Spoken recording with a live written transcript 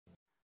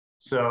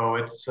So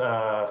it's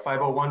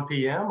 5:01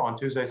 p.m. on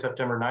Tuesday,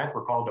 September 9th.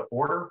 We're called to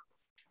order.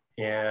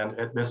 And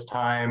at this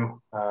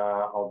time,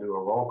 I'll do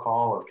a roll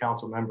call of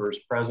council members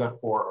present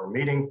for our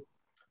meeting.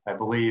 I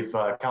believe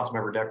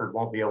Councilmember Deckard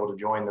won't be able to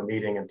join the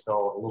meeting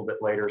until a little bit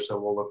later, so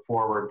we'll look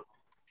forward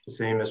to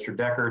seeing Mr.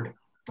 Deckard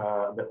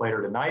a bit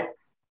later tonight.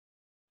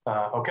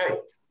 Okay,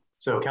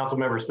 so council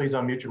members, please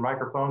unmute your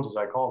microphones as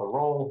I call the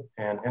roll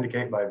and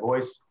indicate by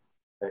voice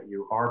that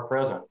you are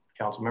present.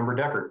 Councilmember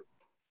Deckard,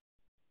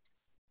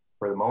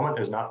 for the moment,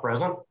 is not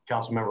present.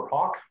 Councilmember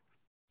Hawk?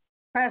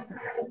 Present.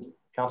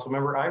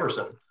 Councilmember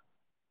Iverson?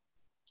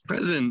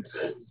 Present.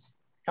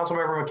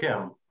 Councilmember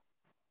McKim?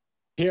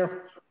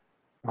 Here.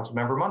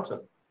 Councilmember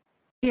Munson?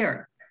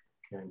 Here.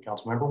 And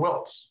Councilmember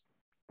Wiltz?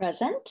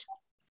 Present.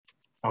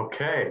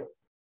 Okay,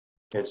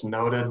 it's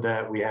noted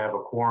that we have a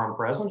quorum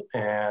present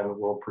and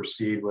we'll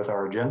proceed with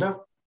our agenda.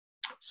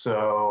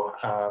 So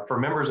for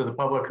members of the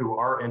public who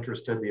are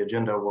interested, the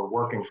agenda we're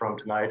working from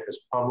tonight is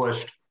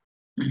published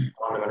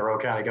on the Monroe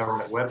County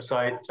Government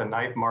website.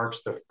 Tonight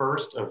marks the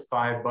first of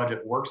 5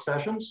 budget work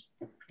sessions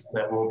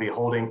that we'll be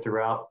holding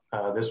throughout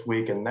this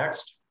week and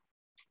next.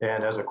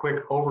 And as a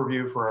quick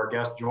overview for our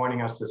guests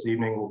joining us this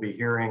evening, we'll be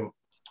hearing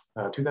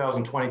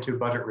 2022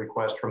 budget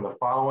requests from the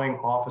following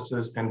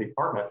offices and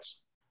departments.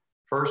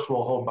 First,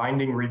 we'll hold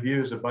binding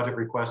reviews of budget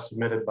requests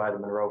submitted by the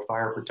Monroe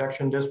Fire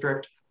Protection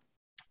District,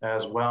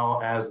 as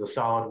well as the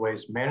Solid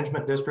Waste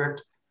Management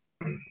District.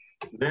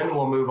 Then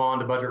we'll move on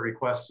to budget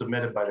requests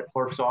submitted by the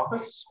Clerk's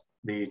Office,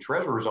 the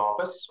Treasurer's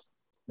Office,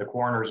 the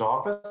Coroner's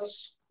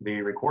Office,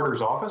 the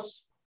Recorder's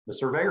Office, the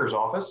Surveyor's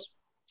Office,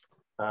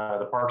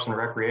 the Parks and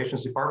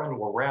Recreations Department.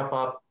 We'll wrap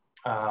up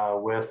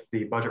with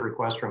the budget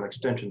request from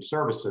Extension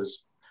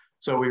Services.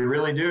 So we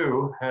really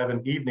do have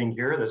an evening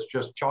here that's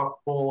just chock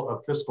full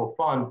of fiscal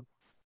fun.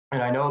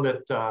 And I know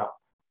that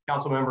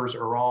council members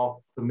are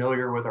all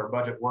familiar with our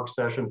budget work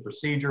session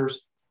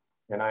procedures,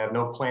 and I have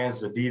no plans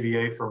to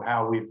deviate from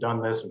how we've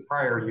done this in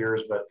prior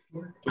years, but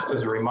just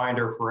as a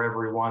reminder for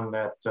everyone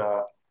that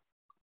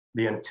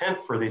the intent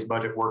for these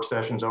budget work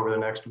sessions over the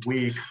next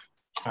week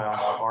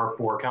are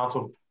for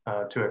council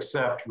to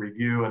accept,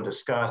 review, and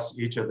discuss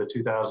each of the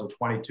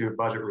 2022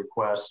 budget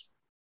requests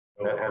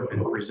that have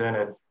been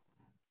presented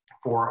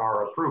for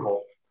our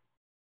approval.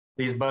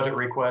 These budget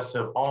requests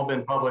have all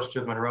been published to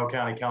the Monroe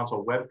County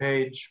Council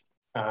webpage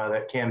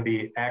that can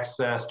be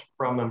accessed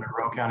from the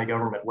Monroe County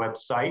Government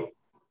website.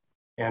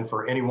 And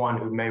for anyone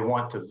who may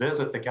want to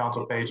visit the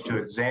council page to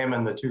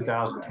examine the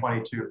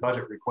 2022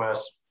 budget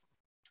requests,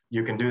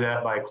 you can do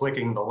that by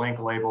clicking the link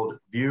labeled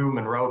View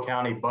Monroe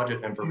County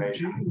Budget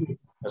Information.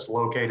 That's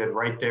located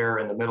right there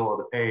in the middle of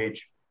the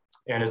page.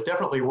 And it's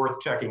definitely worth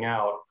checking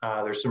out.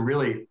 There's some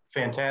really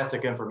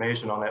fantastic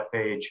information on that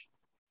page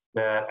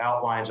that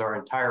outlines our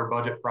entire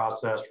budget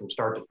process from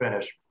start to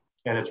finish.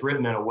 And it's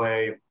written in a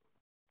way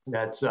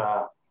that's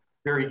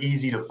very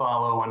easy to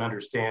follow and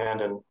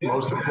understand. And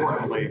most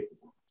importantly,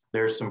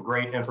 there's some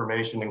great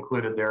information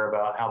included there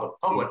about how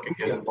the public can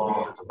get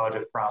involved in the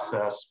budget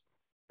process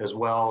as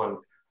well. And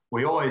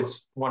we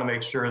always want to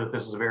make sure that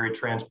this is a very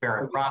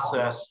transparent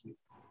process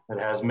that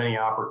has many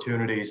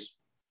opportunities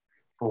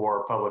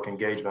for public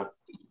engagement.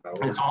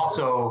 It's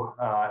also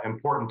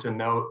important to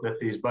note that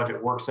these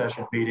budget work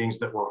session meetings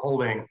that we're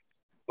holding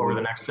over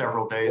the next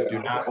several days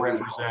do not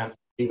represent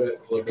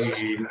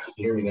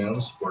hear me now,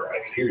 or I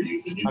can hear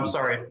you. I'm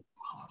sorry,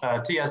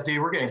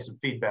 TSD, we're getting some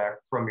feedback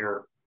from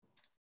your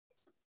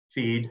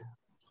feed.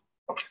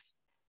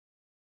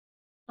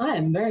 I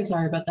am very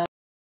sorry about that.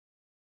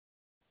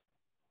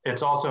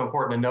 It's also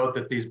important to note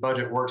that these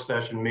budget work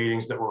session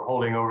meetings that we're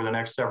holding over the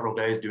next several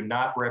days do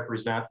not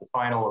represent the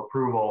final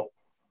approval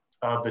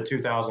of the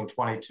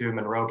 2022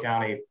 Monroe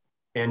County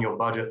annual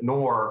budget,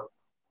 nor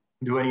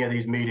do any of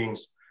these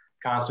meetings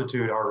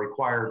constitute our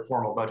required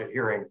formal budget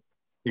hearing.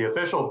 The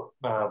official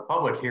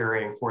public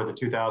hearing for the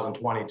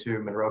 2022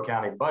 Monroe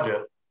County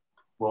budget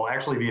will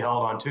actually be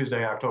held on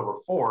Tuesday, October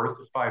 4th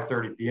at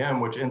 5:30 p.m.,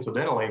 which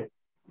incidentally,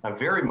 I'm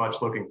very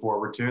much looking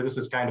forward to. This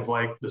is kind of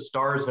like the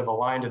stars have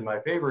aligned in my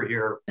favor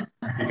here,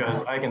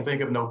 because I can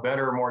think of no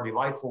better, more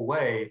delightful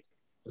way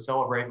to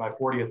celebrate my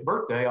 40th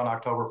birthday on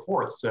October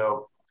 4th.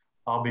 So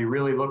I'll be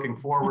really looking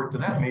forward to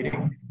that meeting.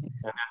 And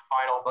then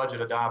final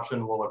budget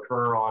adoption will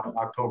occur on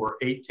October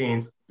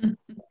 18th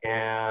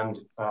and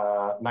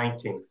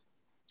 19th.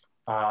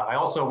 I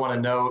also want to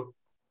note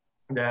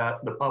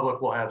that the public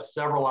will have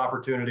several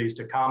opportunities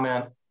to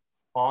comment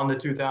on the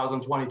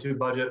 2022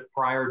 budget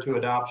prior to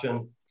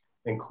adoption,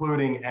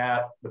 including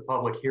at the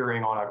public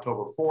hearing on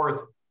October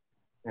 4th,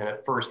 and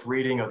at first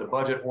reading of the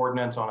budget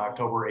ordinance on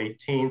October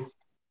 18th,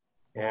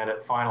 and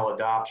at final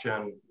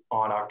adoption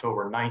on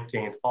October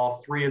 19th.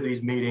 All 3 of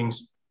these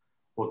meetings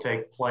will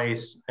take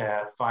place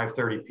at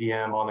 5:30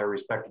 p.m. on their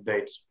respective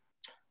dates.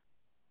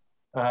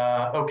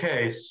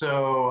 Okay,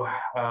 so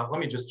let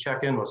me just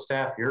check in with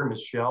staff here,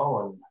 Ms. Schell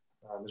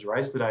and Ms.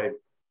 Rice. Did I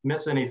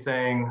miss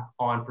anything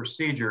on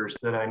procedures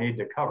that I need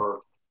to cover?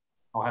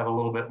 I'll have a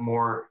little bit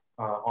more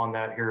on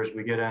that here as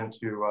we get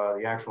into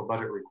the actual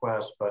budget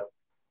request, but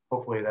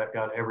hopefully that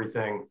got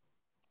everything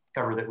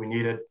covered that we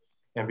needed.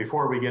 And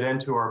before we get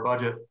into our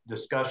budget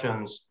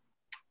discussions,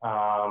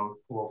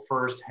 we'll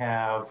first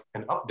have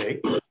an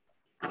update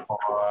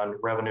on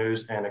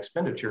revenues and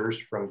expenditures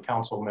from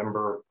Council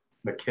Member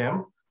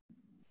McKim.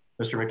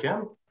 Mr.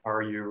 McKim,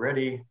 are you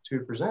ready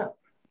to present?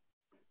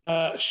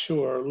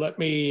 Sure. Let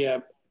me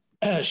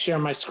share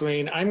my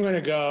screen. I'm going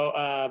to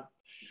go.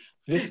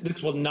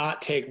 This will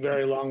not take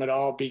very long at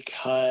all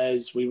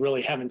because we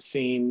really haven't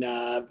seen.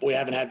 We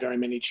haven't had very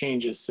many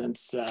changes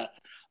since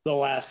the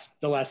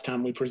last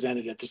time we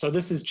presented it. So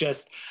this is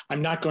just.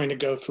 I'm not going to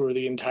go through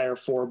the entire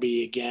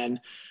 4B again.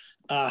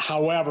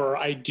 However,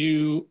 I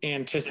do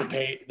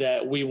anticipate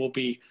that we will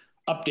be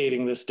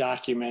updating this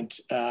document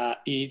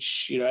at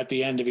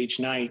the end of each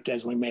night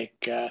as we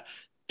make.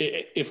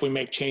 If we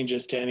make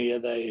changes to any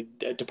of the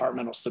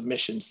departmental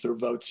submissions through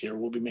votes here,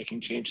 we'll be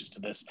making changes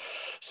to this.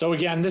 So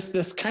again,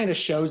 this kind of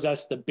shows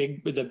us the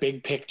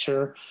big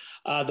picture.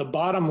 The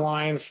bottom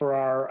line for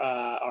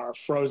our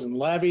frozen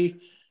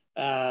levy,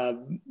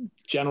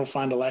 general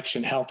fund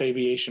election, health,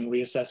 aviation,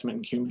 reassessment,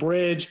 and Cume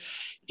Bridge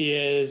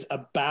is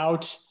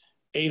about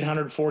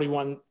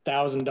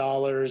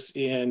 $841,000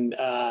 in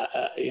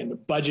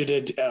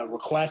budgeted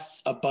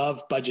requests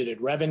above budgeted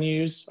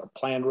revenues or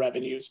planned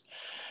revenues.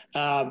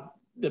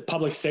 The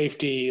public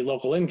safety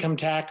local income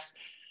tax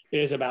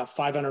is about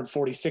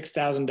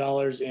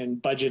 $546,000 in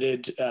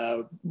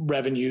budgeted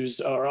revenues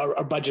or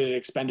budgeted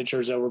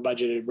expenditures over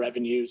budgeted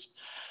revenues.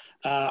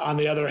 On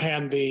the other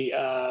hand, the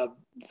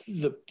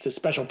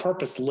special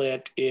purpose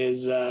lit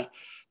is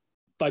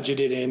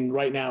budgeted in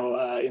right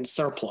now in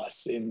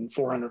surplus in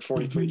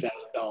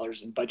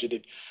 $443,000 in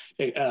budgeted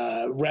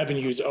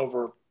revenues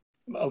over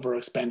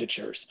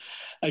expenditures.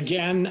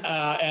 Again,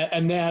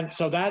 and then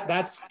so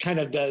that's kind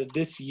of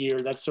this year.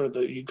 That's sort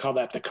of you call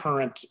that the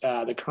current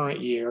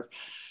year.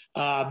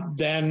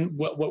 Then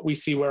what we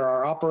see where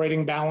our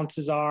operating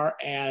balances are,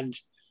 and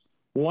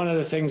one of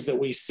the things that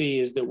we see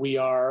is that we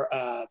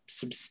are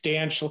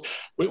substantial.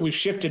 We've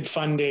shifted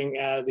funding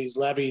these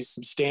levies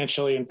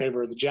substantially in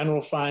favor of the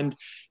general fund.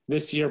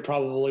 This year,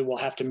 probably we'll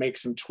have to make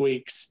some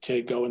tweaks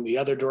to go in the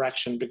other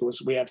direction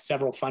because we have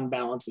several fund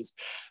balances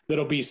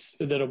that'll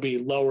be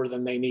lower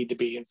than they need to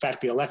be. In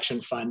fact, the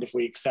election fund, if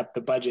we accept the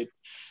budget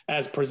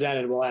as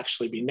presented, will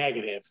actually be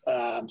negative.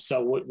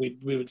 So we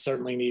would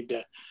certainly need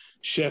to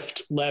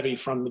shift levy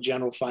from the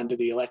general fund to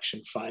the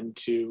election fund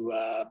to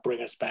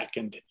bring us back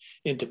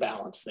into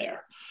balance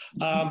there.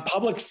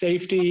 Public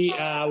safety,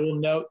 we'll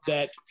note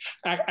that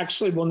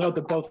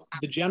both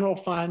the general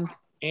fund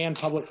and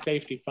public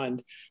safety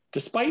fund,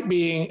 despite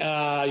being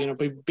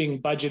being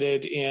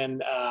budgeted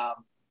in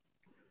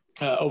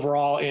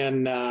overall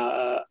in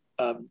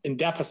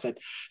deficit,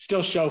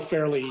 still show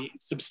fairly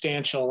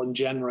substantial and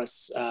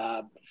generous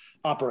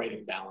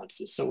operating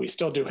balances. So we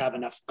still do have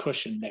enough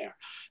cushion there.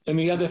 And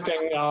the other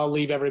thing I'll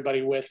leave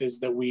everybody with is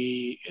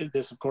that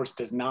this of course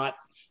does not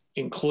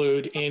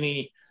include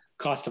any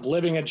cost of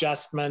living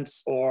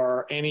adjustments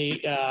or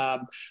any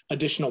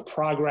additional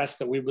progress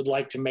that we would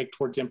like to make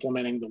towards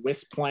implementing the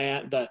WIS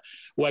plan, the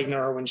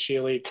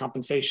Wagner-Irwin-Shealy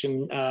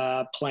compensation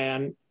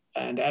plan.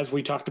 And as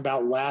we talked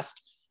about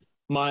last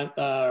month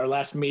or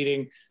last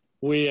meeting,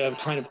 we have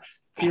kind of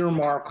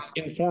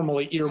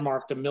informally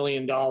earmarked $1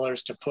 million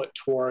to put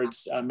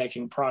towards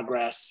making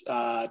progress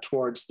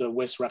towards the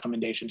WIS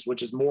recommendations,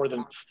 which is more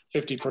than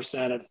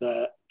 50%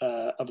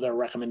 of their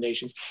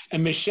recommendations.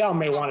 And Michelle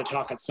may want to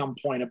talk at some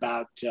point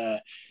about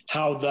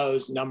how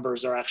those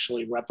numbers are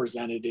actually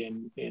represented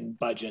in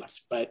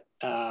budgets. But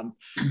I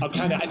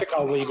think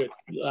I'll leave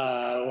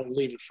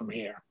it from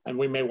here. And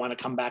we may want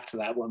to come back to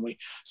that when we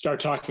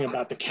start talking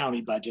about the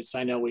county budgets.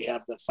 I know we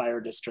have the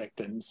fire district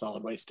and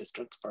solid waste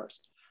districts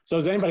first. So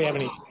does anybody have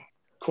any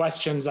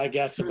questions, I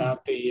guess,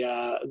 about the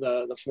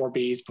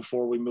 4Bs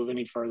before we move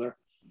any further?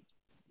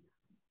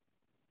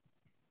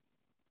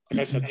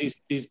 Like I said,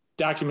 these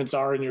documents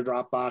are in your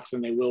Dropbox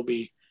and they will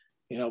be,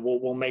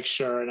 we'll make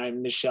sure.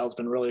 And Michelle's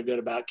been really good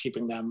about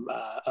keeping them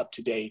up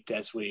to date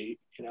as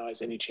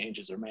as any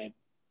changes are made.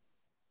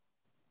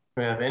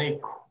 Do we have any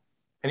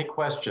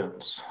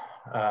questions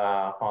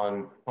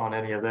on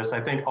any of this?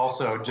 I think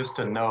also just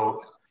to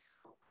note,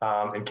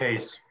 in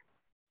case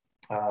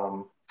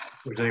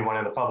there's anyone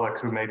in the public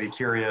who may be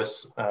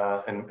curious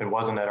and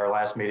wasn't at our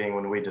last meeting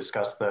when we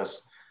discussed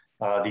this,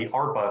 the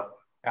ARPA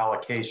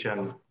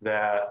allocation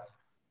that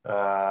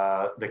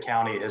the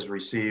county has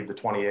received, the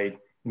 28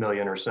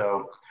 million or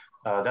so,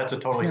 that's a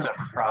totally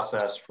separate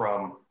process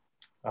from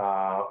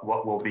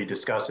what we'll be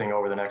discussing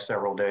over the next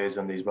several days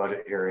in these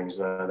budget hearings.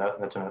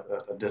 That's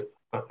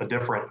a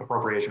different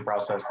appropriation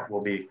process that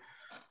we'll be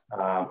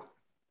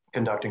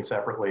conducting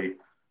separately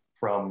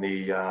from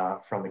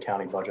the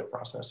county budget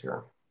process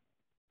here.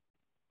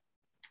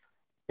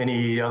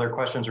 Any other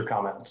questions or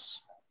comments?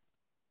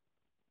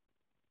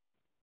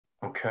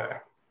 Okay.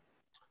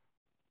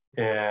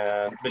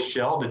 And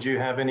Michelle, did you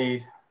have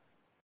anything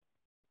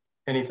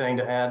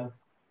to add?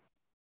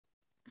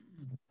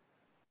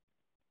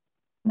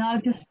 Not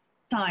at this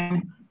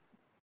time.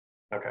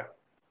 Okay.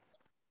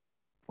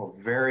 Well,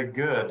 very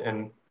good.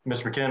 And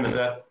Mr. McKim, is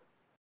that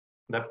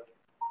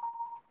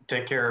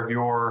take care of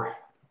your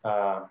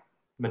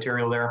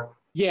material there?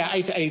 Yeah,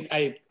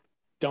 I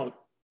don't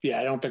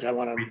think I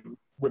want to repeat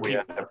we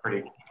had a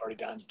pretty, what we've already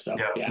done. So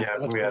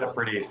we had a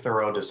pretty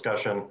thorough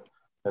discussion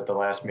at the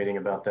last meeting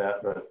about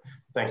that, but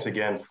thanks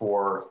again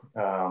for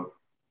the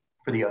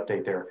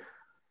update there.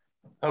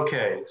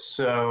 Okay,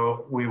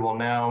 so we will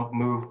now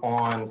move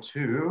on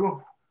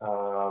to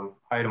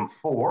item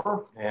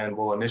 4, and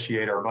we'll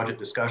initiate our budget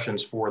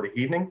discussions for the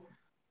evening.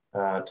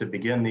 To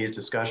begin these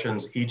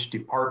discussions, each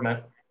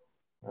department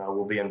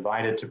will be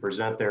invited to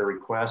present their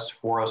request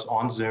for us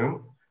on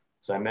Zoom.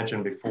 As I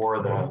mentioned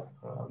before, the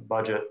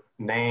budget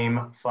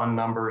name, fund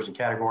numbers, and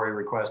category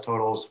request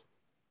totals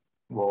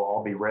will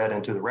all be read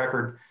into the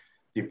record.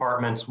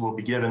 Departments will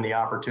be given the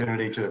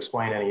opportunity to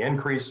explain any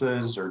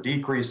increases or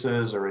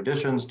decreases or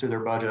additions to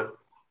their budget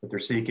that they're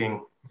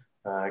seeking.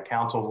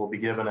 Council will be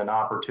given an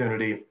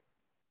opportunity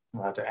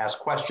to ask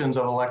questions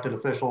of elected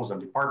officials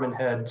and department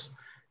heads.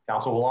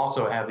 Council will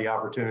also have the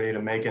opportunity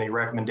to make any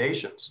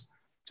recommendations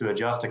to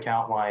adjust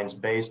account lines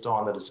based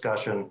on the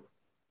discussion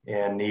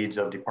and needs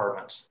of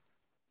departments.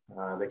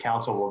 The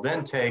council will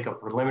then take a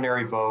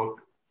preliminary vote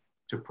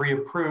to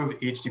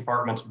pre-approve each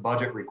department's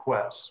budget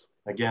requests.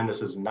 Again, this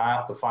is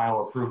not the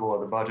final approval of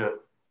the budget.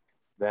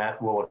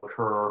 That will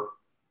occur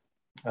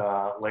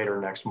later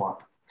next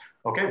month.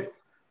 Okay,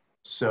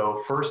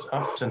 so first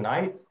up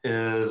tonight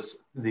is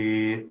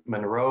the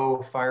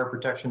Monroe Fire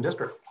Protection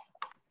District.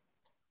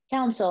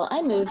 Council,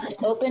 I move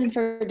open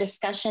for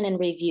discussion and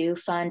review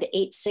Fund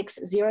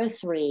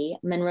 8603,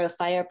 Monroe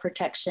Fire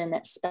Protection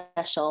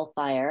Special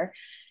Fire,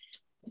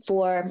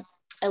 for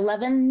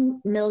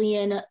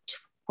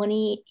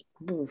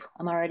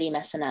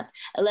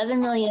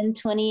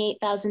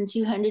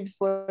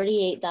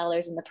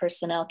 $11,028,248 in the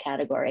personnel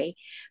category,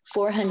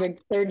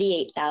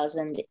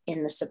 $438,000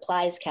 in the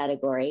supplies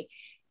category,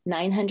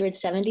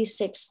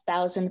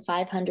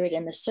 $976,500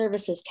 in the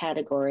services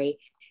category,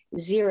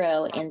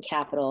 0 in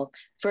capital,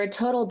 for a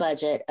total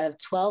budget of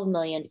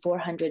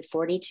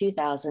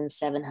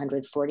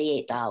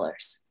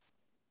 $12,442,748.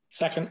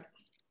 Second.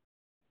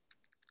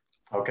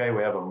 Okay,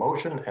 we have a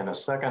motion and a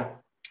second,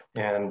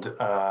 and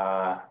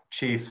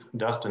Chief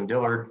Dustin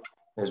Dillard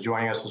is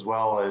joining us, as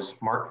well as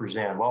Mark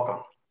Cruzan.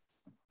 Welcome.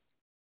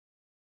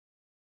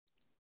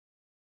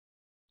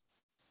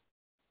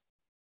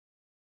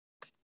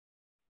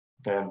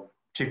 And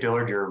Chief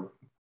Dillard, your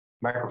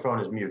microphone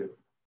is muted.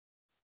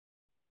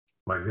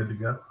 Am I good to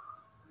go?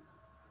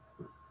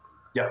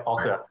 Yeah, all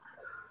set.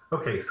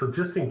 Okay, so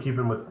just in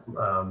keeping with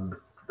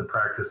the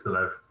practice that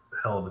I've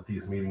held at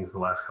these meetings the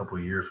last couple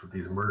of years with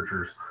these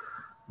mergers,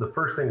 the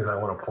first things I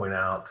want to point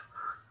out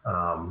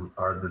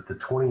are that the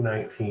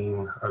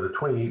 2018,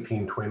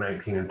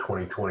 2019, and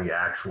 2020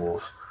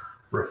 actuals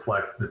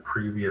reflect the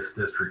previous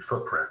district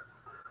footprint.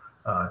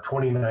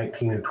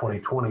 2019 and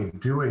 2020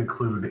 do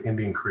include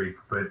Indian Creek,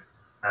 but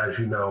as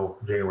you know,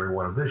 January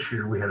 1 of this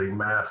year, we had a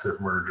massive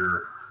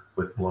merger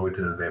with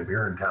Bloomington and Van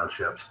Buren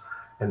townships,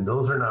 and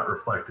those are not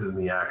reflected in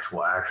the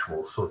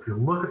actuals. So if you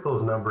look at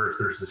those numbers,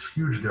 there's this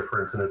huge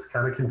difference, and it's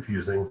kind of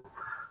confusing.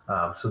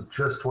 So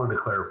just wanted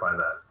to clarify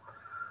that.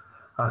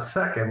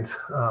 Second,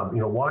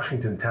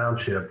 Washington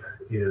Township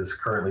is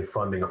currently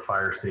funding a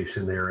fire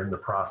station. They're in the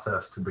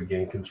process to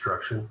begin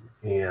construction,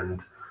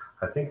 and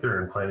I think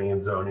they're in planning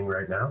and zoning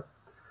right now.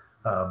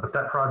 But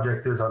that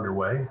project is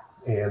underway,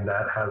 and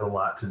that has a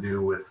lot to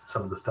do with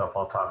some of the stuff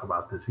I'll talk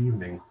about this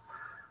evening.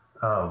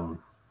 The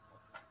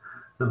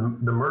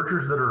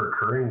mergers that are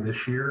occurring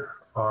this year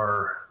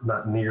are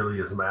not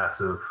nearly as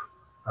massive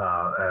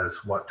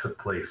as what took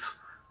place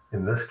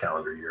in this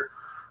calendar year.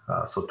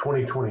 So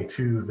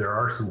 2022, there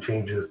are some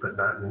changes, but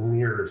not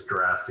near as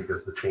drastic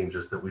as the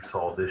changes that we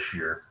saw this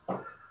year.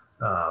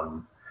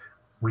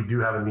 We do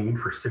have a need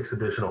for 6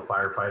 additional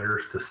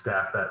firefighters to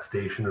staff that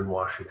station in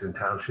Washington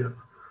Township.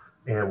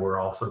 And we're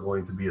also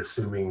going to be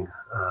assuming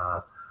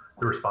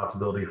the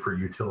responsibility for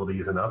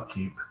utilities and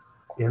upkeep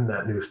in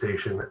that new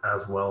station,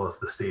 as well as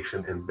the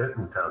station in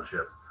Benton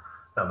Township.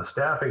 Now, the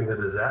staffing that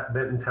is at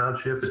Benton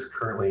Township is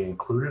currently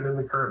included in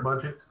the current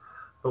budget,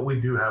 but we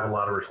do have a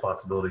lot of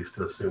responsibilities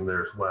to assume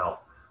there as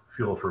well.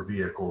 Fuel for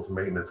vehicles,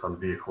 maintenance on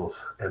vehicles,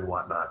 and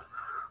whatnot.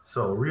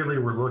 So really,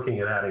 we're looking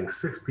at adding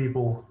 6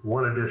 people,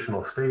 1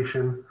 additional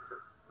station,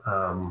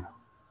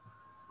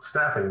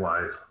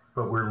 staffing-wise,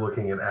 but we're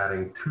looking at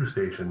adding 2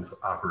 stations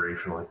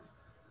operationally.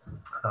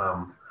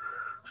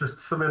 Just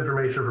some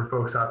information for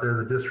folks out there.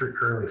 The district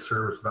currently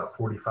serves about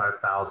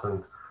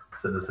 45,000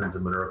 citizens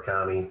in Monroe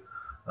County,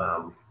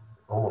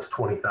 almost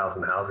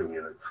 20,000 housing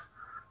units.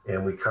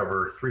 And we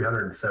cover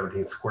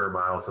 317 square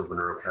miles of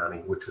Monroe County,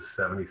 which is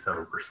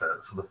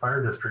 77%. So the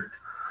fire district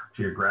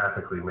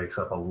geographically makes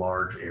up a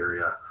large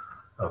area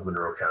of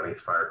Monroe County's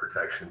fire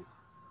protection.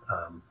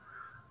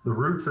 The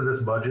roots of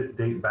this budget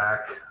date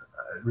back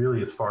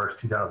really as far as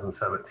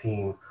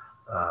 2017,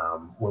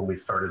 when we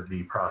started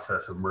the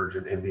process of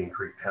merging Indian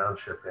Creek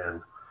Township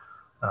in.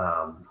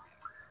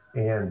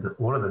 And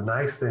one of the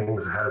nice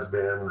things has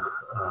been,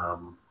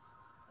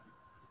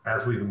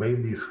 as we've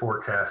made these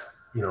forecasts,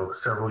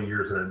 several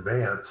years in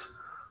advance,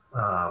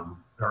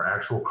 our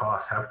actual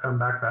costs have come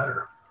back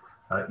better.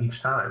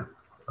 each time.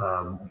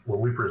 When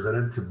we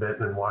presented to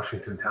Benton and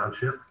Washington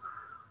Township,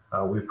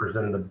 we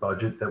presented a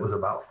budget that was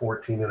about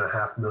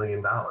 $14.5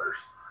 million.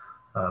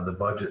 The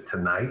budget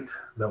tonight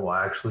that will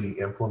actually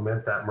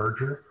implement that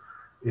merger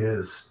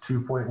is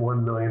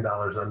 $2.1 million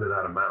under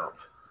that amount.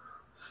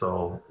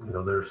 So, you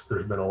know, there's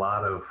been a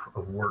lot of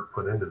work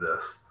put into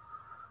this.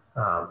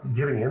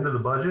 Getting into the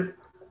budget,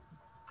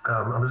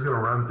 I'm just going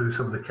to run through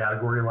some of the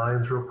category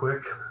lines real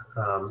quick.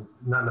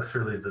 Not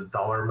necessarily the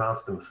dollar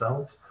amounts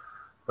themselves,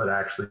 but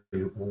actually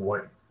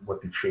what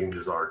the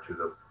changes are to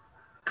them.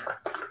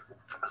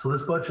 So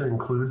this budget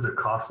includes a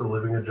cost of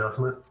living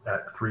adjustment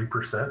at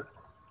 3%.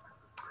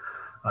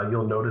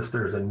 You'll notice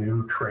there's a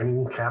new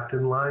training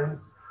captain line.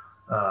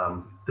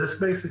 This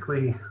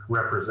basically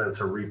represents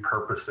a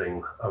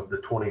repurposing of the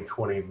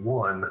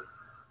 2021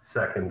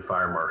 second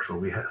fire marshal.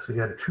 We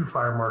had 2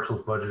 fire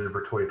marshals budgeted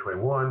for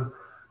 2021,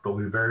 but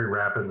we very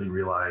rapidly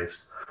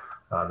realized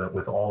that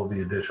with all of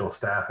the additional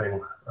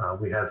staffing,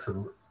 we had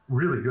some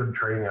really good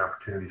training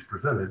opportunities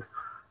presented,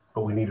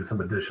 but we needed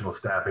some additional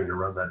staffing to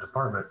run that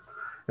department.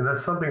 And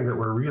that's something that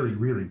we're really,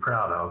 really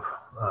proud of.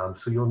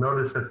 So you'll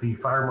notice that the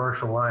fire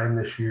marshal line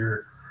this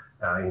year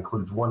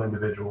includes 1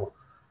 individual,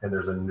 and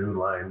there's a new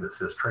line that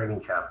says training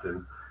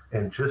captain.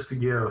 And just to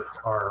give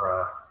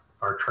our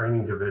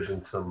training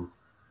division some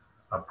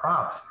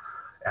props,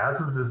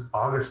 as of this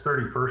August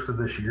 31st of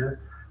this year,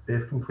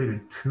 they've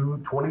completed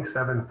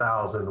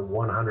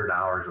 27,100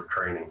 hours of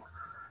training.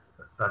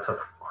 That's a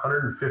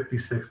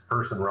 156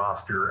 person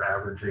roster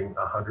averaging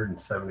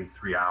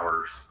 173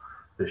 hours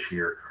this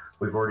year.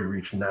 We've already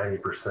reached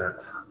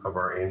 90% of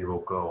our annual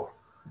goal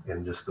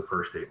in just the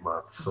first 8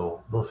 months.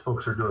 So those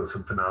folks are doing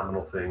some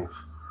phenomenal things.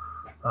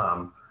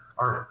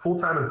 Our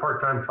full-time and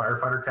part-time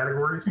firefighter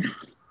categories,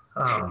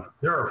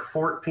 there are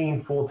 14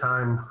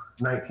 full-time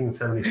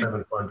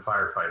 1977 fund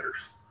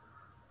firefighters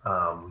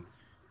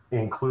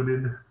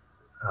included.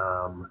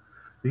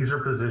 These are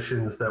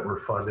positions that were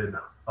funded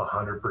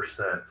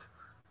 100%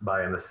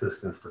 by an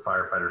Assistance to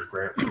Firefighters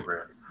grant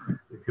program.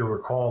 If you'll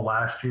recall,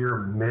 last year,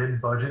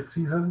 mid-budget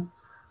season,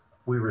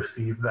 we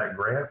received that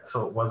grant,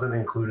 so it wasn't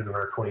included in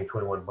our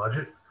 2021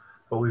 budget,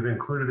 but we've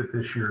included it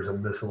this year as a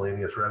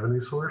miscellaneous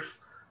revenue source,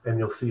 and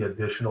you'll see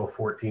additional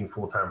 14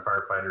 full-time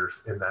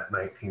firefighters in that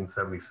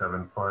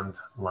 1977 fund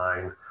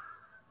line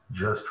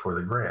just for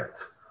the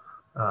grant.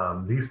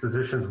 These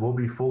positions will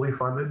be fully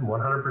funded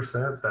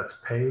 100%, that's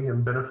pay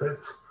and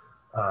benefits,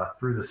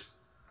 through the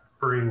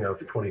spring of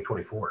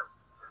 2024.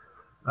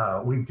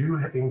 We do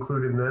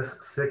include in this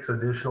 6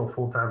 additional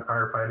full-time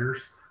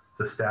firefighters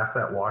to staff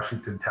that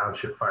Washington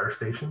Township Fire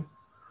Station.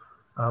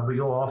 But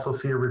you'll also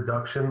see a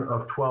reduction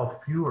of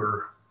 12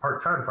 fewer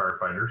part-time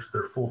firefighters,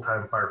 their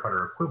full-time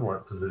firefighter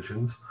equivalent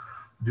positions,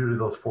 due to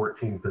those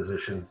 14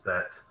 positions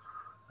that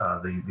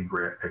the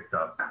grant picked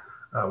up.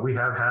 We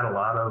have had a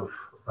lot of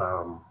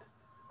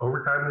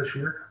overtime this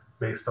year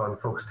based on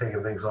folks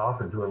taking things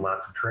off and doing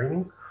lots of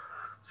training.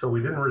 So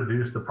we didn't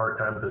reduce the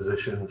part-time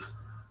positions,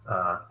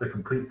 the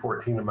complete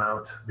 14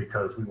 amount,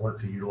 because we want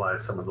to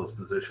utilize some of those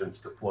positions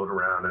to float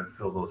around and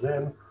fill those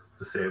in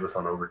to save us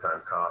on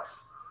overtime costs.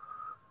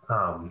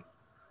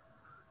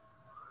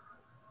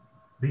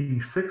 The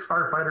 6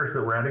 firefighters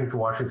that we're adding to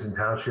Washington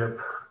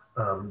Township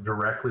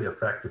directly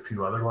affect a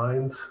few other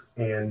lines,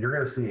 and you're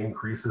going to see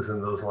increases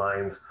in those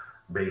lines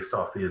based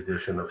off the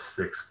addition of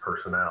 6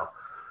 personnel.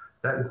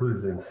 That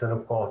includes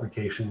incentive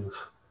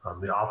qualifications.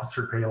 The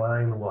officer pay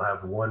line will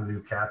have 1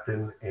 new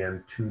captain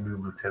and 2 new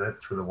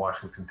lieutenants for the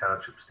Washington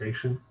Township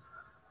Station.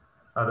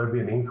 There'll be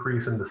an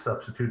increase in the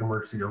substitute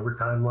emergency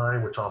overtime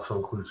line, which also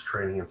includes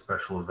training and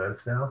special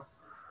events now.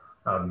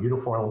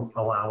 Uniform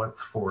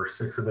allowance for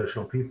 6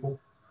 additional people,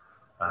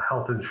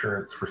 health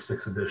insurance for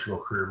 6 additional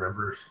career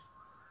members,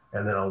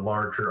 and then a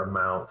larger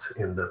amount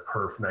in the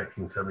PERF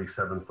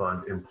 1977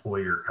 fund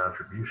employer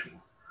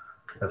contribution,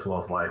 as well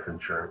as life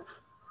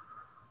insurance.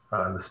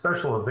 The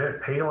special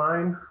event pay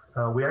line,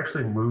 we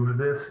actually moved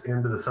this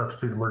into the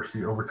substitute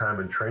emergency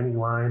overtime and training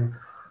line.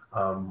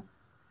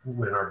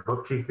 When our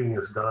bookkeeping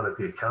is done at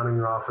the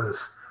accounting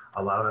office,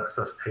 a lot of that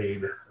stuff's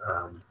paid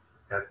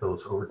at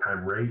those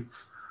overtime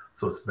rates.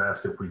 So it's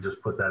best if we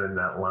just put that in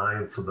that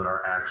line so that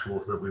our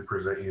actuals that we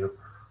present you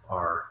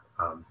are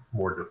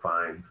more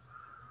defined.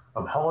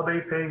 Holiday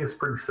pay is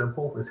pretty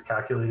simple. It's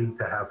calculated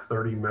to have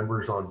 30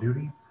 members on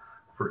duty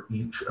for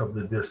each of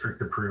the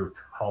district approved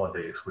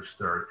holidays, which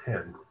there are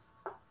 10.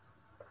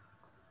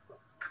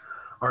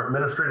 Our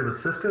administrative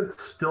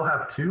assistants still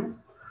have 2,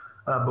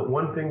 but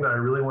one thing that I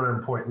really want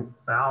to point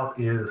out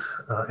is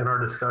in our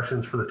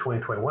discussions for the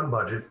 2021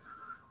 budget,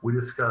 we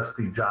discussed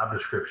the job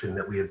description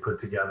that we had put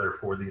together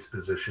for these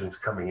positions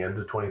coming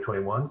into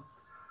 2021.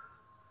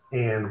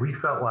 And we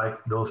felt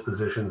like those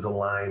positions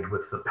aligned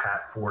with the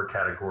PAT 4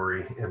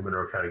 category in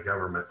Monroe County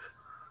government.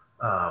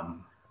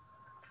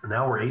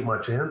 Now we're 8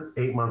 months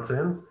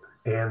in,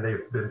 and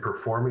they've been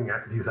performing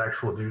at these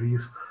actual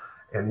duties.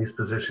 And these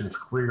positions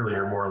clearly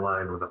are more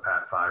aligned with the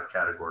PAT 5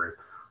 category.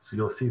 So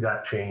you'll see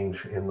that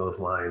change in those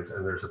lines,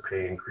 and there's a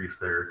pay increase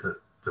there to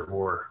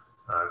more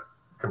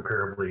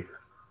comparably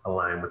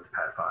align with the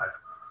PAT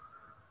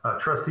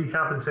Trustee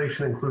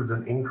compensation includes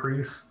an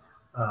increase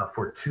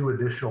for 2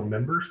 additional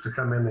members to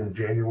come in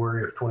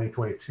January of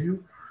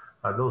 2022.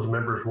 Those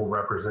members will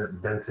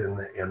represent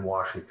Benton and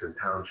Washington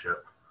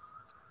Township.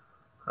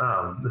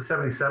 The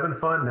 77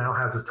 fund now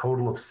has a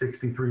total of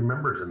 63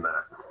 members in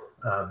that.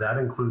 That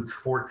includes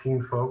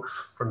 14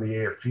 folks from the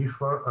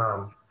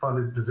AFG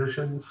funded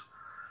positions,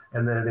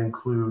 and then it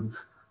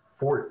includes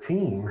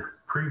 14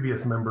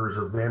 previous members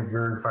of Van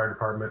Buren Fire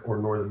Department or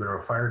Northern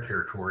Monroe Fire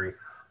Territory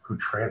who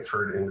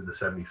transferred into the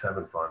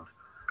 77 fund.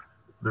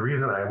 The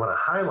reason I want to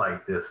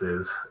highlight this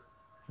is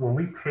when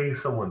we pay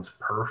someone's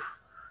perf,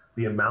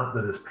 the amount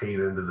that is paid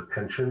into the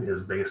pension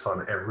is based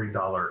on every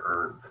dollar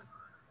earned.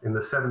 In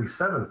the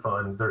 77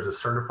 fund, there's a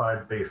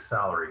certified base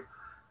salary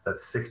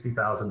that's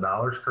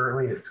 $60,000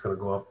 currently. It's going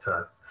to go up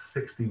to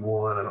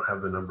 61. I don't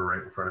have the number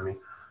right in front of me.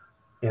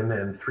 And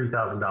then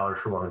 $3,000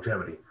 for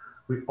longevity.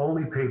 We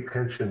only pay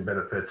pension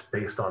benefits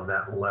based on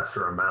that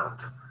lesser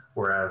amount,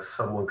 whereas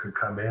someone could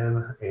come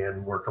in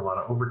and work a lot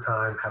of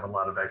overtime, have a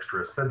lot of extra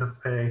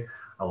incentive pay,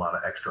 a lot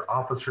of extra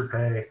officer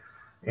pay,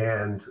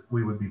 and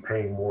we would be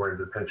paying more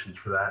into the pensions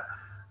for that.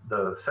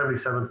 The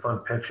 77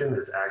 fund pension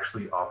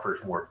actually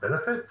offers more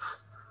benefits,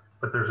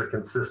 but there's a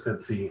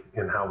consistency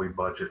in how we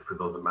budget for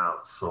those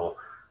amounts. So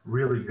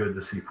really good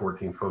to see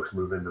 14 folks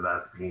move into that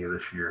at the beginning of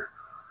this year.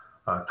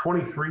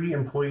 23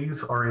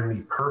 employees are in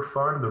the PERF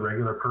fund, the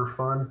regular PERF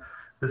fund.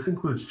 This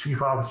includes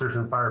chief officers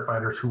and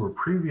firefighters who were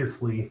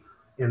previously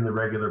in the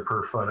regular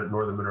PERF fund at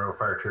Northern Monroe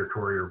Fire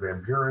Territory or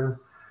Van Buren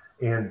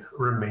and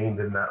remained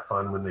in that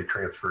fund when they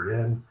transferred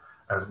in,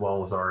 as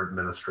well as our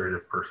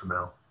administrative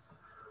personnel.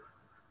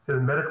 In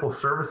the medical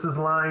services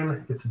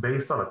line, it's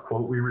based on a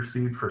quote we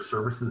received for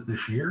services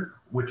this year,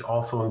 which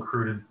also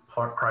included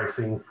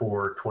pricing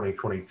for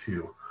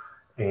 2022.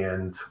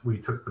 And we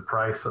took the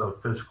price of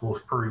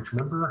physicals per each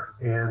member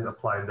and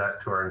applied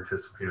that to our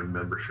anticipated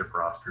membership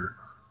roster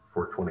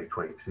for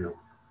 2022.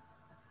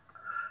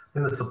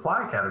 In the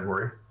supply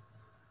category,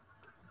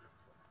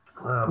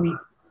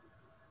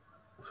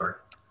 sorry.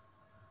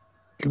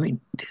 Can we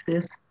do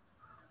this?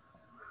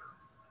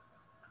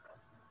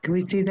 Can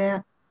we see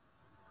that?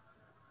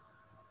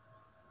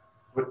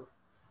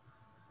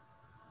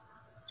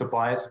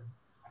 Supplies?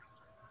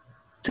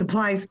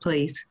 Supplies,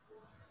 please.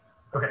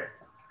 Okay.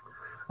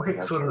 Okay,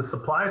 so in the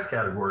supplies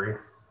category,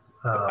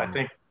 I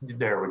think,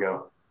 there we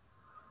go.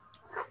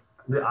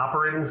 The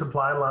operating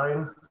supply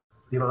line,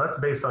 that's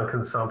based on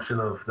consumption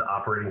of the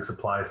operating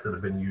supplies that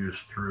have been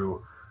used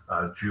through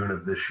June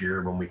of this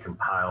year when we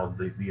compiled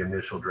the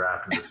initial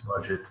draft of this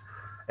budget.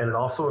 And it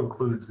also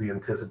includes the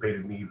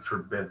anticipated needs for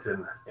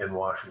Benton and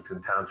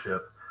Washington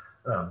Township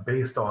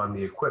based on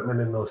the equipment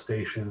in those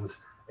stations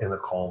and the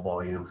call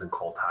volumes and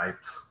call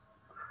types.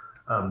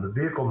 The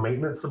vehicle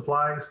maintenance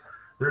supplies,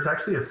 there's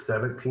actually a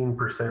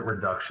 17%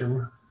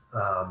 reduction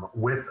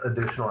with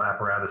additional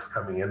apparatus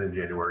coming in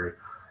January.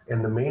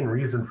 And the main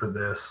reason for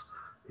this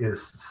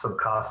is some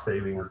cost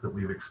savings that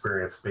we've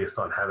experienced based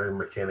on having a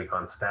mechanic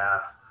on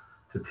staff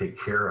to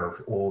take care of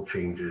oil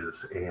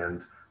changes.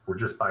 And we're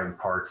just buying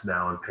parts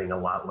now and paying a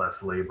lot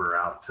less labor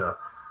out to,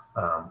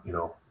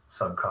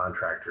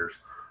 subcontractors.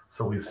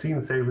 So we've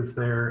seen savings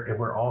there. And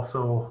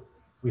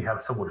we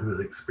have someone who is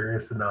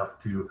experienced enough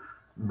to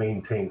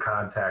maintain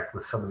contact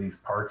with some of these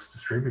parts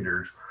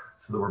distributors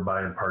so that we're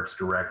buying parts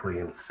directly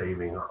and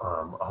saving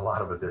a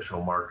lot of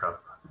additional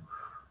markup.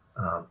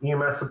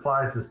 EMS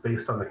supplies is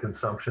based on the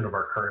consumption of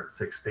our current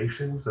 6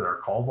 stations and our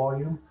call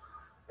volume,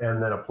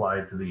 and then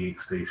applied to the 8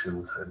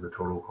 stations and the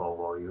total call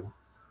volume.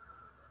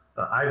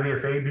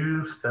 IVFA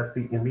dues, that's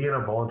the Indiana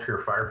Volunteer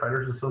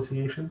Firefighters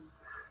Association.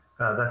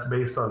 That's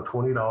based on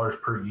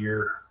 $20 per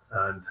year,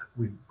 and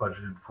we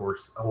budgeted for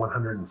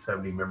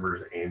 170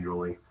 members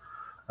annually.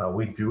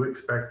 We do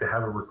expect to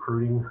have a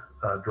recruiting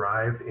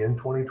drive in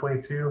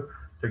 2022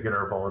 to get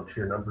our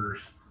volunteer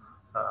numbers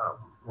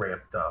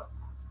ramped up.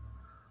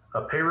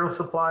 Payroll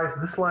supplies,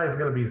 this line is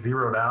going to be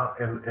zeroed out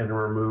and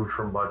removed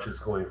from budgets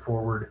going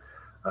forward.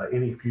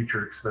 Any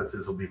future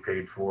expenses will be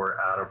paid for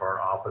out of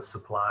our office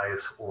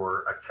supplies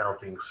or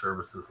accounting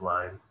services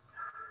line.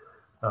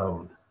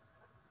 And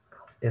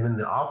in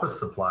the office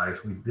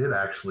supplies, we did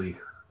actually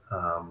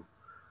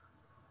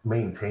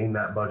maintain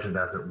that budget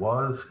as it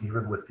was,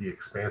 even with the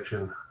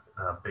expansion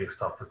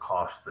based off the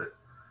cost that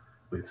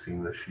we've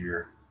seen this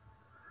year.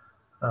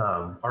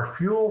 Our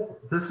fuel,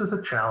 this is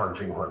a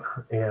challenging one.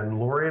 And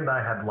Lori and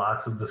I had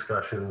lots of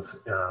discussions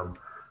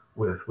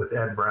with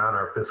Ed Brown,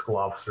 our fiscal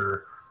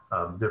officer,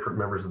 different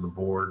members of the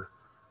board.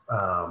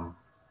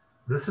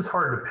 This is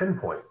hard to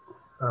pinpoint.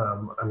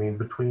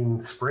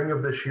 Between spring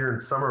of this year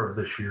and summer of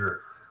this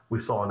year, we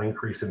saw an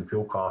increase in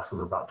fuel costs of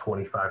about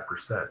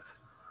 25%.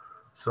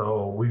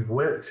 So we've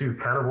went to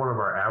kind of one of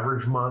our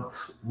average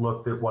months,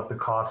 looked at what the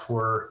costs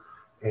were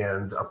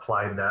and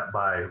applied that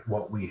by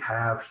what we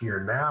have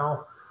here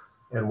now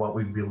and what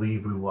we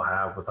believe we will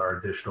have with our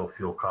additional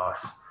fuel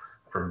costs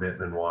from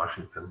Benton and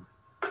Washington.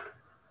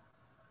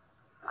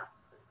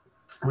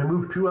 We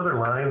moved 2 other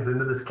lines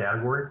into this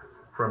category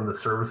from the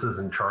services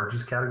and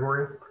charges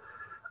category.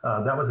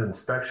 That was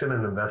inspection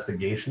and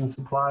investigation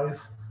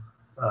supplies.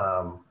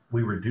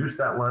 We reduced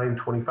that line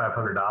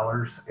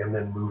 $2,500 and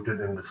then moved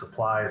it into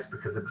supplies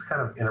because it was kind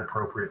of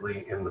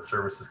inappropriately in the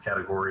services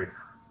category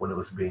when it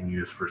was being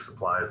used for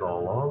supplies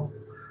all along.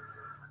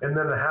 And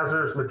then the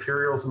hazardous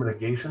materials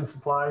mitigation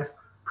supplies,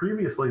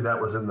 previously that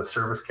was in the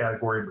service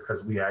category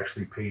because we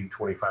actually paid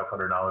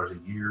 $2,500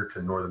 a year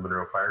to Northern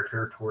Monroe Fire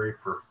Territory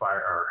for fire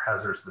or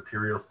hazardous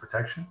materials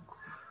protection.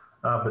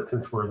 But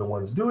since we're the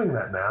ones doing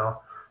that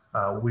now,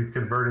 we've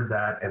converted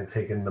that and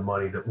taken the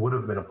money that would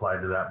have been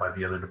applied to that by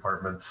the other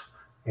departments,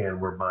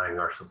 and we're buying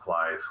our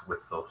supplies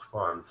with those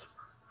funds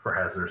for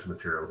hazardous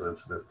materials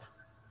incidents.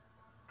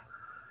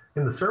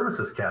 In the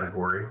services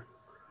category,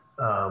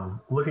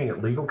 looking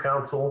at legal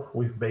counsel,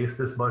 we've based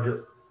this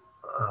budget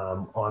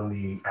on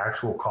the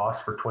actual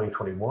cost for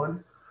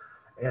 2021,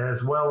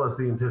 as well as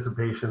the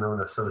anticipation of an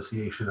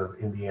association of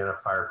Indiana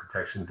fire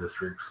protection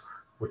districts,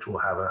 which will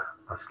have a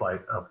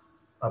slight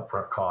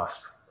upfront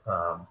cost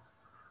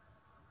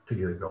to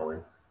get it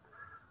going.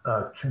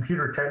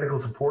 Computer technical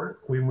support,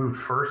 we moved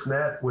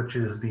FirstNet, which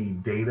is the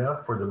data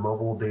for the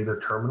mobile data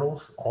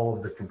terminals, all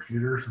of the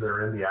computers that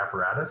are in the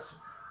apparatus.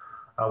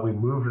 We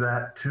moved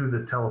that to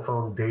the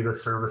telephone data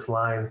service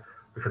line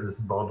because it's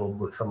bundled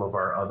with some of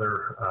our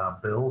other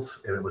bills,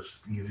 and it was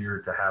just easier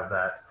to have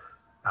that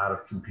out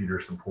of computer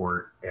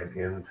support and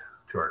into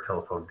our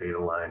telephone data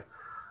line,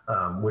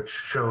 which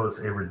shows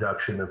a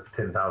reduction of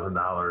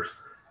 $10,000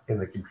 in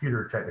the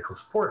computer technical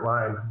support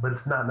line, but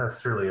it's not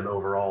necessarily an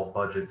overall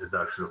budget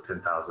deduction of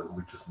 $10,000.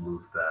 We just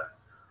moved that.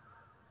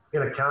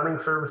 In accounting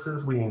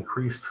services, we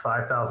increased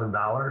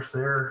 $5,000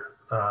 there,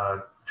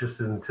 just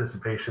in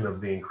anticipation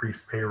of the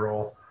increased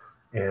payroll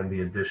and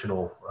the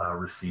additional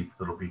receipts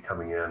that'll be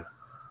coming in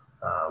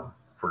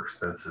for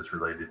expenses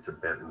related to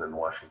Benton and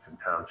Washington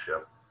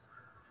Township.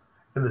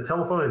 In the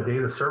telephone and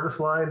data service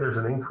line, there's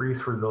an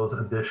increase for those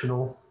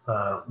additional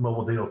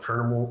mobile data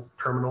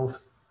terminals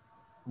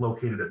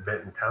located at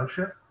Benton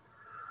Township.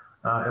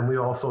 And we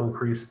also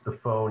increased the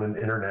phone and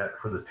internet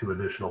for the 2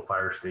 additional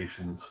fire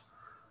stations,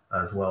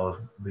 as well as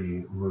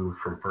the move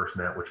from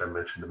FirstNet, which I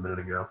mentioned a minute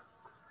ago.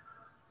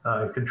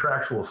 In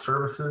contractual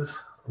services,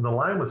 the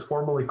line was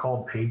formerly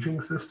called paging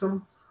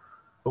system,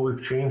 but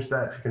we've changed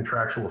that to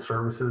contractual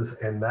services,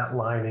 and that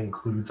line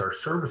includes our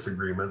service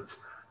agreements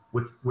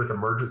with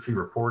emergency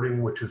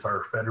reporting, which is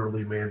our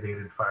federally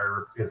mandated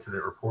fire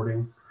incident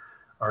reporting,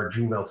 our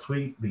Gmail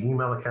suite, the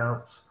email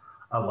accounts,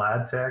 a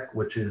lab tech,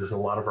 which is a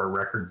lot of our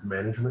records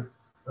management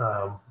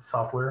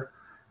software,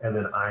 and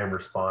then I am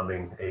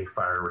responding, a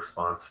fire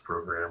response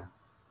program.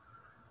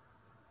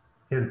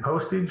 In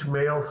postage,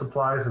 mail,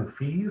 supplies, and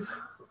fees,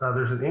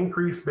 there's an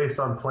increase based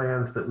on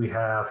plans that we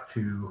have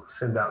to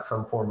send out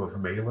some form of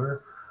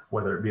mailer,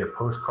 whether it be a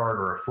postcard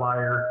or a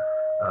flyer.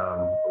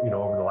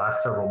 Over the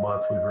last several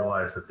months, we've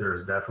realized that there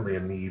is definitely a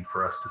need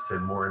for us to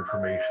send more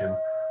information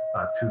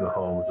to the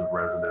homes of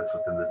residents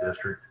within the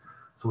district.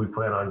 So we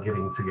plan on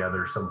getting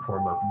together some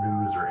form of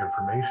news or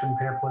information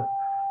pamphlet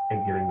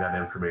and getting that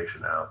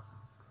information out.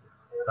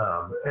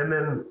 And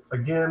then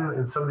again,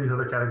 in some of these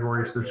other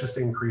categories, there's just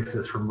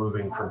increases from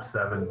moving from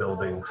 7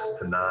 buildings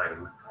to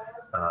 9.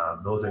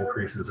 Those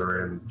increases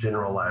are in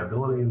general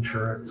liability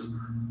insurance,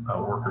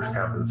 workers'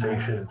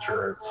 compensation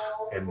insurance,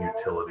 and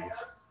utilities.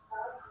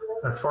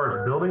 As far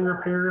as building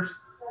repairs,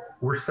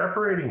 we're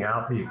separating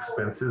out the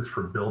expenses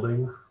for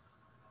building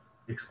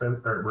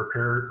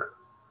repair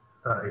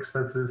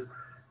expenses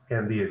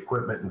and the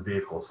equipment and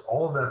vehicles.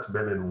 All of that's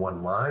been in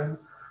one line.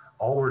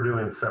 All we're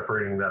doing is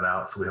separating that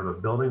out. So we have a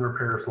building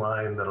repairs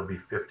line that'll be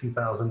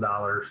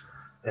 $50,000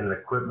 and an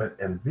equipment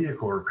and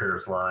vehicle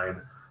repairs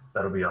line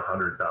that'll be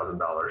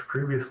 $100,000.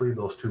 Previously,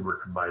 those two were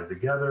combined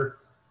together.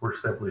 We're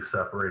simply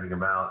separating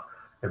them out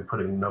and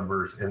putting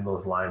numbers in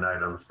those line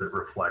items that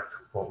reflect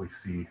what we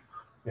see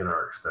in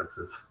our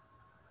expenses.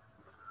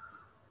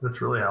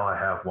 That's really all I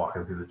have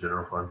walking through the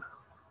general fund.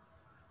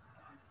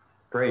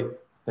 Great.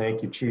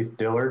 Thank you, Chief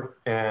Dillard.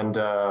 And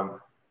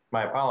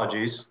my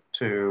apologies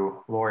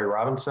to Lori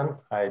Robinson.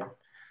 I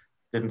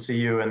didn't see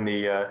you in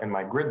the in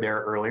my grid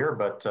there earlier,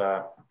 but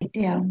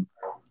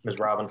Ms.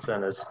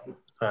 Robinson is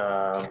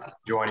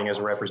joining as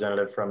a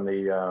representative from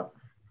the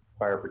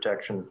Fire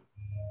Protection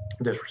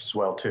District as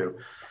well too.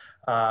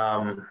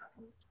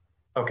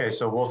 Okay,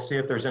 so we'll see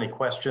if there's any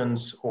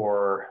questions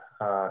or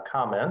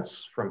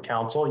comments from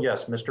council.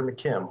 Yes, Mr.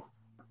 McKim.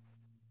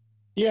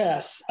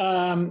 Yes.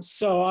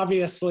 So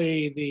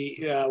obviously,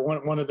 the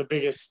one of the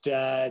biggest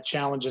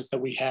challenges that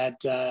we had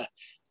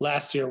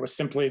last year was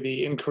simply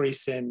the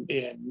increase in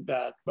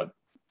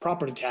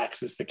property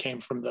taxes that came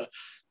from the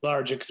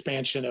large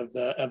expansion of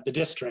the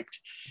district.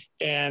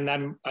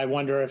 And I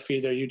wonder if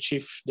either you,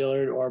 Chief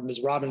Dillard, or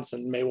Ms.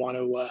 Robinson may want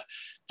to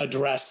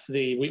address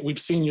we've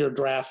seen your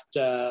draft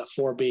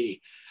 4B,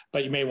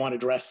 but you may want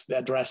to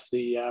address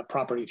the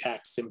property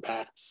tax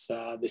impacts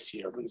this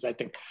year, because I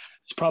think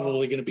it's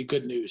probably going to be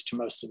good news to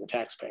most of the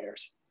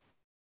taxpayers.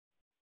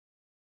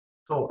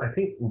 So I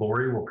think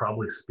Lori will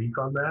probably speak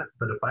on that,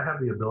 but if I have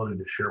the ability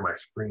to share my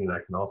screen, I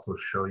can also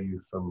show you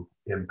some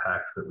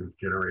impacts that we've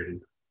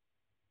generated.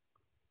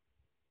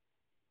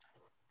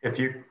 If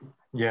you,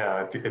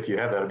 yeah, if you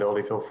have that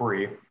ability, feel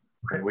free,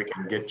 and we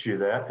can get you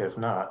that. If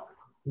not,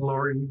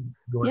 Lori,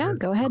 go Yeah, ahead.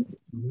 go ahead.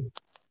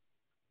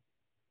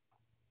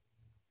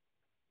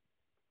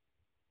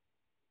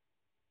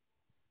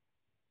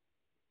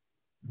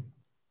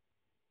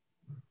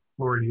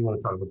 Lori, do you want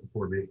to talk about the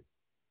 4B?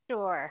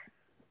 Sure.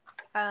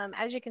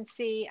 As you can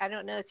see, I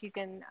don't know if you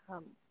can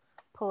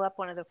pull up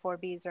one of the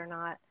 4Bs or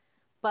not,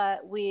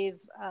 but we've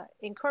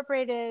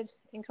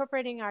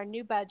incorporating our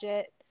new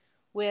budget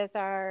with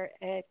our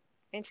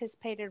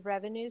anticipated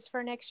revenues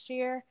for next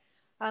year.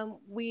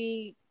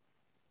 We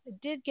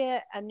did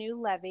get a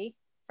new levy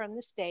from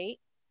the state,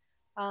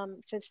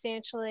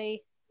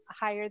 substantially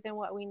higher than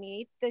what we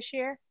need this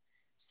year.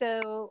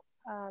 So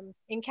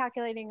in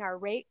calculating our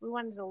rate, we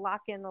wanted to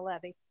lock in the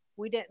levy.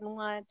 We didn't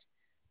want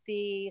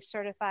the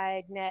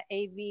certified net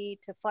AV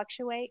to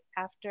fluctuate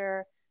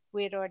after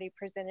we had already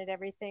presented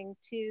everything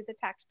to the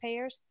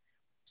taxpayers.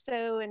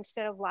 So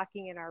instead of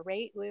locking in our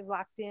rate, we've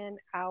locked in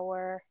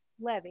our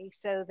levy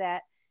so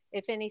that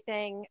if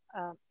anything,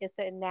 if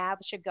the NAV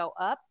should go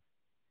up,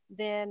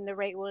 then the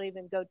rate will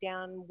even go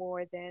down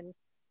more than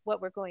what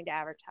we're going to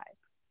advertise.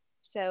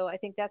 So I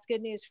think that's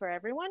good news for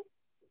everyone.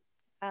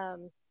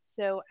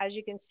 So as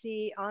you can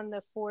see on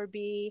the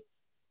 4B,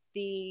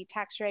 the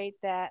tax rate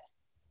that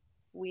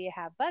we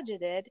have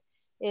budgeted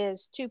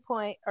is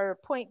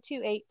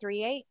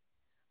 0.2838.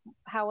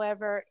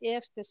 However,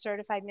 if the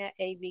certified net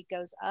AV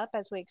goes up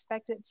as we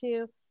expect it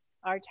to,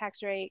 our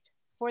tax rate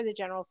for the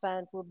general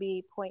fund will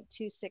be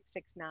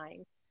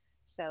 0.2669.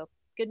 So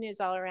good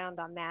news all around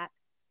on that.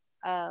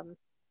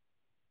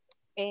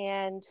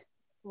 And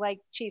like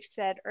Chief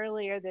said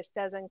earlier, this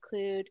does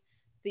include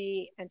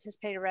the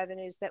anticipated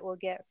revenues that we'll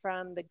get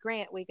from the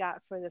grant we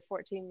got for the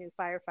 14 new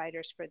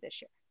firefighters for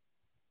this year.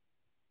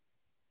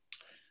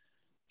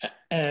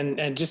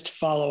 And just to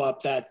follow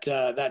up, that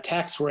that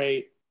tax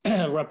rate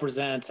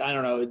represents, I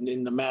don't know,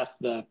 in the math,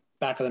 the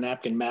back of the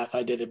napkin math,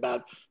 I did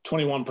about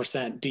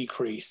 21%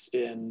 decrease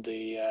in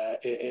the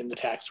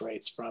tax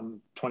rates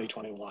from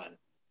 2021.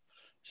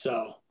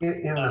 So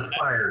in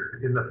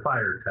the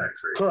fire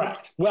tax rate.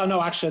 Correct. Well, no,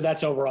 actually,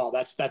 that's overall.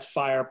 That's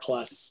fire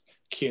plus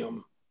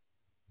cum.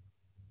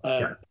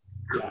 Yeah,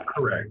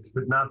 correct,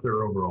 but not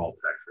their overall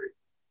tax rate.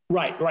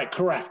 Right,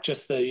 correct.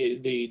 Just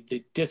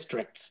the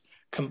district's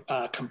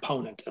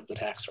component of the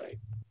tax rate.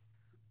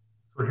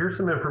 So here's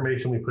some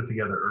information we put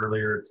together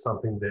earlier. It's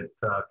something that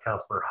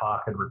Councillor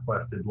Hawk had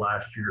requested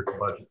last year at the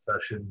budget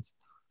sessions.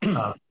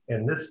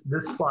 And this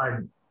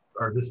slide,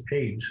 or this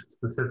page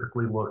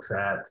specifically looks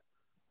at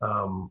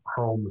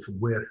homes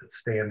with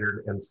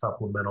standard and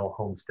supplemental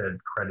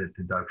homestead credit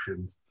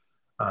deductions.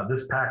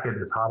 This packet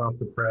is hot off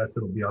the press.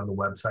 It'll be on the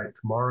website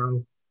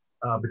tomorrow.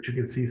 But you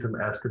can see some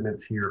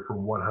estimates here for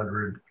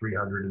 $100,000,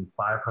 $300,000, and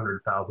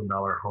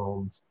 $500,000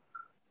 homes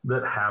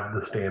that have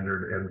the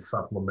standard and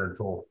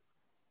supplemental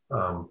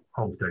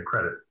homestead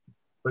credit.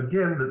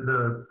 Again,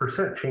 the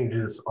percent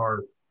changes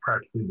are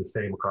practically the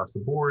same across the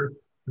board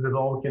because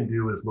all we can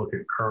do is look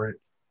at current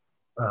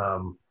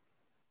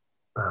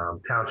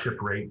township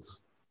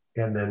rates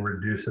and then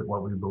reduce it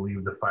what we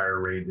believe the fire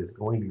rate is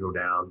going to go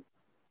down.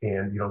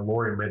 And, you know,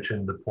 Lori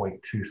mentioned the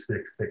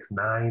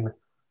 0.2669.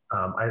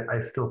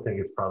 I still think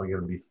it's probably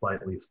going to be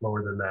slightly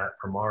slower than that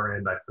from our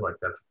end. I feel like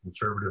that's a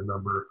conservative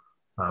number,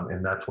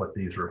 and that's what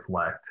these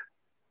reflect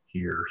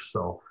here.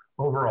 So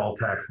overall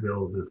tax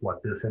bills is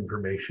what this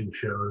information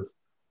shows.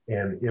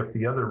 And if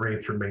the other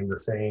rates remain the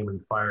same and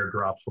fire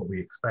drops what we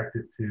expect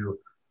it to,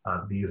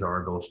 these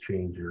are those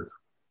changes.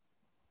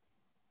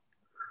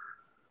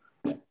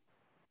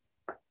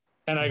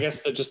 And I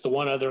guess just the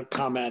one other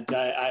comment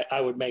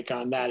I would make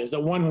on that is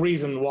that one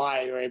reason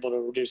why you're able to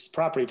reduce the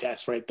property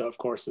tax rate, though, of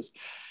course, is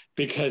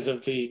because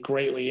of the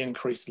greatly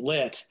increased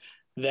lit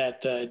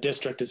that the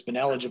district has been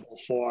eligible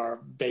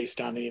for based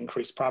on the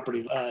increased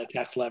property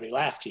tax levy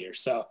last year.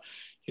 So,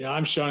 you know,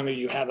 I'm showing that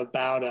you have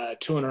about a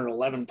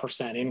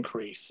 211%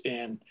 increase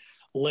in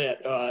lit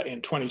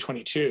in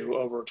 2022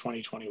 over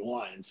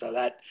 2021. So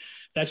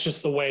that's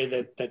just the way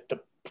that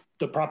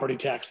the property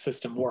tax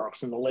system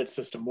works and the lit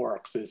system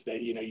works, is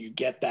that, you know, you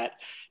get that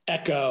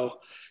echo,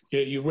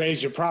 you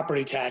raise your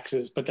property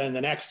taxes, but then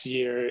the next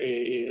year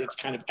it's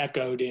kind of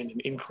echoed in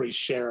an increased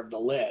share of the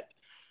lit,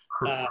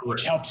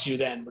 which helps you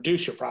then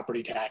reduce your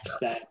property tax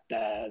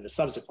the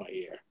subsequent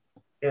year.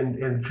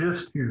 And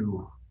just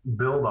to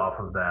build off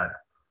of that,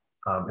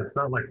 it's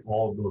not like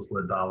all of those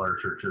lit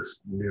dollars are just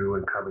new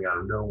and coming out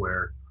of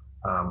nowhere.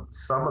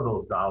 Some of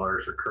those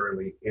dollars are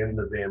currently in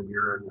the Van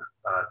Buren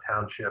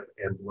Township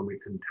and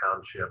Bloomington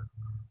Township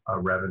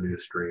revenue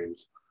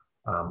streams.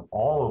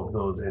 All of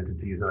those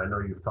entities, and I know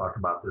you've talked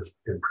about this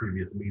in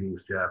previous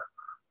meetings, Jeff,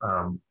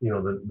 you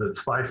know, the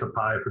slice of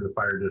pie for the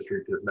fire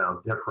district is now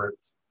different.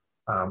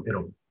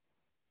 It'll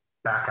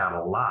back out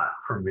a lot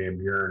from Van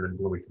Buren and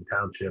Bloomington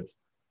Townships,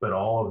 but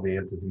all of the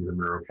entities in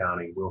Monroe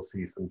County will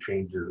see some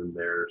changes in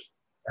theirs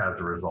as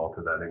a result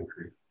of that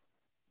increase.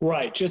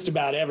 Right. Just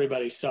about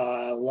everybody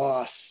saw a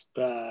loss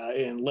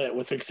in lit,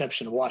 with the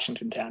exception of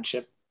Washington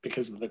Township,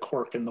 because of the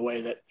quirk in the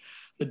way that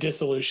the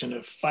dissolution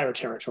of fire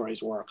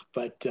territories work.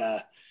 But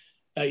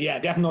Yeah,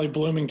 definitely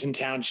Bloomington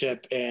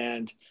Township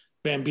and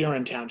Van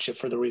Buren Township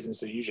for the reasons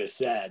that you just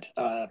said,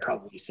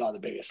 probably saw the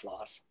biggest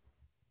loss.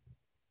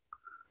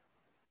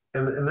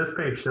 And this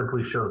page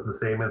simply shows the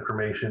same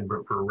information,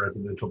 but for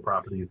residential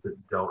properties that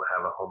don't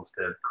have a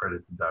homestead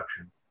credit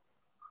deduction.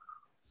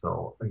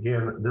 So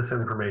again, this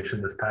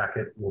information, this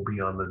packet will be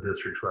on the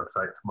district's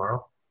website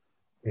tomorrow.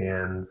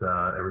 And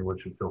everyone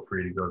should feel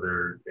free to go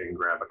there and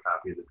grab a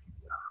copy of the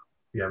PDF.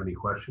 If you have any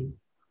questions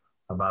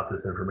about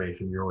this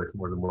information, you're always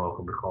more than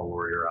welcome to call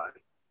Lori or I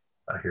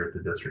here at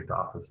the district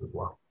office as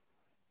well.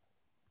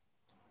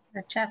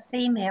 Or just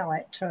email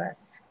it to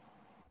us.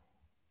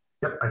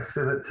 Yep, I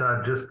sent it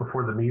just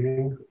before the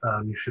meeting.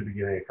 You should be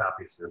getting a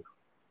copy soon.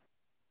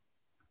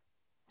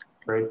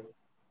 Great.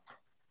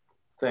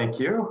 Thank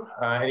you.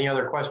 Any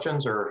other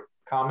questions or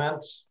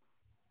comments?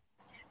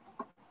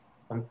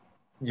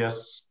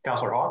 Yes,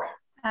 Councilor Hawk.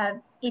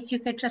 If you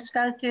could just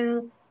go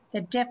through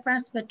the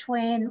difference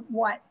between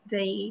what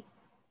the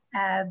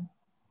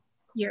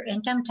your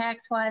income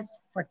tax was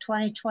for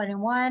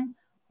 2021,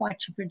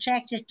 what you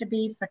project it to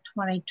be for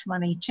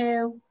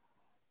 2022,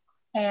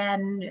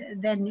 and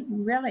then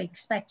really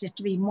expect it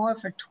to be more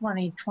for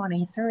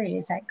 2023.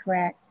 Is that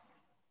correct?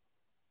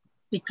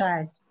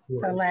 Because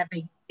the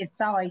levy,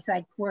 it's always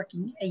like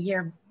working a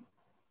year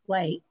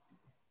late.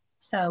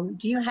 So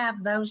do you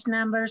have those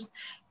numbers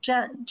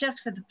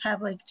just for the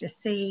public to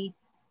see?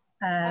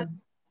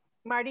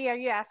 Marty, are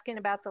you asking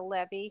about the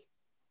levy,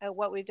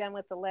 what we've done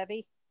with the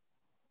levy?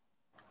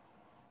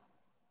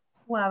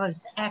 Well, I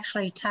was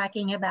actually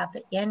talking about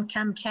the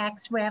income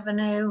tax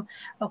revenue.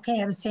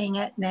 Okay, I'm seeing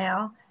it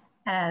now.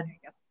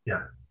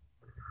 Yeah.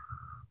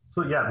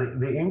 So yeah,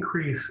 the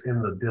increase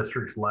in the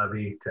district's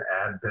levy to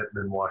add Benton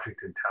and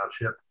Washington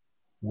Township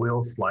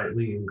will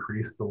slightly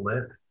increase the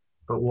lit,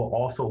 but we'll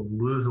also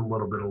lose a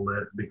little bit of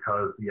lit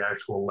because the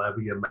actual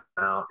levy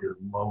amount is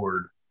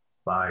lowered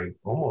by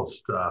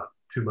almost $2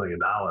 million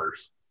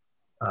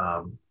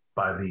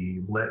by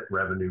the lit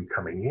revenue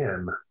coming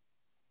in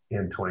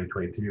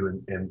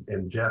 2022.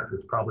 And Jeff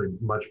is probably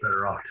much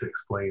better off to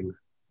explain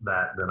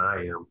that than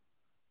I am,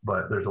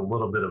 but there's a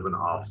little bit of an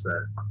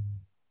offset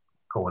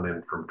going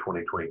in from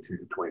 2022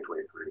 to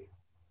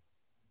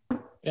 2023.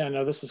 Yeah,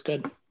 no, this is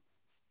good.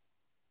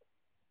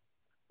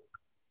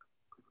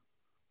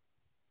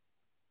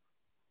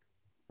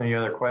 Any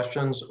other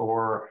questions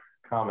or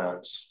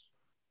comments?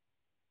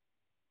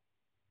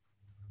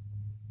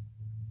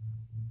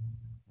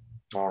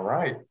 All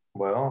right.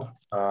 Well,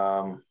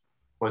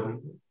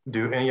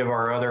 do any of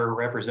our other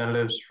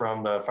representatives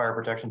from the Fire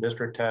Protection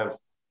District have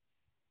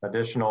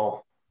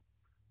additional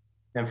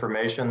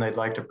information they'd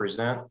like to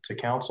present to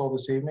council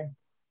this evening?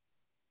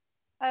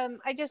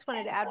 I just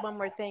wanted to add one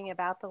more thing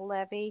about the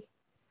levy.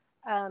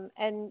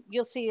 And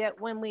you'll see that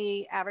when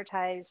we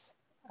advertise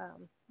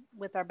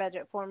with our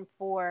budget form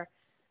for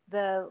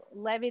the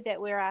levy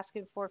that we're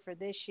asking for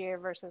this year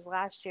versus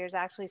last year is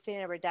actually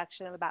seeing a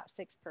reduction of about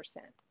 6%.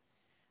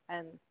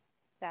 And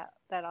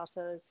that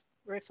also is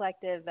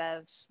reflective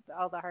of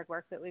all the hard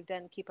work that we've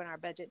done keeping our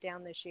budget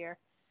down this year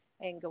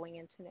and going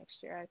into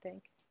next year, I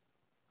think.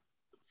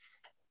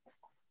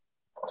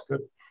 That's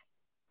good.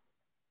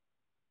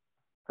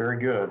 Very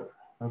good.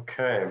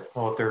 Okay.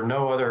 Well, if there are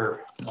no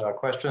other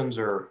questions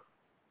or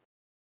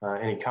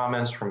any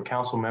comments from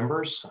council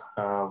members,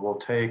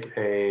 we'll take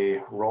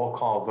a roll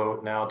call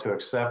vote now to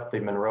accept the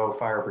Monroe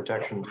Fire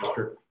Protection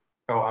District.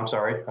 Oh, I'm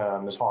sorry,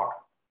 Ms. Hawk.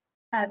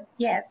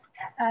 Yes.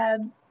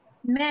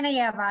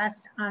 Many of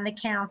us on the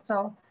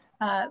council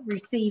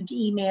received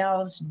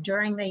emails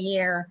during the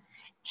year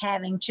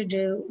having to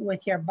do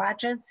with your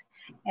budgets,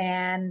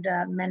 and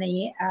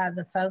many of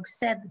the folks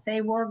said that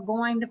they were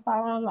going to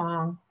follow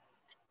along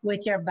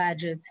with your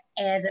budgets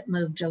as it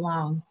moved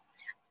along.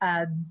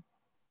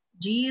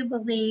 Do you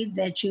believe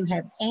that you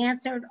have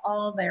answered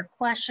all their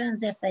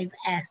questions if they've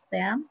asked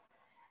them?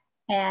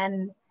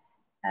 And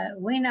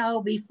we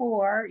know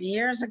before,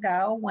 years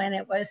ago, when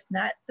it was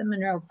not the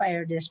Monroe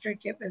Fire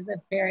District, it was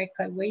the Ferry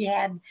Club, we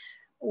had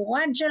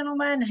one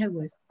gentleman who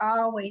was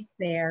always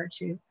there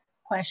to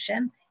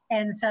question.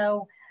 And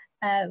so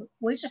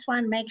we just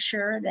want to make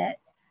sure that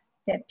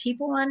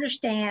people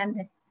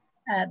understand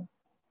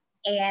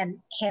and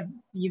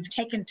you've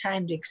taken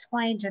time to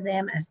explain to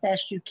them as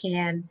best you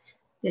can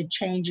the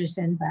changes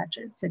in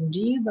budgets. And do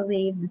you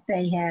believe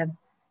that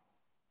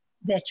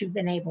that you've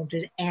been able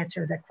to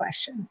answer the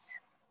questions?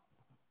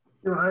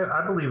 You know,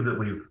 I believe that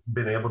we've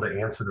been able to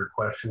answer their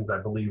questions. I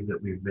believe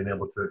that we've been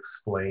able to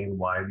explain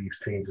why these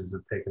changes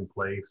have taken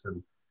place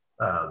and,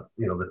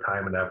 you know, the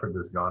time and effort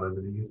that's gone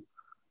into these.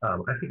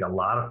 I think a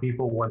lot of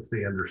people, once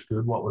they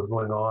understood what was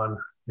going on,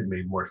 it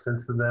made more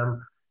sense to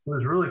them. It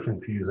was really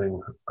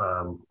confusing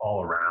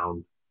all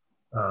around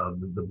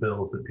the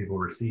bills that people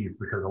received,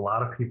 because a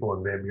lot of people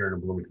in Van Buren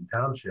and Bloomington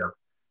Township,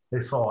 they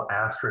saw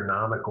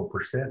astronomical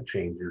percent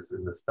changes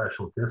in the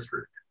special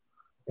district.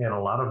 And a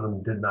lot of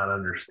them did not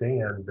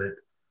understand that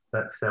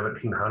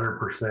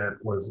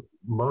 1,700% was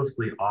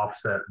mostly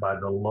offset by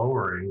the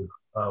lowering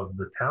of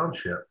the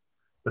township.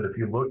 But if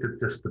you looked at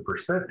just the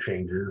percent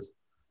changes,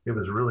 it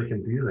was really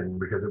confusing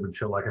because it would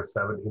show like a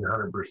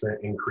 1,700%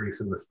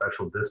 increase in the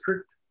special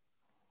district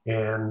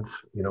and,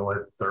 you know,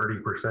 a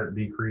 30%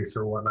 decrease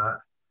or whatnot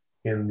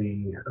in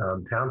the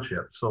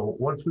township. So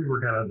once we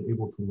were kind of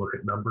able to look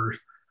at numbers,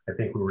 I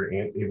think we were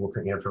able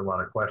to answer a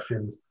lot of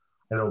questions.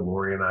 I know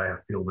Lori and I have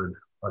fielded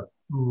a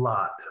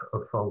lot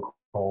of phone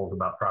calls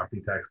about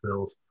property tax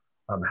bills,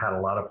 had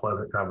a lot of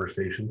pleasant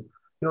conversations.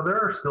 You know, there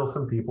are still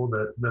some people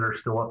that are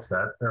still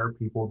upset. There are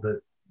people that,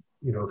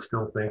 you know,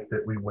 still think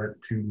that we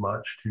went too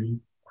much too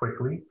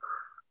quickly.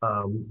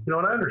 You know,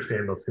 and I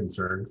understand those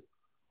concerns,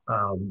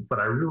 but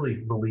I really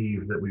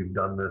believe that we've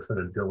done this in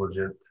a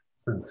diligent,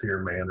 sincere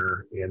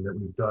manner, and that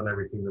we've done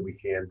everything that we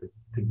can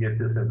to get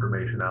this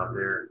information out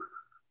there.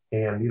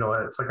 And, you know,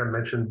 it's like I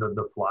mentioned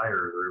the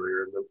flyers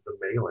earlier, the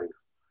mailing.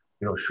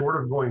 You know,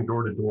 short of going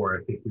door to door,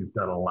 I think we've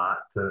done a lot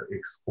to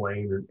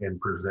explain and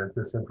present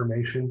this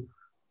information.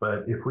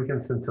 But if we can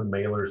send some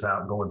mailers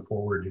out going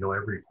forward, you know,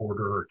 every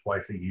quarter or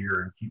twice a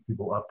year and keep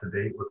people up to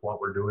date with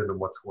what we're doing and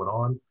what's going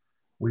on,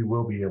 we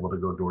will be able to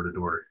go door to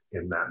door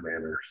in that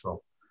manner.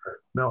 So,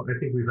 no, I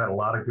think we've had a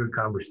lot of good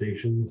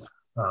conversations.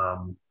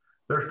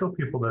 There are still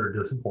people that are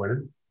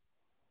disappointed,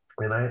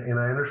 and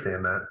I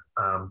understand that.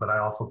 But I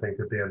also think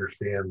that they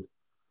understand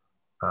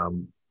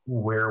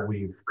where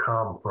we've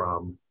come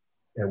from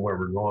and where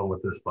we're going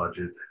with this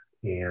budget.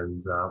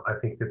 And I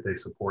think that they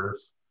support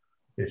us.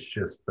 It's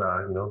just,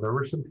 you know, there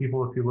were some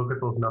people, if you look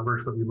at those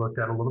numbers that we looked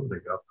at a little bit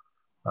ago,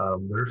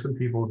 there are some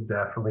people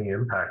definitely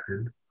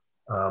impacted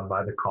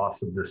by the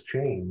cost of this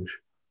change.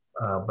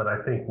 But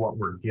I think what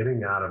we're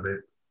getting out of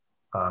it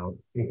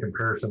in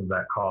comparison to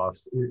that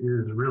cost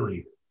is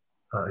really,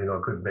 you know,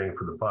 a good bang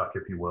for the buck,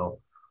 if you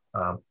will.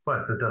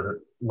 But that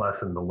doesn't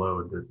lessen the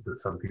load that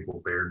some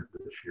people bared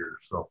this year.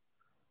 So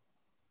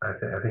I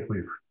think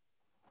we've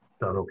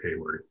done okay,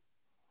 Lori.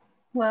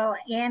 Well,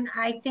 and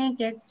I think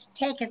it's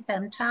taken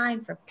some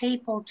time for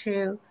people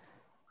to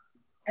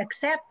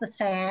accept the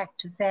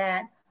fact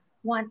that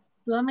once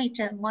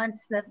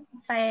the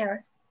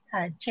fair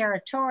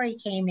territory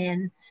came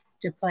in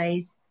to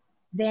place,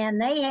 then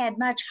they had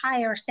much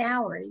higher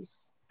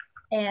salaries.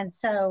 And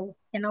so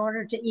in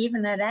order to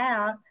even it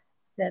out,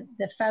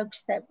 the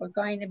folks that were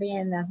going to be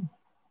in the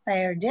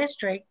fair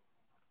district,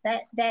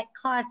 that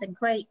caused a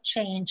great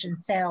change in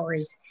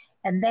salaries.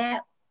 And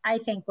that, I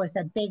think, was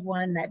a big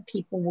one that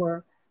people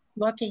were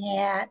looking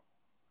at,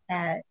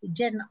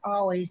 didn't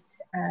always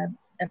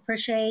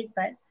appreciate,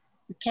 but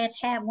you can't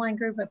have one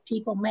group of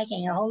people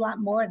making a whole lot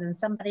more than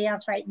somebody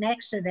else right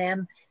next to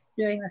them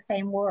doing the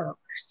same work.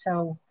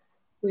 So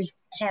we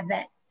have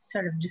that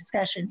sort of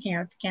discussion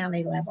here at the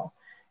county level.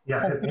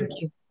 Yeah, so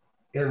thank you.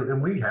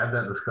 And we had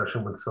that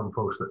discussion with some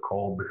folks that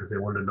called because they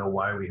wanted to know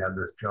why we had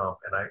this jump.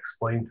 And I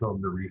explained to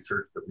them the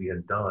research that we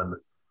had done.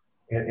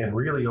 And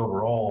really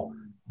overall,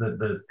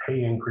 the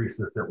pay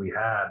increases that we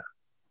had,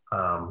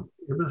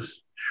 it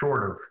was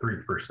short of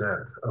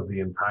 3% of the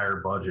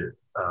entire budget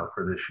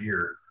for this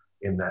year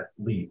in that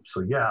leap. So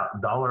yeah,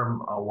 dollar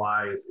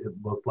wise, it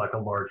looked like a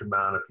large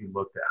amount if you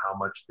looked at how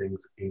much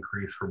things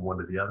increased from one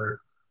to the other.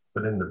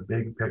 But in the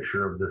big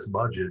picture of this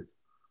budget,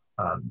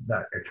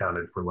 that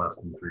accounted for less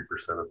than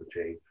 3% of the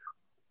change.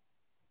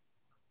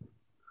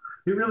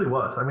 It really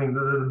was. I mean,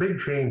 the big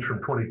change from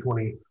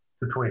 2020 to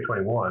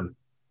 2021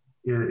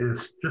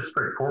 is just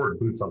straightforward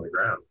boots on the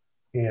ground.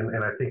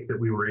 And I think that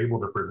we were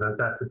able to present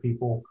that to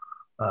people.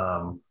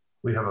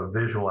 We have a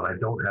visual, and I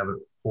don't have it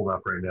pulled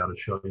up right now to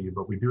show you,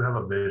 but we do have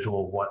a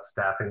visual of what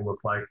staffing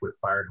looked like with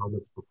fire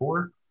helmets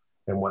before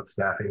and what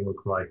staffing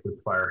looked like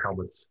with fire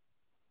helmets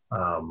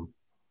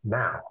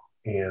now.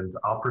 And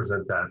I'll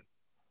present that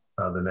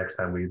the next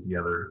time we get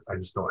together. I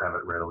just don't have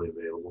it readily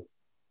available.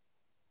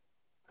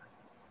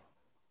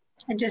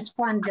 I just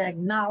wanted to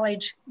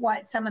acknowledge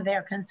what some of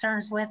their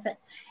concerns with it,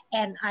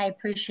 and I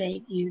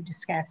appreciate you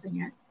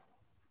discussing it.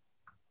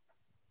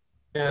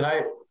 And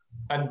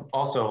I'd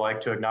also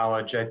like to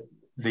acknowledge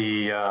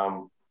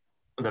the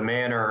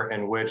manner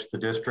in which the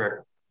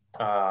district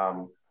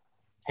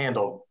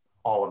handled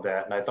all of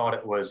that. And I thought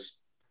it was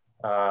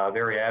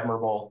very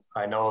admirable.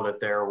 I know that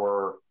there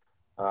were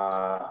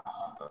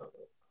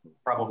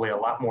probably a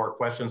lot more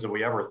questions than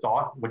we ever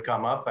thought would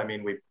come up. I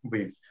mean,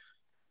 we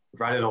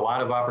provided a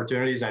lot of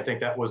opportunities. And I think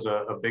that was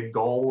a big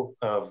goal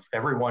of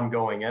everyone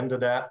going into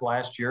that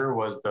last year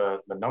was the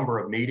number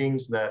of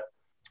meetings that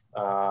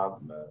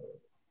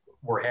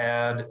were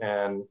had,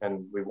 and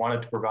we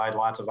wanted to provide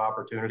lots of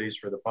opportunities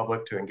for the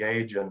public to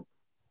engage. And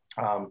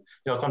you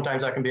know,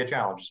 sometimes that can be a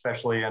challenge,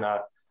 especially in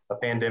a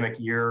pandemic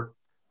year.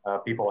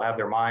 People have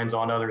their minds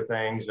on other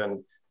things,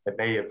 and it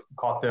may have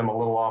caught them a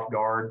little off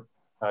guard,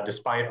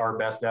 despite our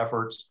best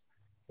efforts.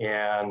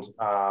 And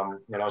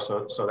you know,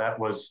 so that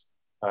was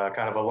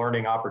kind of a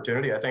learning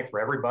opportunity, I think,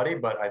 for everybody.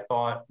 But I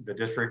thought the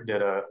district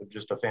did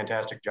just a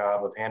fantastic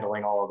job of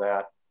handling all of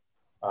that.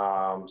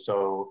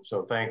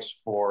 So thanks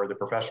for the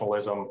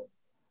professionalism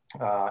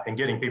and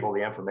getting people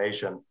the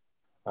information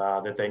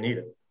that they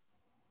needed.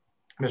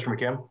 Mr.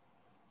 McKim?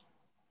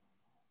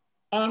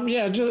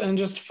 Yeah,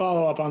 just to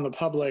follow up on the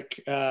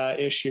public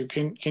issue,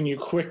 can you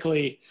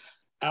quickly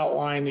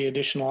outline the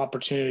additional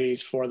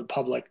opportunities for the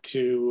public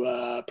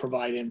to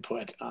provide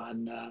input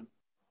on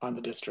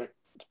the district's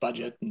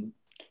budget and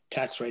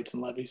tax rates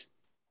and levies.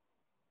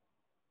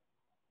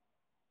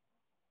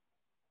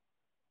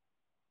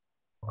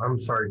 I'm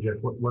sorry, Jeff,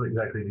 what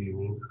exactly do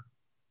you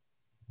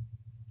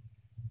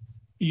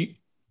mean?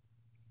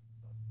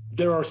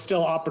 There are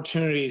still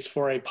opportunities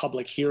for a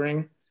public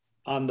hearing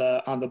on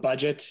the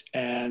budget,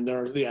 and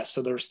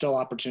so there are still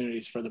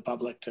opportunities for the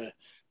public to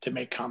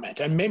make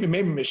comment. And maybe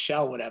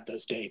Michelle would have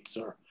those dates,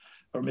 or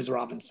Ms.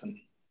 Robinson.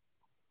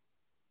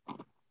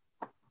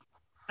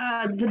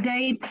 The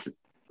dates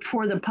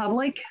for the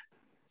public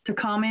to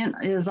comment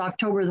is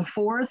October the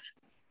 4th,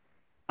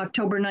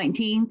 October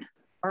 19th,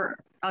 or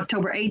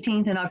October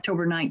 18th and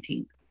October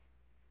 19th.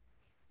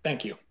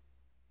 Thank you.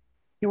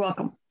 You're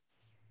welcome.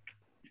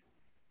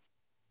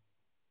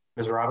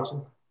 Ms.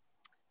 Robinson?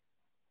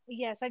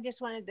 Yes, I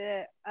just wanted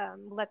to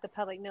let the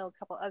public know a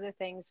couple other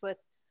things with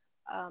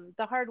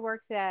the hard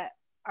work that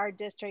our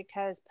district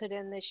has put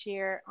in this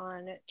year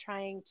on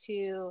trying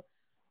to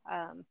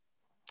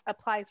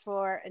apply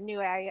for a new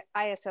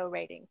ISO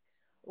rating.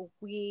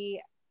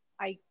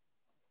 I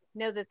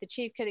know that the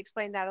chief could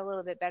explain that a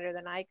little bit better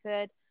than I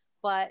could,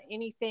 but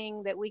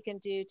anything that we can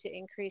do to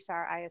increase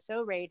our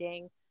ISO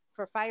rating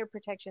for fire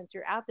protection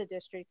throughout the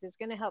district is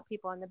going to help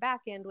people on the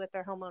back end with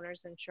their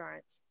homeowners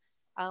insurance.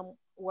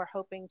 We're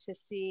hoping to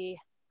see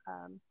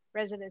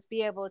residents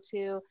be able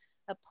to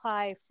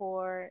apply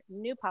for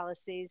new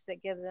policies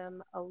that give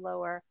them a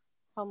lower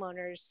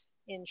homeowners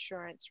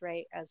insurance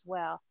rate as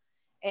well.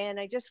 And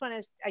I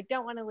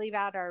don't want to leave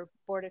out our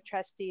Board of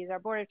Trustees. Our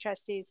Board of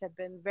Trustees have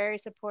been very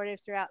supportive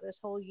throughout this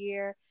whole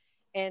year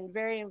and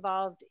very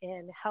involved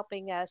in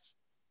helping us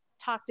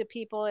talk to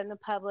people in the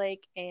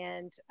public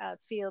and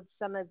field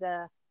some of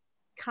the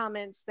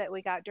comments that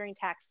we got during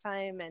tax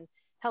time and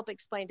help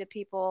explain to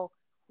people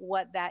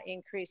what that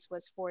increase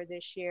was for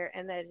this year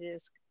and that it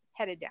is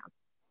headed down.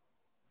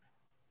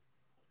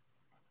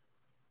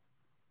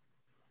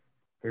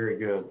 Very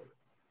good.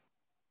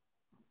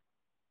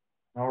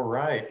 All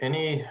right,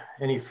 any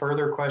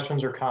further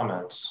questions or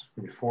comments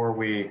before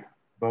we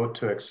vote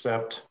to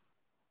accept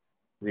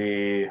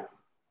the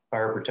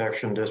Fire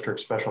Protection District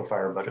Special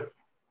Fire Budget?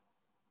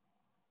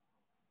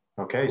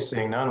 Okay,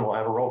 seeing none, we'll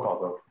have a roll call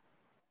vote.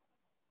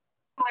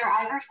 Councilor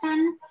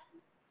Iverson?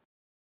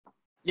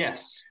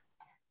 Yes.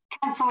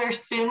 Councilor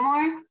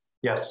Spoonmore?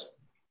 Yes.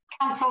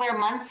 Councilor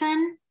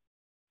Munson?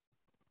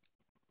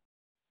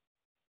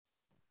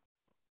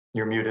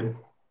 You're muted.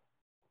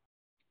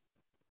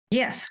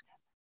 Yes.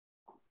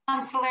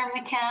 Councilor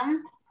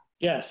McKim?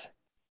 Yes.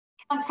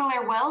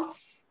 Councilor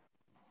Wiltz?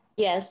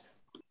 Yes.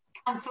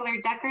 Councilor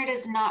Deckard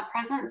is not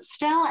present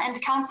still,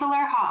 and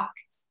Councilor Hawk?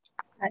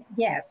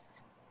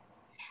 Yes.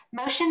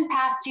 Motion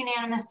passed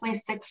unanimously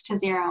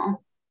 6-0.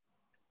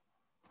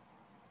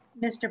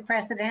 Mr.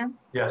 President?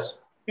 Yes.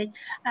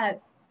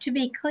 To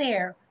be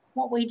clear,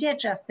 what we did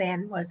just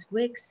then was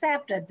we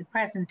accepted the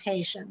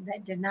presentation.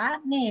 That did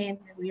not mean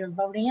that we were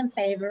voting in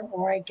favor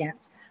or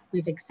against.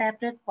 We've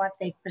accepted what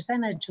they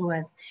presented to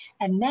us.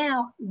 And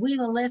now we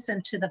will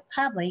listen to the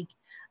public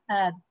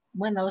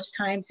when those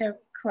times are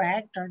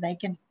correct, or they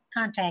can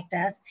contact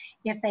us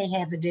if they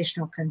have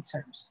additional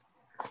concerns.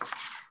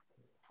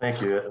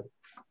 Thank you.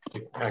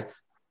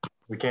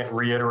 We can't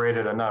reiterate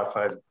it enough.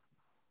 I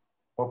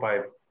hope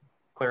I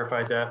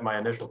clarified that in my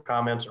initial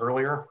comments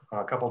earlier on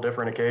a couple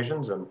different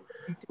occasions, and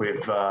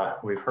we've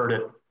heard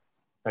it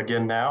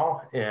again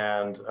now,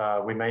 and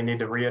we may need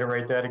to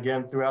reiterate that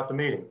again throughout the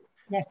meeting.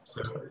 Yes.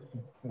 So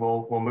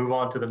we'll move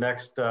on to the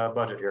next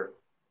budget here.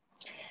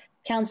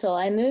 Council,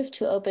 I move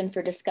to open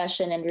for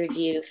discussion and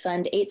review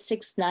Fund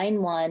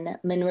 8691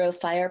 Monroe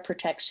Fire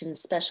Protection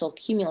Special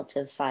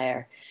Cumulative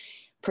Fire.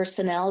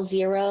 Personnel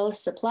 0,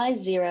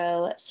 supplies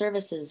 0,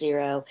 services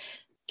 0,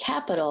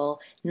 capital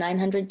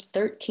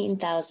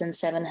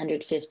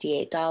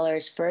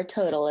 $913,758 for a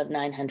total of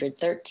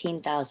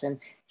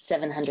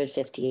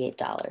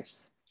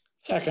 $913,758.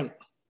 Second.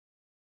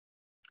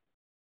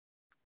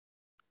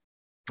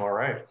 All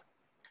right.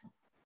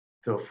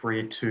 Feel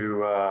free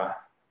to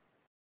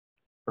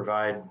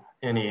provide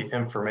any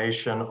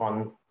information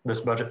on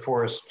this budget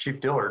for us, Chief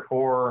Dillard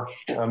or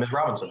Ms.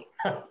 Robinson.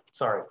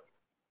 Sorry.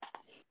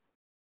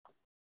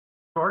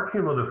 Our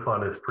cumulative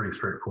fund is pretty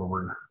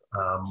straightforward.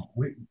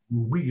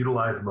 We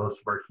utilize most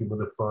of our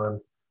cumulative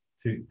fund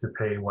to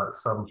pay what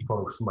some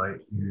folks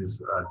might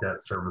use a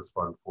debt service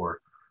fund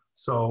for.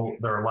 So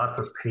there are lots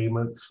of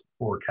payments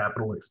for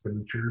capital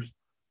expenditures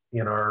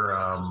in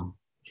our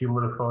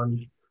cumulative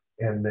fund.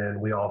 And then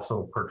we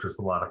also purchase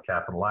a lot of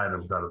capital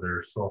items out of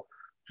there. So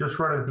just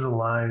running through the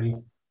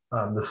lines,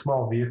 the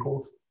small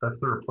vehicles, that's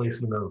the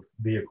replacement of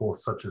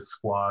vehicles such as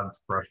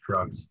squads, brush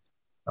trucks,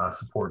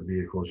 support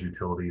vehicles,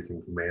 utilities,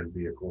 and command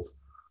vehicles.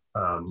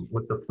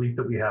 With the fleet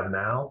that we have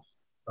now,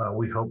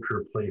 we hope to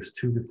replace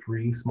 2 to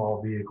 3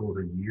 small vehicles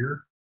a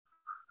year.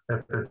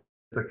 If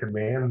it's a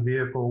command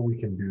vehicle, we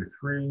can do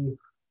 3.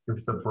 If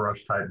it's a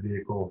brush type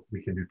vehicle,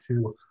 we can do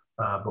 2.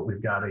 But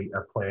we've got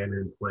a plan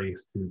in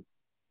place to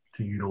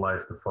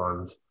utilize the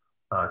funds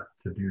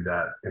to do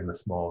that in the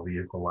small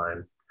vehicle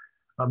line.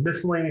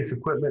 Miscellaneous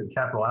equipment and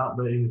capital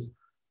outlays,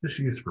 just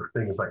used for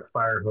things like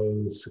fire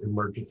hose,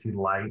 emergency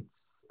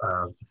lights,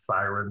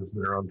 sirens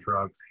that are on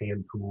trucks,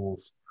 hand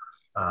tools,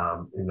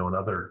 and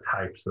other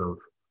types of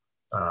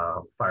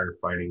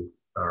firefighting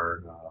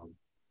or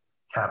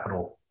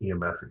capital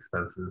EMS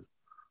expenses.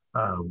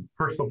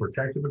 Personal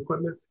protective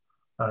equipment,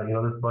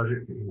 this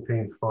budget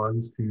contains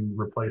funds to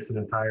replace an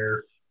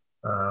entire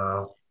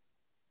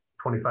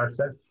 25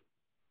 sets.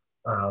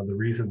 The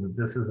reason that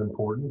this is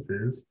important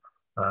is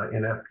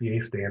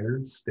NFPA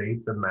standards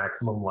state the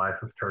maximum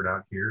life of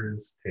turnout gear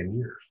is 10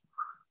 years.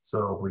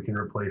 So if we can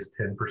replace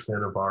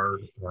 10% of our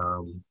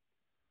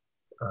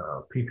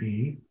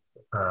PPE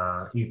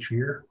each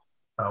year,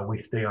 we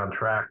stay on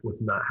track with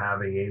not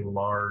having a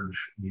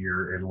large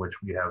year in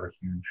which we have a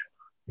huge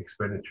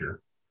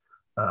expenditure.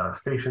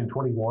 Station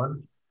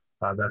 21,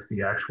 that's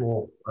the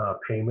actual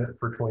payment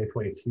for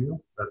 2022.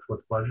 That's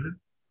what's budgeted.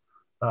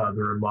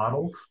 The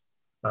remodels,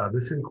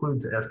 this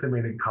includes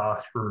estimated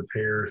costs for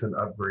repairs and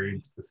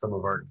upgrades to some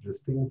of our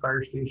existing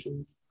fire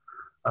stations.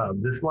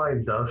 This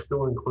line does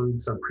still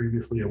include some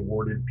previously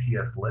awarded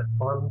PS Lit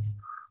funds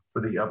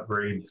for the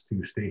upgrades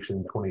to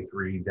Station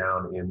 23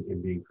 down in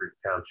Indian Creek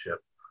Township.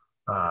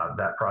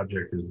 That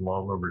project is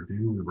long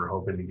overdue. We were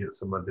hoping to get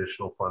some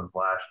additional funds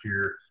last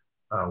year.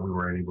 We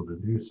weren't able to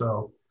do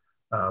so,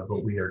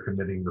 but we are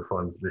committing the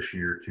funds this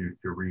year to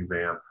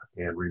revamp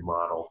and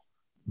remodel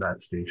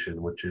that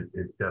station, which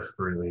it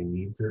desperately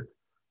needs it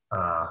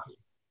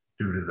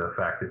due to the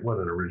fact it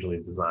wasn't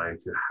originally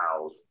designed to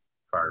house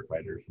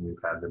firefighters, and we've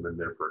had them in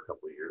there for a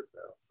couple of years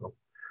now. So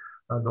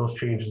those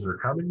changes are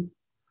coming.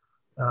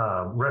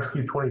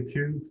 Rescue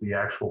 22 is the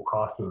actual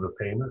cost of the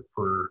payment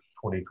for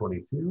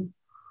 2022.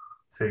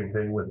 Same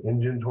thing with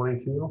Engine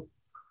 22.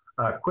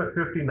 Quit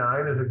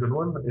 59 is a good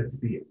one. It's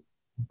the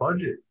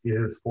budget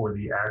is for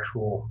the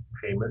actual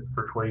payment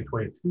for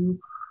 2022.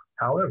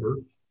 However,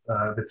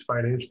 if it's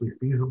financially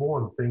feasible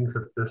and things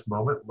at this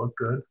moment look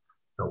good,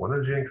 don't want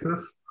to jinx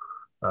us,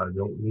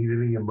 don't need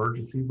any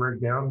emergency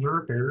breakdowns or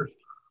repairs,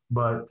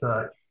 but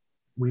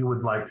we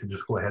would like to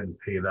just go ahead and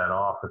pay that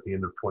off at the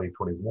end of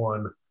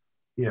 2021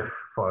 if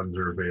funds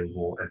are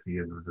available at the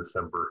end of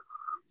December.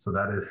 So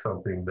that is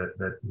something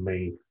that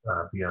may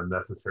be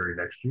unnecessary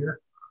next year,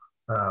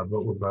 but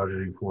we're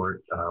budgeting for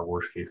it,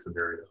 worst case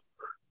scenario.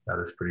 That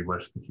is pretty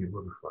much the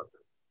cumulative fund.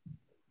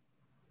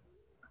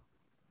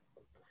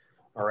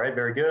 All right,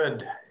 very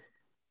good.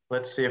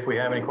 Let's see if we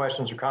have any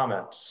questions or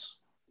comments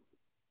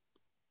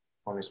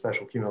on the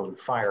special cumulative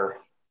fire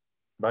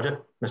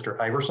budget. Mr.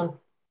 Iverson.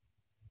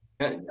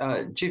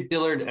 Chief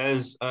Dillard,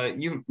 as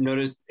you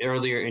noted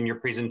earlier in your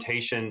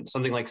presentation,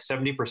 something like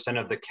 70%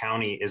 of the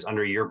county is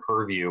under your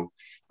purview.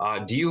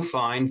 Do you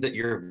find that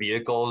your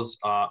vehicles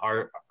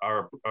are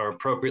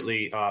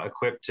appropriately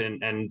equipped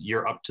and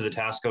you're up to the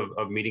task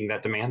of meeting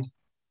that demand?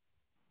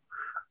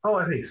 Oh,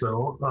 I think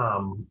so.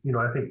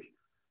 I think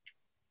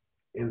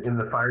in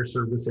the fire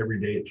service,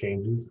 every day it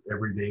changes.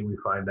 Every day we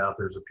find out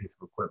there's a piece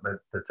of equipment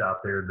that's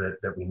out there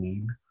that we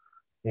need.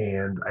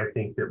 And I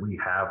think that we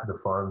have the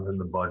funds and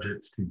the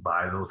budgets to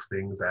buy those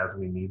things as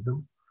we need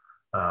them.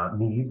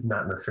 Needs,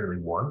 not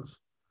necessarily wants.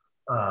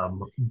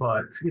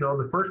 But,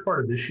 the first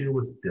part of this year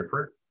was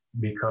different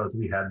because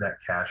we had that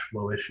cash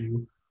flow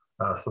issue.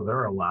 So there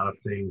are a lot of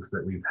things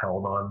that we've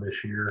held on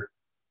this year.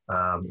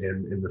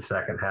 And in the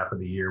second half of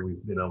the year,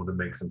 we've been able to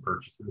make some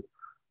purchases.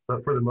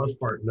 But for the most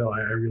part, no,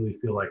 I really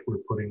feel like we're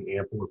putting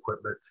ample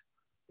equipment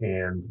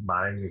and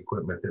buying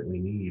equipment that we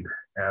need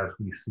as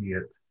we see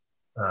it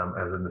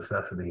as a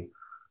necessity.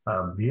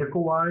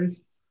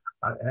 Vehicle-wise,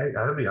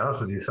 I'll be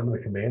honest with you, some of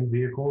the command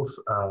vehicles,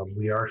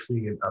 we are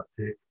seeing an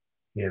uptick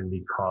in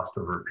the cost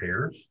of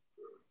repairs.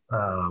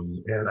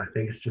 And I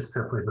think it's just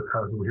simply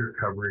because we're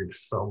covering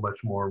so much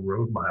more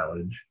road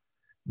mileage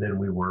than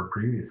we were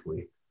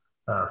previously.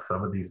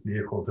 Some of these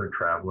vehicles are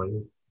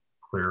traveling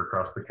clear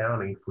across the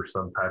county for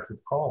some types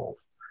of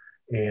calls.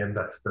 And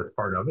that's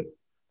part of it.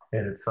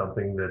 And it's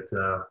something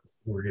that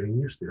we're getting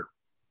used to.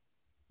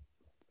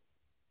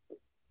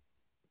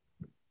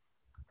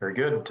 Very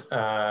good.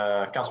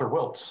 Councilor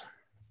Wiltz.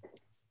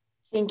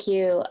 Thank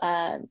you.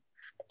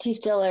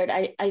 Chief Dillard,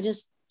 I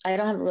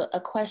don't have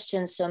a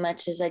question so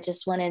much as I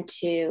just wanted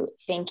to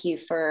thank you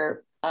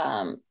for,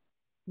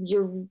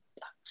 you're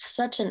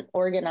such an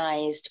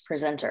organized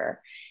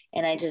presenter.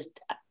 And I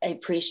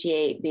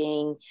appreciate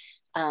being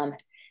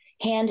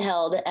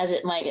handheld as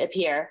it might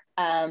appear,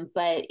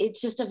 but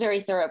it's just a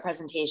very thorough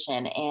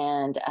presentation.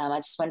 And I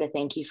just wanted to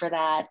thank you for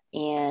that.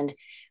 And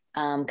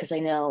because I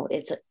know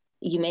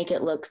you make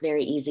it look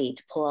very easy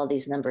to pull all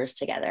these numbers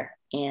together.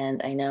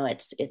 And I know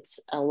it's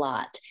a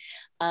lot.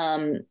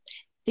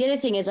 The other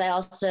thing is I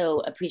also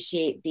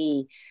appreciate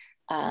in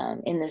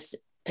this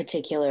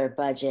particular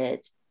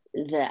budget,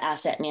 the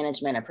asset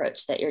management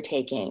approach that you're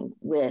taking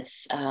with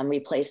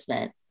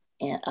replacement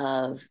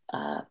of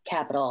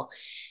capital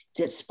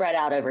that's spread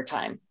out over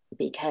time,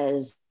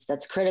 because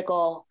that's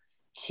critical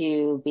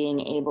to being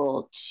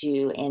able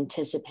to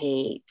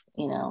anticipate,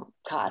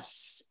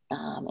 costs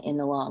in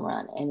the long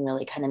run and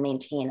really kind of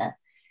maintain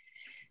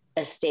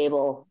a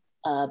stable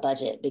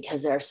budget,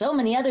 because there are so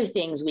many other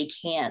things we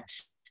can't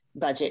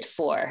budget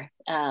for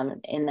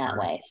in that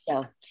way.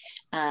 So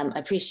I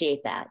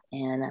appreciate that.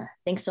 And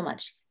thanks so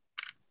much.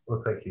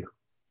 Well, thank you.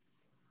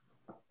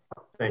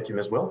 Thank you,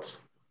 Ms. Wiltz.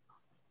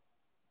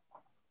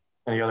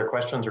 Any other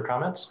questions or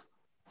comments?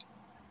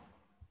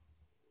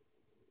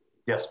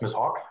 Yes, Ms.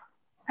 Hawk.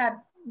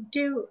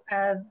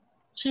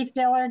 Chief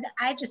Dillard,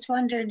 I just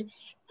wondered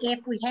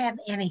if we have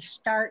any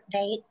start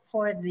date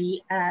for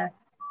the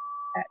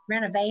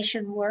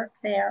renovation work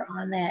there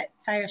on that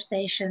fire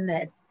station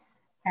that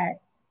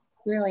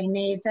really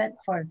needs it,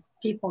 for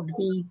people to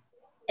be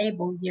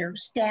able, your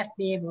staff to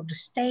be able to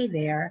stay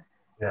there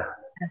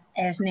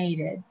as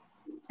needed.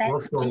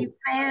 Do you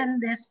plan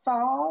this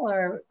fall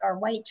or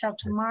wait till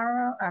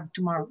tomorrow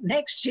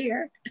next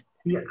year?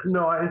 Yeah,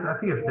 no, I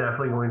think it's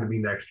definitely going to be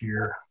next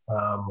year.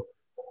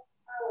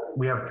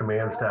 We have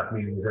command staff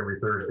meetings every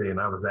Thursday, and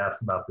I was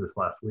asked about this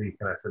last week,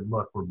 and I said,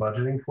 look, we're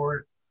budgeting for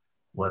it.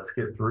 Let's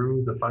get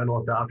through the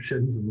final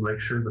adoptions and make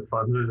sure the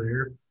funds are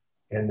there,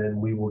 and then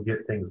we will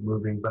get things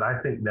moving. But I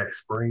think next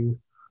spring,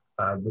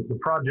 the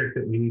project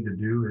that we need to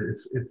do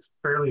it's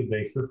fairly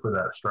invasive for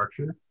that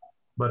structure,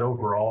 but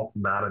overall, it's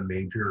not a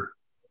major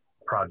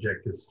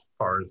project as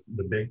far as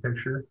the big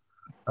picture.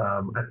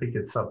 I think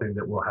it's something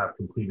that we'll have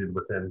completed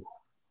within,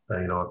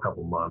 a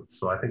couple months.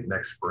 So I think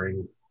next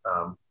spring,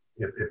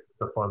 if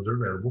the funds are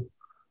available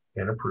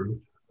and approved,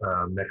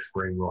 next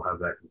spring we'll have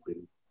that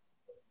completed.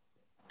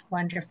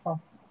 Wonderful.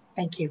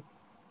 Thank you.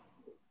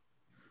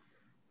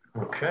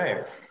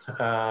 Okay.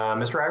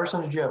 Mr.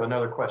 Iverson, did you have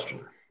another question?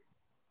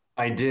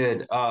 I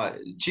did.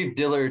 Chief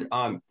Dillard,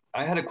 I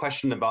had a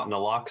question about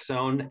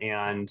naloxone,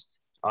 and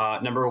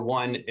number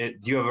one, do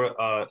you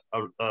have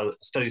a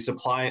study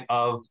supply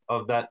of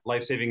that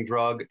life-saving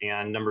drug?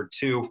 And number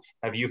two,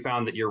 have you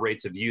found that your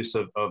rates of use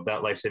of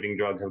that life-saving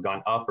drug have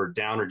gone up or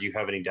down, or do you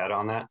have any data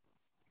on that?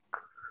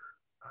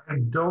 I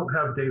don't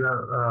have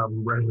data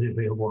readily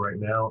available right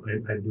now.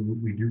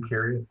 We do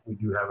carry it. We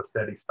do have a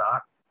steady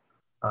stock.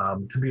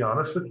 To be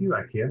honest with you,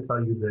 I can tell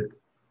you that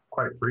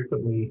quite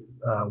frequently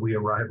we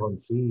arrive on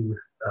scene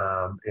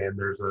and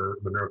there's a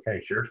Monroe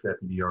County Sheriff's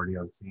deputy already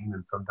on scene,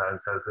 and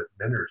sometimes has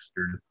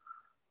administered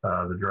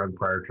the drug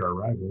prior to our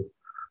arrival.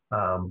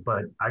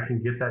 But I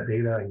can get that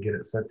data and get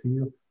it sent to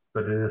you,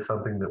 but it is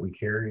something that we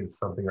carry. It's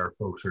something our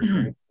folks are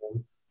trained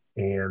in.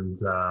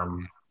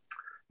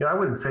 And I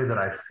wouldn't say that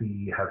I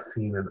have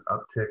seen an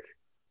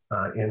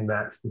uptick in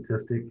that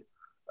statistic.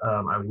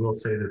 I will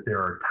say that there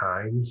are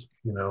times,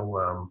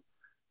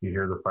 you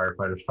hear the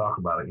firefighters talk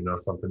about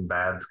it, something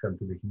bad's come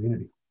to the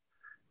community.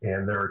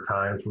 And there are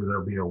times where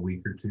there'll be a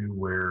week or two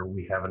where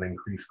we have an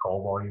increased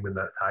call volume in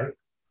that type.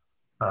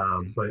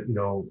 But,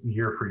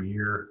 year for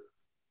year,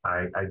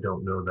 I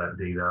don't know that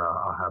data.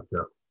 I'll have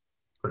to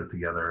put it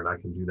together, and I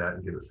can do that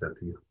and get it sent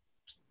to you.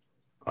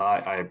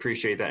 I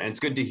appreciate that. And it's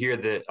good to hear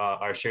that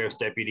our sheriff's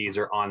deputies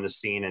are on the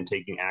scene and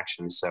taking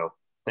action. So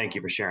thank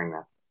you for sharing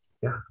that.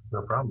 Yeah,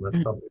 no problem.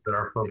 That's something that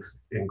our folks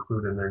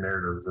include in their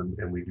narratives,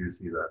 and we do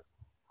see that.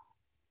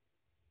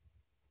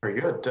 Very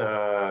good.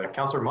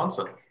 Councilor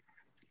Munson.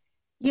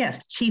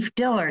 Yes, Chief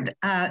Dillard,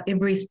 in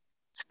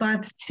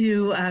response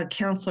to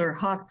Councilor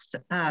Hawk's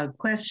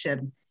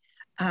question,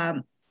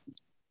 I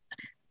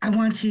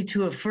want you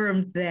to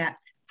affirm that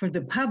for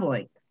the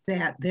public,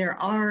 that there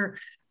are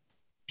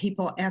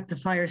people at the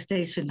fire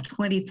station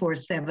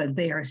 24/7.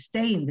 They are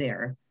staying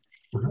there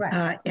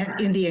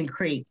at Indian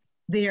Creek.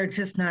 They are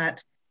just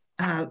not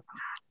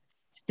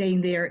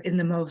staying there in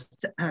the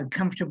most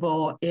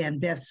comfortable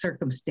and best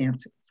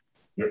circumstances.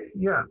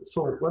 Yeah,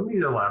 so let me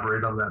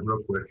elaborate on that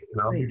real quick,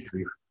 and I'll be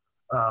brief.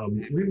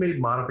 We made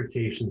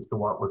modifications to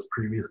what was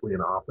previously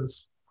in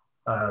office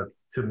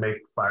to make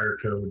fire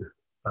code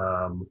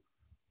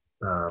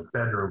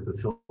bedroom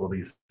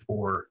facilities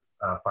for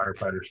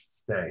firefighters to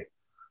stay.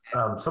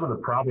 Some of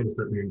the problems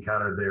that we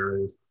encountered there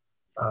is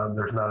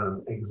there's not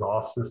an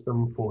exhaust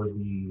system for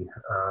the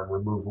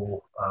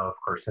removal of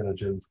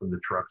carcinogens when the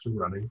trucks are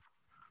running.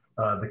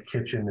 The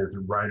kitchen is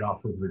right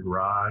off of the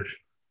garage.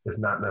 It's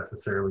not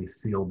necessarily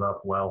sealed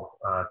up well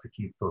to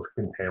keep those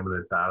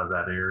contaminants out of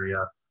that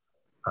area.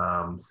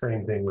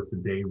 Same thing with the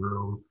day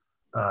room.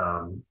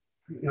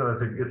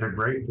 It's a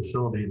great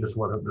facility. It just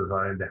wasn't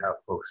designed to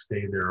have folks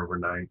stay there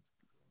overnight.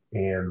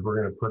 And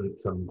we're going to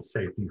put some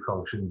safety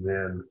functions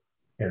in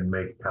and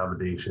make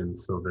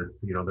accommodations so that,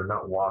 they're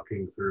not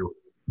walking through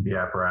the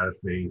apparatus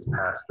bays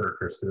past their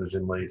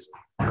carcinogen-laced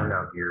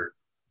turnout gear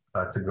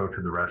to go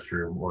to the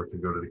restroom or to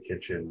go to the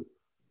kitchen.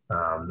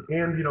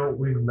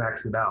 We've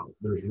maxed it out.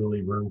 There's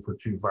really room for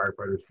 2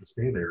 firefighters to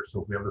stay there.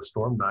 So if we have a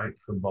storm night,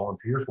 some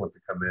volunteers want to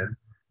come in.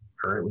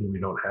 Currently, we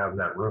don't have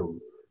that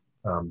room.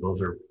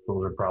 Those are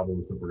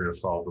problems that we're going to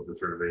solve with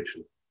this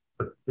renovation.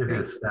 But it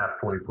is staffed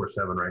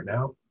 24/7 right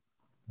now.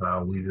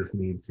 We just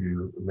need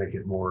to make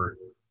it more,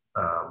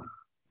 I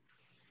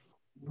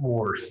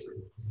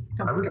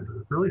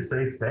would really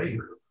say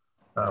safe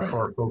for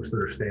our folks that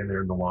are staying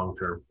there in the long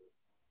term.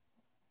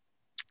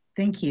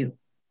 Thank you.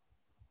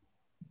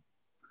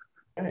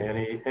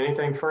 Okay,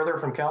 anything further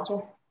from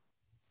council?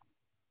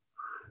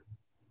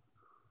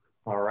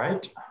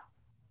 right.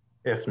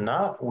 If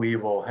not, we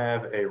will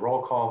have a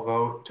roll call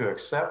vote to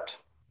accept,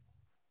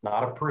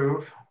 not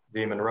approve,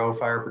 the Monroe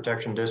Fire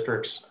Protection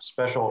District's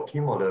special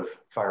cumulative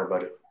fire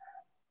budget.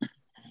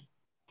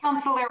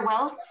 Councillor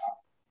Wells?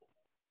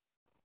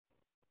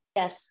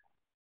 Yes.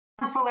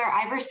 Councillor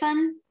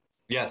Iverson?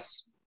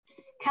 Yes.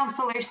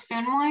 Councillor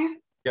Spoonmore?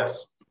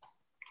 Yes.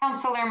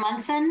 Councillor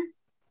Munson?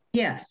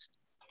 Yes.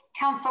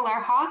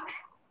 Councillor Hawk?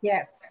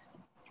 Yes.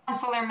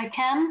 Councillor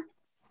McKim?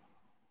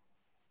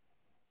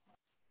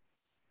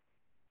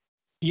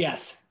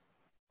 Yes.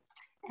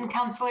 And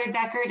Councillor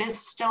Deckard is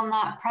still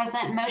not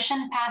present.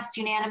 Motion passed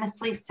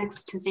unanimously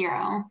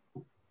 6-0.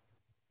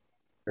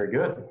 Very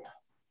good.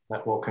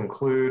 That will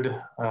conclude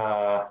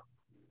our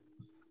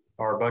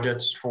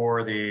budgets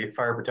for the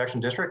Fire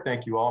Protection District.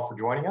 Thank you all for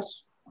joining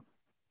us.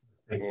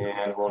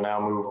 And we'll now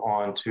move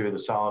on to the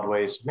Solid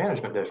Waste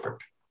Management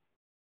District.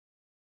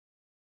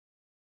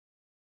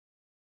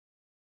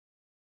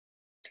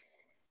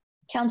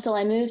 Council,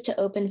 I move to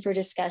open for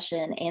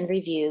discussion and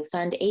review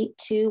Fund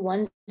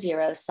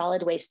 8210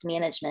 Solid Waste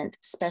Management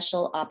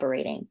Special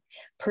Operating.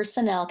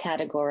 Personnel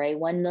category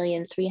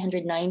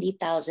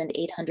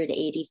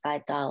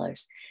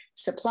 $1,390,885.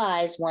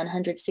 Supplies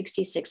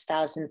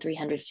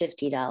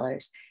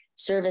 $166,350.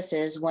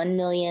 Services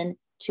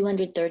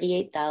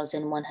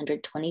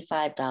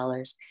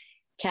 $1,238,125.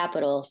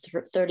 Capital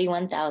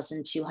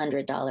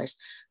 $31,200.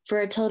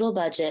 For a total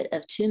budget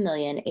of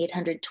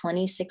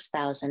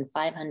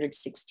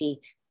 $2,826,560.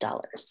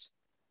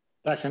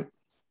 Second.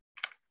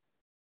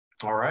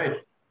 All right.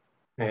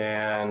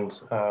 And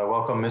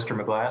welcome Mr.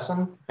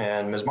 McGlasson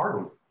and Ms.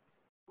 Martin.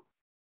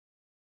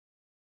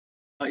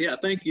 Yeah,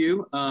 thank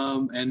you.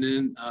 And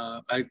then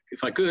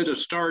if I could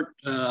just start,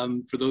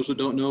 for those who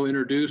don't know,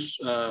 introduce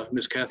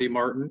Ms. Kathy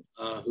Martin,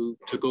 who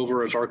took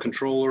over as our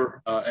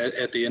controller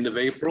at the end of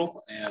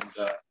April. And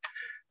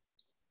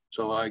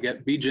so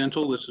be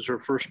gentle. This is her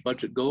first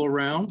budget go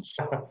around.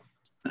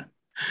 But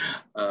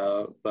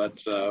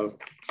I'm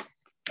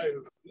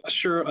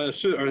sure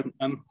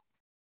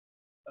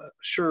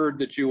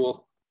that you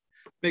will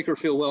make her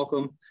feel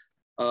welcome.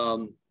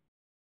 But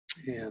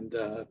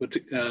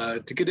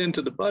to get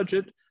into the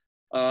budget,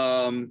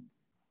 I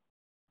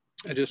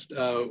just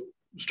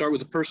start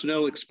with the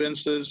personnel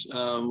expenses.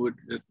 Would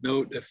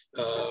note if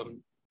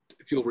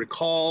you'll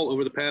recall,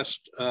 over the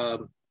past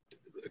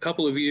a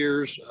couple of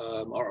years,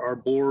 our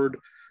board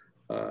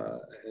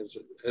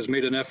has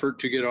made an effort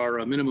to get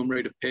our minimum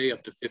rate of pay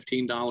up to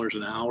 $15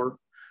 an hour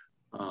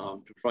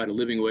to provide a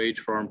living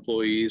wage for our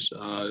employees.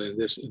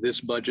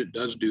 This budget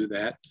does do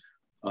that.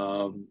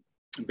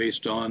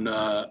 Based on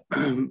the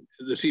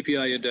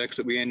CPI index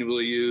that we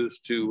annually use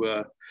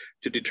to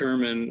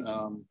determine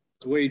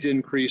wage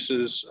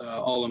increases.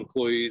 All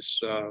employees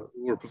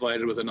were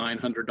provided with a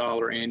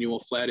 $900 annual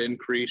flat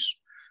increase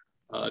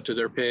to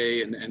their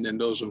pay, and then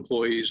those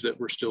employees that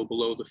were still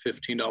below the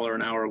 $15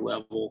 an hour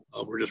level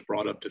were just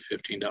brought up to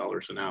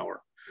 $15 an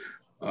hour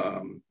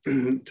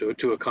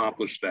to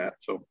accomplish that.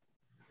 So.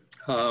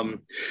 And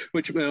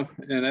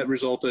that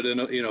resulted in,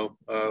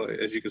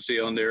 as you can see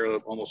on there,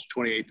 almost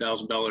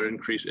 $28,000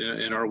 increase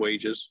in our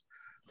wages.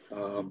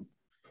 But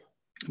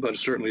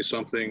it's certainly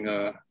something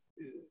that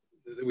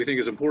we think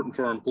is important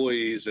for our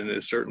employees, and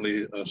it's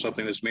certainly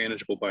something that's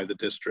manageable by the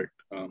district.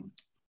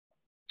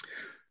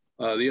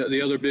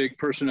 The other big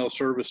personnel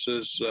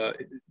services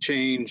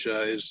change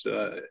is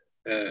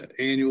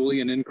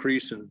annually an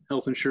increase in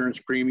health insurance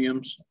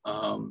premiums.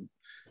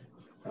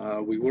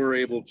 We were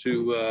able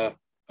to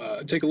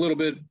make a little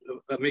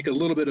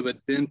bit of a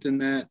dent in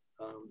that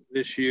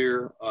this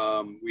year.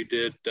 We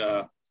did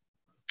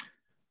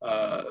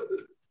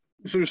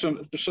through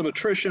some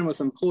attrition with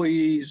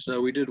employees.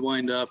 We did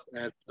wind up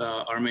at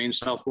our main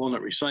South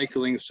Walnut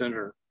Recycling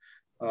Center.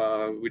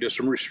 We did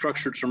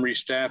restructured some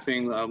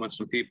restaffing when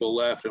some people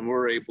left, and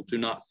we're able to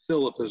not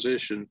fill a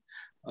position.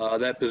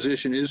 That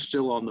position is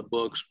still on the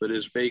books, but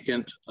is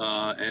vacant.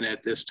 And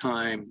at this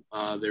time,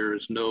 there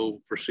is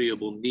no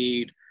foreseeable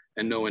need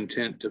and no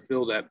intent to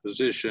fill that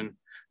position.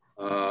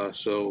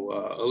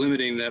 So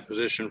eliminating that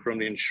position from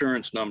the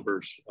insurance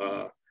numbers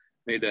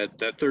made that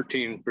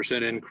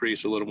 13%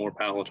 increase a little more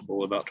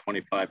palatable, about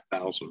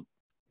 $25,000.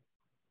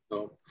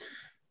 So,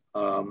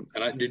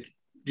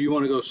 do you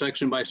want to go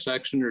section by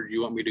section, or do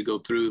you want me to go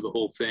through the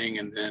whole thing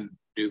and then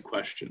do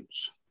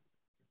questions?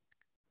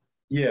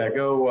 Yeah,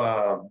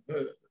 go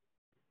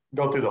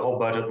through the whole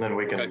budget, and then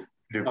we can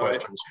do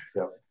questions.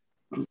 Right. Yeah.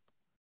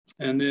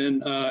 And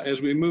then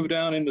as we move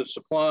down into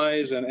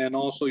supplies, and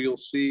also you'll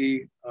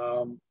see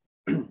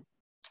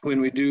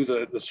when we do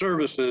the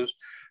services,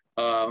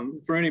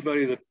 for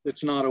anybody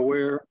that's not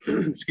aware,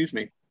 excuse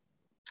me,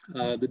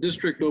 the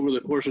district over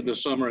the course of the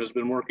summer has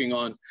been working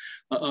on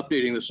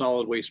updating the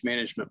solid waste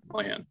management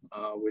plan,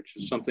 which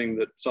is something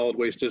that solid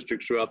waste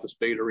districts throughout the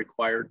state are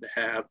required to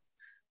have.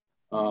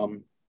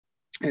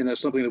 And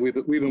that's something that we've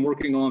been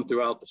working on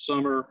throughout the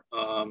summer.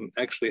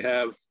 Actually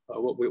have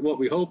what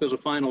we hope is a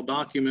final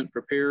document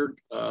prepared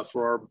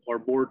for our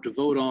board to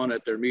vote on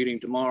at their meeting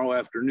tomorrow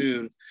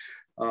afternoon.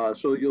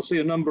 So you'll see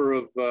a number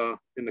of,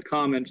 in the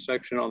comments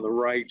section on the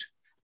right,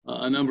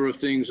 a number of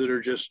things that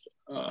are just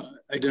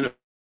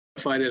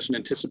identified as an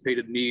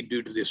anticipated need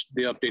due to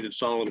the updated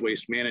solid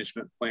waste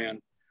management plan.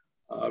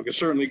 I can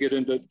certainly get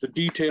into the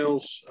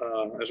details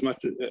as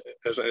much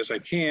as I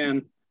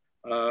can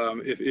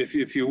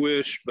if you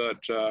wish, but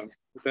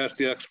that's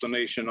the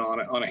explanation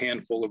on a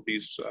handful of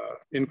these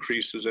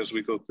increases as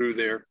we go through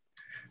there.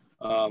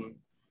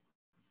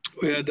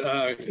 We had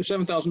a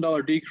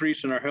 $7,000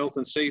 decrease in our health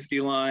and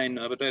safety line,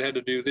 but that had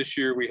to do this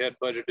year. We had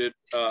budgeted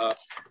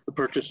the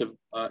purchase of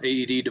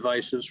AED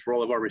devices for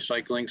all of our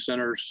recycling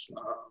centers,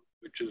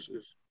 which is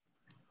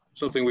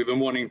something we've been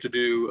wanting to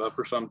do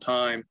for some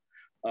time.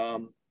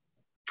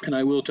 And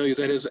I will tell you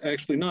that has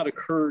actually not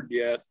occurred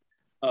yet.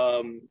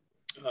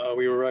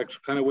 We were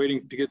actually kind of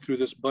waiting to get through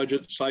this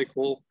budget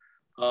cycle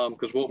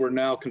because what we're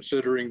now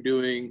considering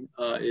doing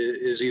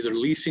is either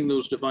leasing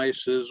those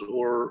devices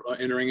or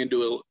entering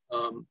into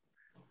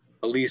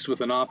a lease with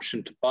an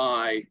option to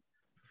buy.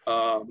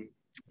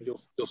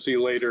 You'll see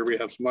later we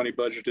have some money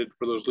budgeted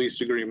for those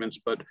lease agreements,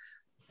 but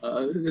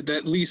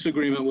that lease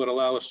agreement would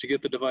allow us to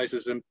get the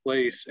devices in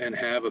place and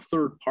have a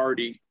third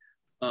party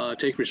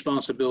take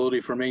responsibility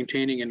for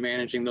maintaining and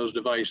managing those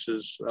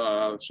devices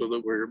so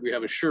that we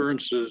have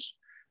assurances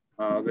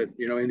that,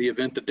 you know, in the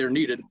event that they're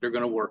needed, they're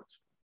going to work.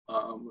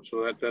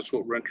 So that's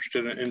what we're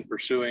interested in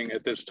pursuing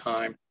at this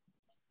time.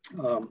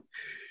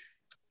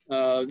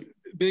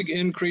 Big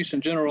increase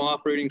in general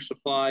operating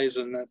supplies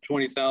and that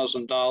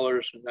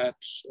 $20,000, and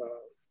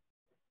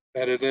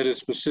that is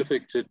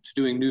specific to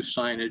doing new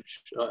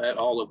signage at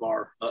all of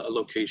our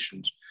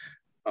locations.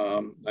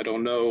 I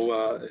don't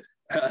know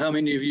how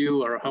many of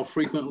you or how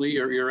frequently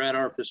you're at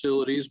our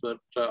facilities, but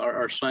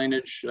our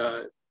signage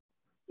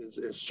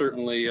is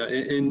certainly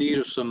in need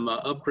of some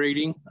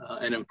upgrading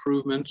and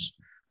improvements.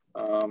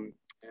 And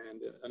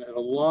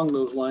along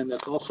those lines,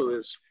 that also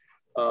is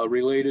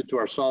related to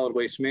our solid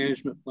waste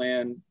management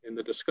plan. In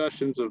the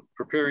discussions of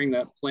preparing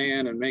that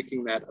plan and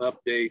making that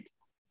update,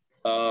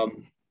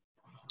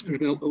 there's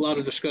been a lot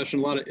of discussion,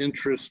 a lot of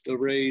interest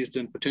raised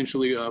in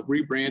potentially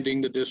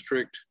rebranding the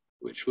district,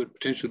 which would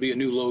potentially be a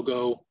new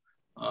logo,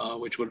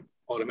 which would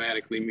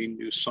automatically mean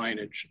new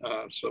signage.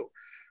 So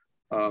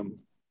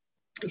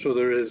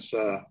there is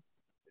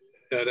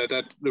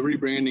that the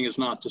rebranding is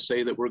not to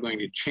say that we're going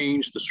to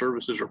change the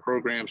services or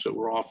programs that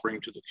we're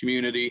offering to the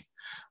community.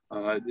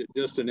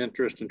 Just an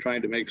interest in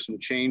trying to make some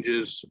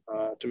changes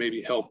to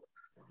maybe help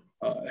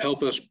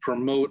us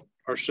promote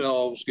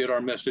ourselves, get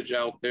our message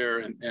out there,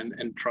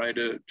 and try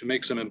to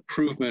make some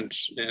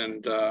improvements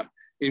and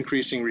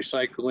increasing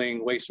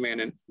recycling, waste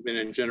management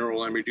in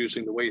general, and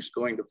reducing the waste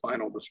going to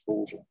final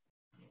disposal.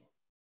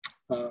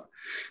 And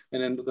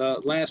then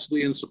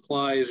lastly, in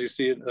supplies, you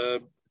see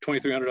a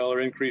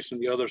 $2,300 increase in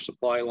the other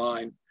supply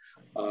line.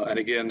 And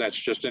again, that's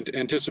just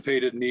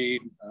anticipated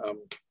need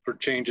for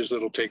changes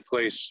that will take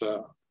place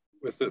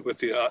with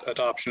the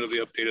adoption of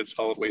the updated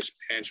solid waste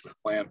management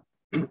plan.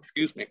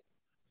 Excuse me.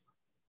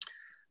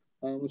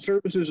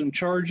 Services and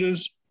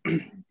charges,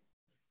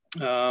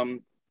 a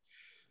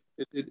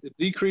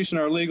decrease in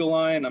our legal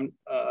line.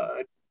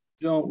 I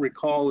don't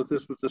recall if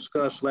this was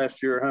discussed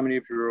last year. How many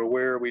of you are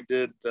aware we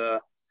did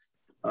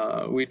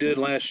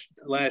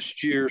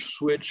last year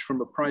switch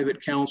from a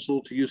private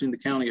counsel to using the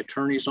county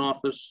attorney's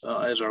office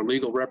as our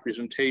legal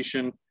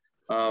representation,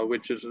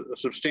 which is a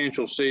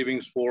substantial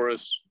savings for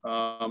us.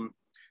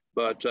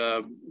 But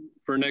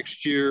for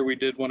next year, we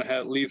did want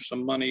to leave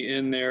some money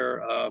in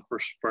there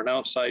for an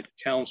outside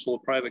counsel, a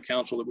private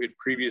counsel that we had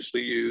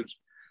previously used.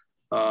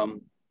 I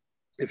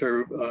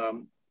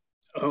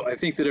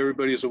think that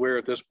everybody is aware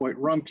at this point,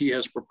 Rumpke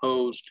has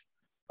proposed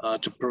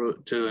to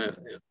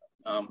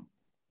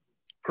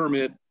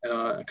permit,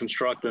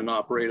 construct, and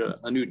operate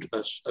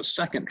a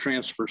second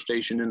transfer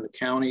station in the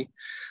county.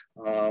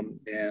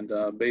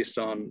 Based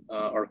on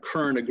our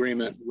current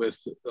agreement with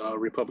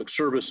Republic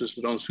Services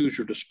that owns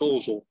Hoosier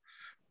Disposal,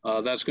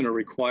 that's going to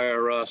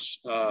require us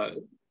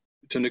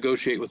to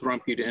negotiate with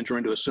Rumpke to enter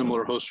into a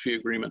similar host fee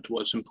agreement to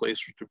what's in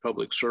place with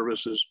Republic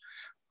Services.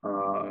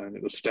 And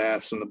it was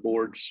staff's and the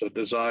board's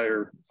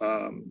desire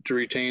to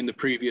retain the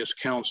previous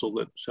counsel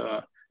that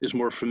is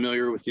more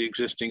familiar with the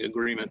existing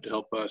agreement to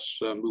help us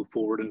move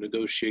forward and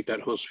negotiate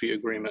that host fee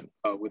agreement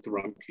with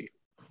Rumpke.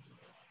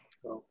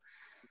 So,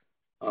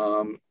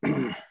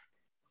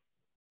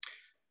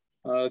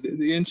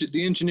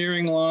 the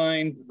engineering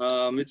line,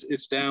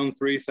 it's down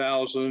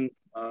 3,000.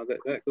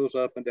 That goes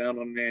up and down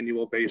on an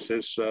annual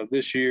basis.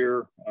 This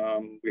year,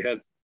 we had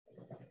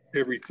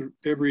every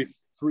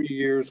 3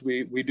 years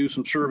we do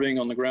some surveying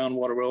on the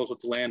groundwater wells at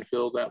the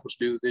landfill. That was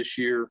due this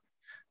year.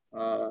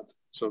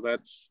 So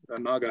that's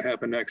not going to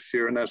happen next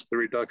year, and that's the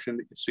reduction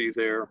that you see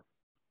there.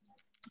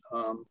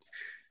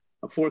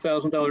 A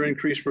 $4,000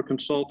 increase for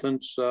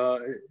consultants.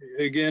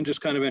 Again,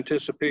 just kind of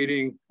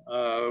anticipating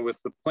with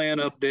the plan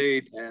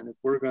update, and if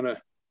we're going to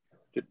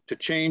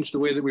change the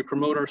way that we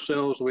promote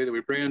ourselves, the way that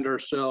we brand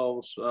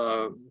ourselves,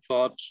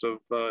 thoughts of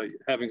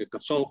having a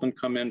consultant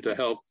come in to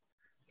help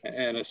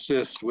and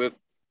assist with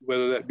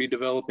whether that be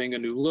developing a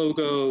new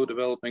logo,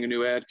 developing a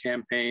new ad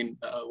campaign,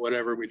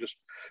 whatever. We just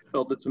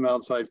felt that some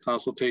outside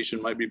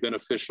consultation might be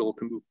beneficial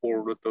to move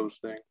forward with those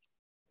things.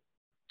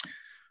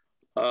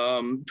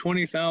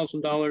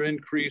 $20,000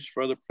 increase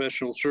for other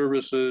professional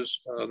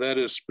services. That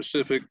is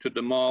specific to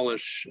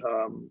demolish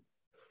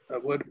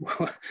what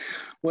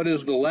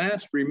is the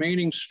last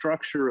remaining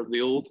structure of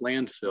the old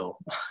landfill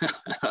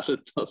out of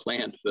the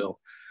landfill.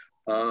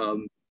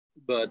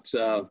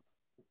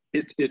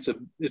 It's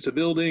a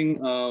building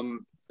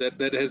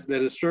that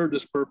has served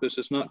its purpose.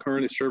 It's not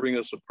currently serving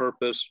us a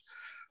purpose.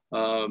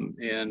 Last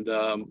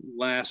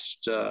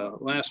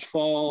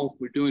fall,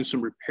 we're doing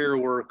some repair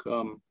work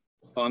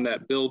on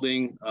that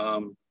building,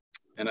 and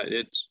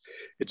it's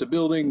a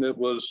building that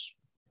was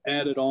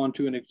added on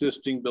to an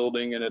existing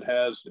building, and it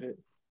has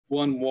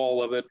one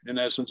wall of it, in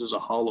essence, is a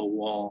hollow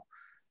wall,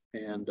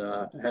 and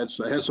had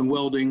some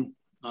welding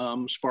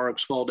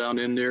sparks fall down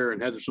in there,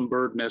 and had some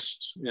bird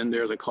nests in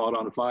there that caught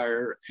on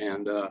fire,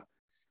 and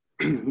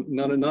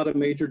not a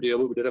major deal,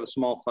 but we did have a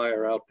small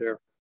fire out there.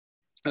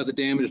 The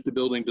damage to the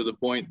building to the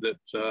point that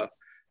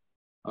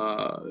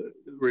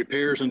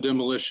repairs and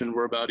demolition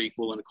were about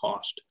equal in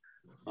cost.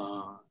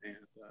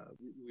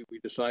 We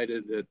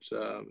decided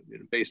that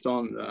based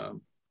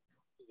on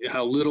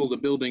how little the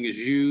building is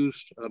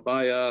used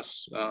by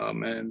us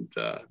and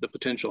the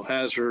potential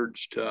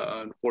hazards,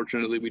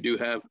 unfortunately, we do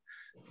have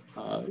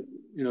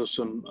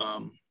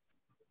some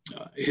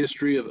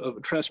history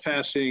of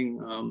trespassing.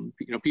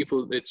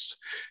 People, it's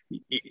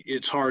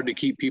hard to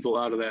keep people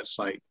out of that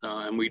site,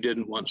 and we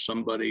didn't want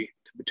somebody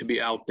to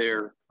be out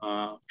there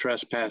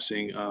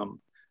trespassing,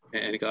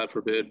 and God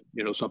forbid,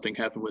 something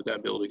happened with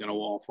that building and a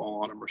wall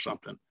fall on them or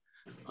something.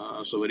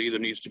 So it either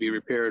needs to be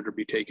repaired or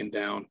be taken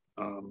down.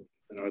 And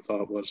our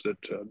thought was that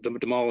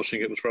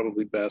demolishing it was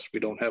probably best. We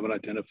don't have an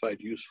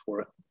identified use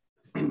for it.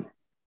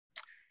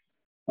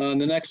 On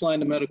the next line,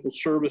 the medical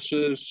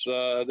services,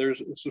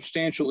 there's a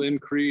substantial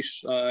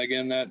increase.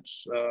 Again,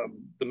 that's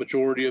the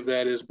majority of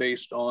that is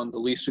based on the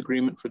lease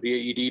agreement for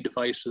the AED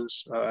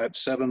devices at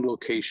 7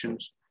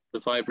 locations,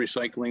 the 5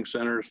 recycling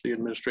centers, the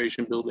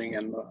administration building,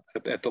 and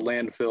at the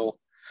landfill,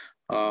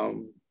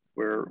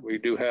 where we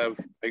do have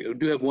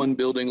one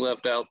building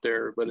left out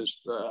there, but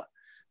it's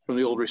from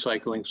the old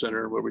recycling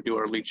center where we do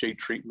our leachate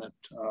treatment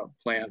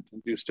plant,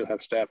 and do still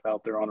have staff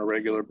out there on a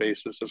regular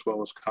basis, as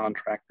well as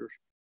contractors.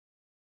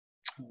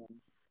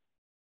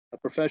 A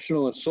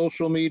professional and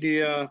social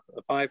media,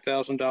 a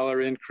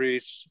 $5,000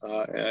 increase.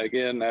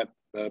 Again, that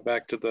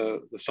back to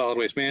the solid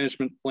waste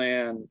management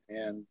plan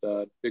and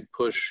big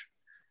push.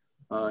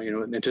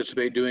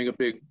 Anticipate doing a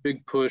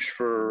big push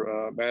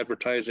for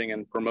advertising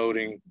and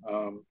promoting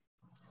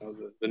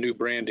the new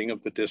branding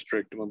of the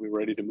district, and we'll be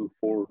ready to move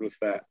forward with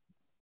that.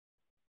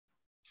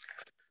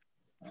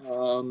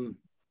 On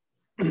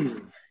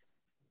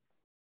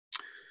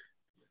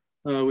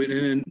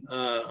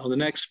the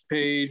next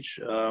page,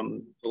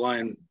 the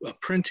line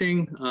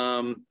printing,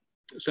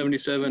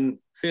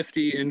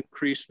 7750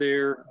 increase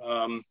there.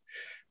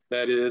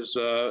 That is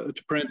to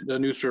print the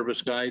new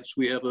service guides.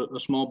 We have a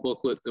small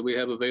booklet that we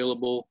have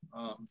available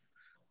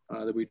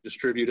that we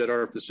distribute at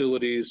our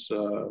facilities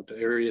to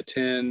Area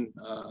 10,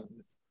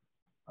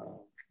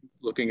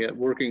 looking at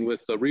working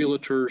with the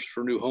realtors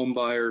for new home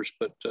buyers,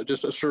 but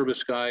just a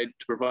service guide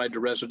to provide to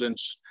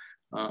residents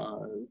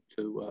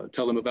to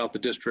tell them about the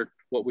district,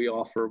 what we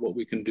offer, what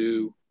we can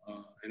do,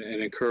 and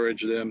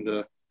encourage them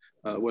to,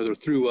 whether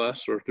through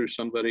us or through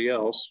somebody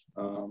else,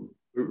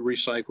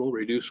 recycle,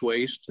 reduce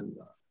waste, and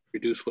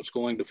reduce what's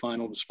going to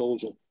final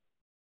disposal.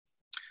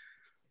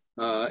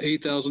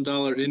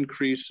 $8,000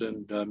 increase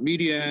in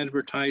media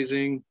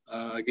advertising,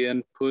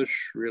 again, push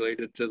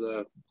related to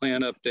the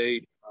plan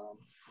update,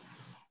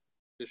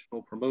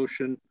 additional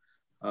promotion.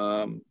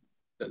 The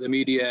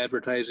media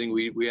advertising,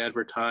 we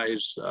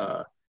advertise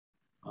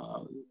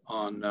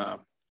on, I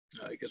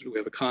guess we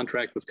have a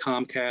contract with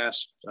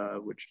Comcast,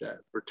 which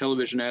for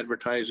television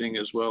advertising,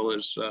 as well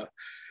as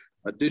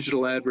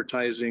digital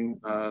advertising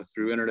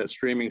through internet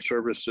streaming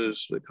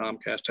services that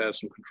Comcast has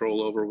some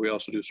control over. We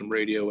also do some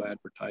radio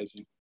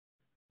advertising.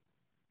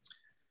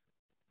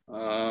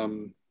 I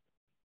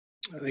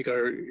think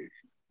our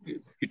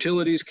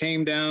utilities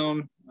came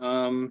down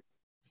a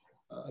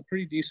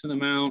pretty decent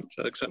amount,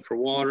 except for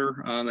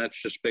water.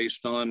 That's just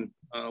based on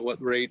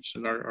what rates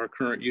and our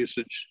current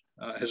usage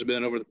has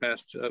been over the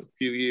past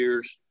few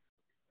years.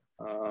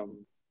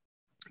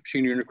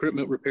 Machinery and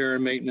equipment repair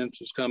and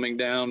maintenance is coming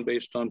down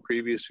based on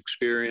previous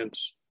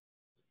experience.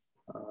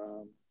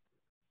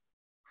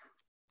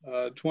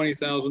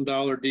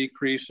 $20,000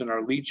 decrease in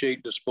our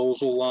leachate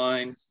disposal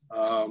line.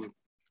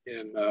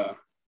 And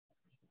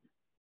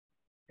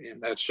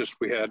that's just,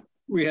 we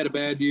had a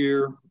bad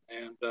year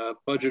and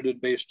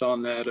budgeted based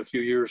on that a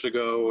few years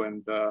ago,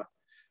 and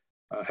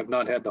have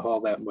not had to haul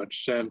that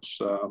much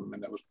since.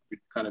 And that was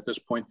kind of at this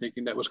point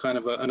thinking that was kind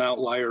of an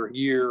outlier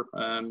year,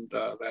 and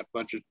that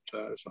budget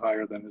is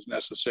higher than is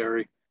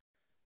necessary.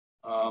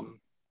 Our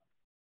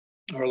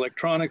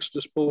electronics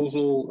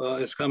disposal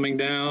is coming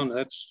down.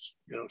 That's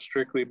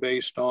strictly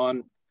based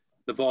on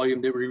the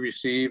volume that we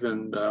receive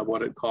and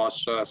what it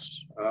costs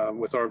us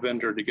with our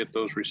vendor to get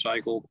those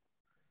recycled.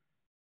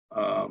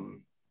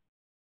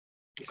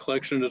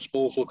 Collection and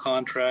disposal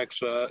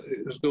contracts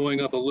is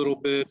going up a little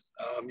bit.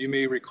 You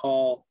may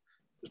recall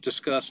it was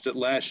discussed at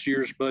last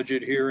year's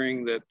budget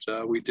hearing that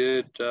we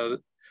did a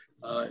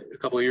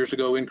couple of years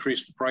ago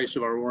increase the price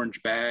of our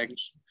orange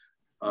bags.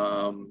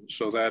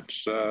 So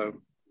that's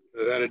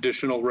that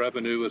additional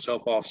revenue is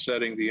help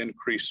offsetting the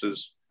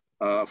increases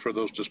for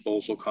those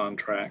disposal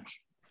contracts.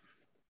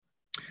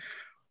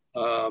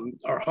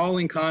 Our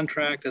hauling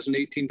contract has an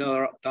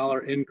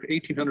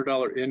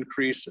 $1,800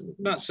 increase,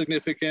 not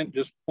significant,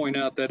 just point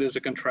out that is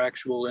a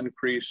contractual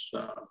increase.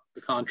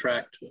 The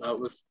contract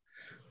with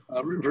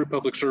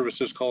Republic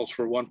Services calls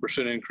for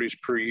 1% increase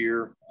per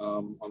year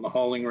on the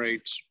hauling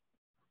rates.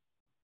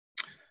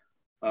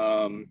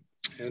 And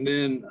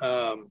then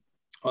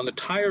on the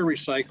tire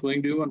recycling,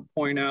 I do want to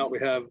point out we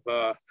have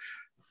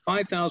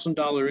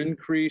 $5,000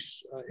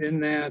 increase in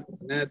that.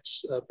 And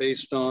that's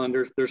based on,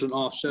 there's an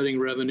offsetting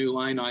revenue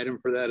line item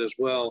for that as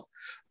well.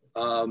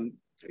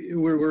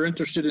 We're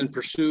interested in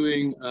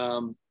pursuing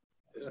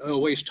a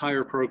waste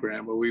tire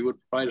program where we would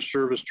provide a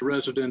service to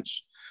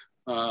residents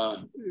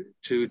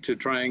to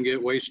try and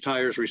get waste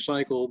tires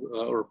recycled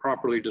or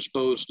properly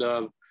disposed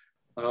of.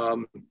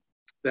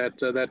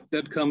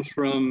 That comes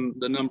from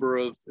the number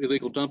of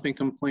illegal dumping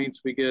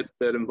complaints we get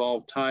that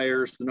involve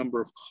tires, the number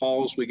of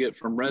calls we get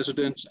from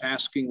residents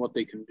asking what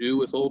they can do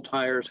with old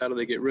tires, how do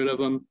they get rid of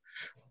them.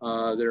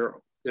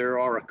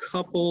 There are a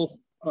couple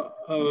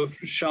of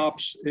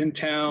shops in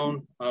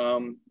town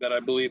that I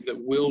believe that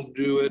will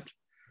do it,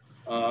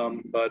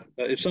 but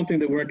it's something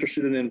that we're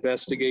interested in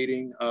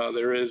investigating.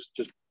 There is,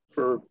 just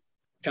for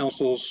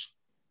council's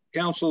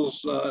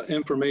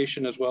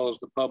information as well as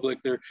the public,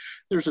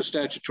 there's a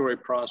statutory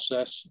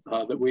process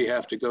that we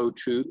have to go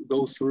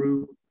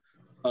through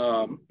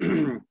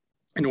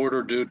in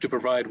order to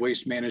provide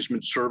waste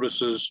management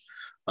services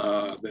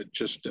that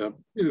just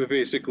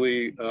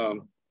basically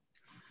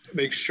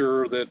make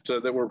sure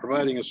that we're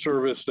providing a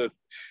service that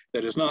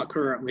is not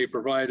currently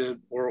provided,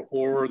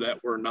 or that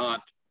we're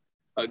not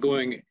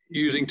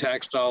using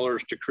tax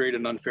dollars to create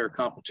an unfair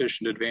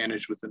competition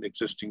advantage with an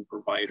existing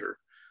provider.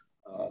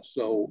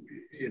 So,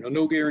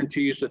 no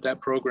guarantees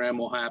that program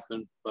will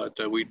happen, but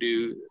we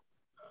do,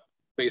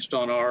 based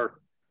on our,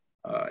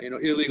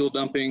 illegal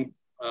dumping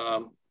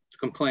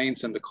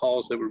complaints and the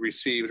calls that we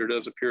receive, there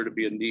does appear to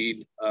be a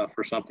need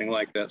for something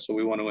like that. So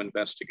we want to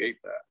investigate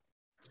that.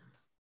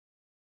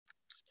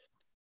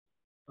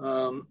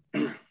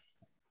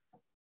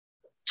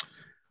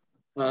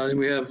 And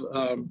we have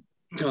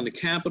on the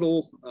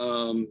capital,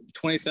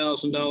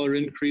 $20,000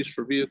 increase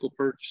for vehicle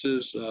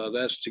purchases.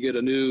 That's to get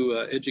a new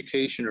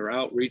education or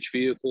outreach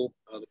vehicle.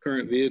 The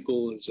current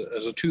vehicle is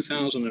a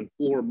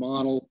 2004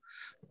 model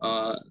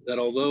that,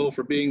 although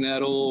for being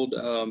that old,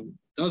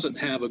 doesn't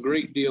have a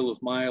great deal of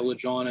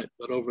mileage on it,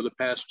 but over the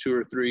past 2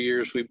 or 3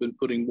 years, we've been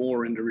putting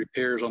more into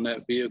repairs on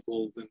that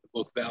vehicle than the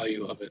book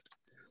value of it.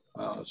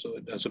 So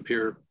it does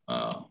appear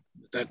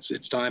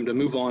it's time to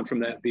move on from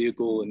that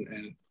vehicle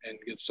and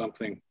get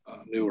something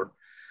newer.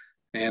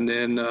 And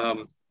then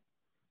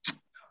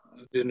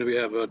we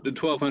have the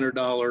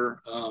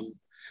 $1,200,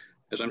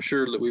 as I'm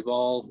sure that we've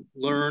all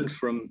learned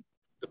from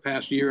the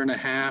past year and a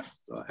half,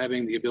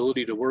 having the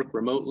ability to work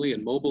remotely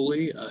and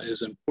mobilely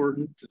is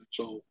important.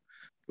 So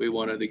we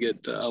wanted to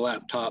get a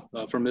laptop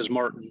from Ms.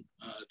 Martin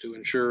to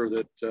ensure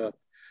that for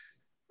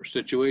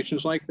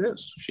situations like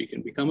this, she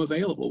can become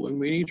available when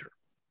we need her.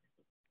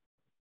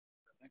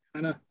 That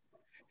kind of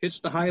hits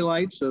the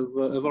highlights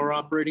of our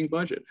operating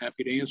budget.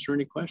 Happy to answer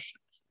any questions.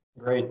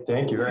 Great,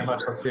 thank you very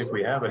much. Let's see if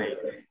we have any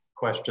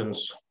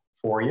questions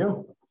for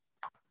you.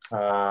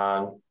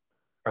 Are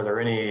there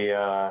any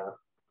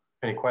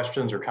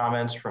questions or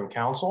comments from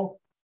council?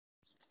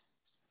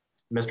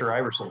 Mr.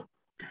 Iverson.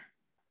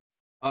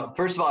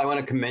 First of all, I want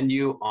to commend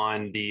you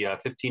on the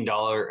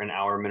 $15 an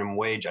hour minimum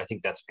wage. I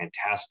think that's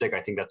fantastic.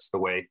 I think that's the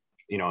way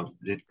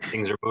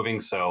things are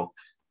moving. So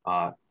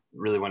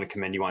really want to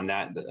commend you on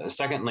that.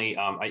 Secondly,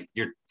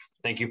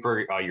 thank you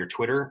for your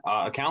Twitter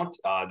account.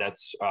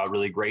 That's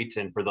really great.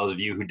 And for those of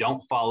you who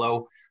don't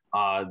follow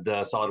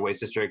the Solid Waste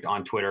District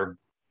on Twitter,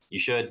 you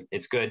should.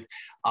 It's good.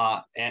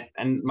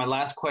 And my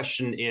last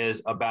question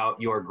is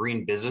about your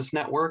Green Business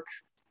Network.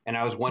 And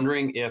I was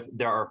wondering if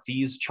there are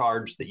fees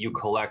charged that you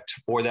collect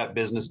for that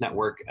business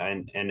network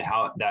and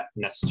how that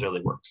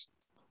necessarily works.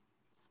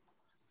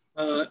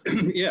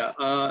 Yeah,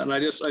 and I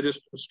just say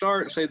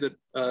that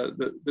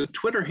the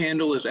Twitter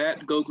handle is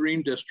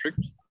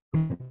 @GoGreenDistrict.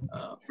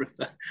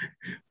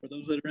 For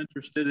those that are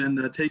interested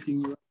in taking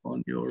you up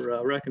on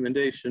your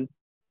recommendation.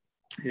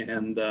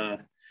 And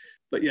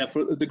but yeah,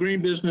 for the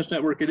Green Business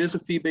Network, it is a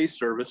fee-based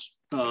service.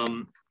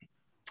 And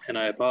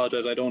I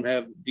apologize, I don't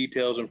have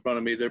details in front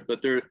of me there,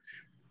 but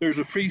there's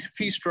a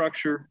fee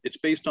structure. It's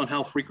based on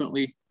how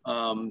frequently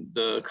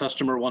the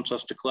customer wants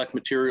us to collect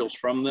materials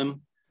from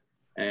them.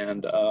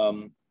 And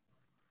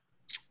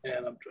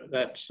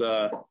that's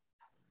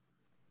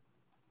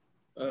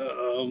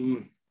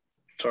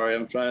sorry,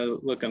 I'm trying to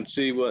look and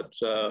see what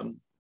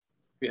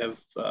we have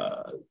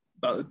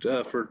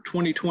for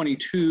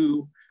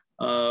 2022,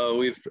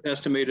 we've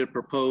estimated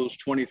proposed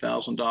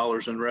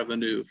 $20,000 in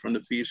revenue from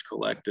the fees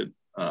collected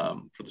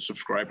for the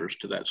subscribers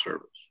to that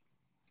service.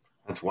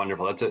 That's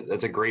wonderful.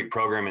 That's a great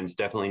program and it's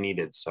definitely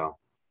needed. So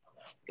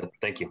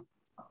thank you.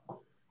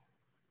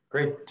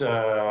 Great.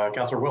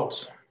 Councilor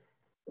Wiltz.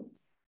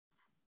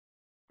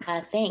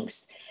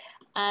 Thanks.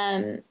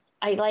 I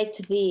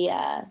liked the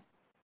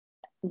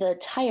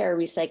tire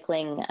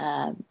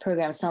recycling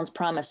program. Sounds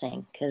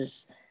promising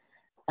because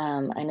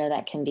I know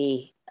that can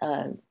be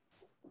a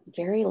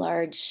very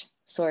large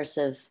source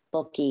of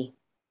bulky,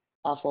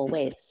 awful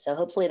waste. So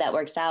hopefully that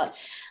works out.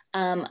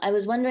 I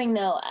was wondering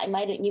though,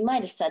 you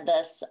might have said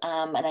this,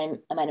 and I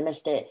might have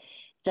missed it.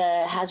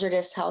 The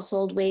hazardous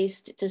household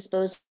waste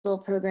disposal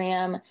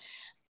program,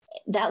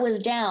 that was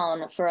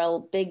down for a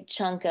big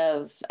chunk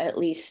of at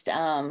least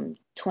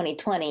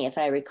 2020, if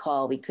I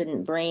recall. We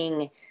couldn't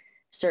bring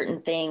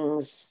certain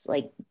things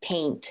like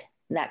paint,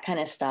 that kind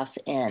of stuff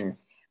in.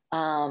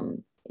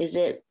 Is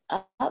it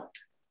up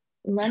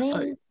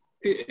running?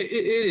 It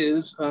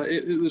is.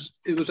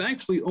 It was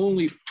actually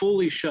only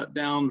fully shut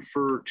down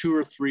for 2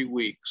 or 3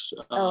 weeks.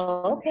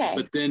 Oh, okay.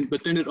 But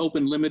then it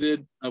opened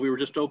limited. We were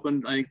just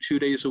open, I think, 2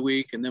 days a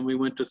week, and then we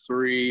went to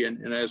 3.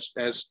 And as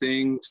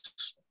things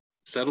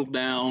settled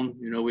down,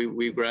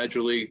 we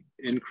gradually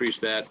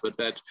increased that. But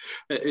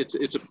it's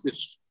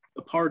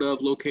a part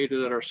of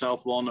located at our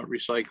South Walnut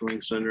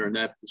Recycling Center, and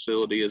that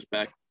facility is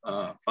back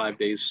 5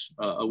 days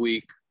a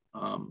week.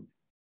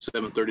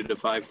 7:30 to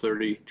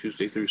 5:30,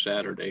 Tuesday through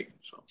Saturday.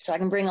 So I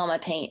can bring all my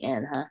paint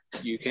in, huh?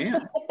 You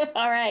can.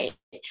 All right.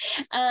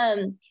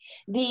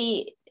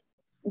 The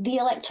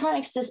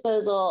electronics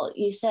disposal,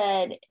 you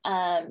said,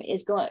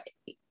 is going,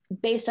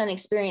 based on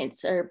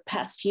experience or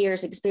past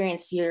years'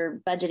 experience, you're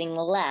budgeting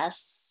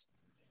less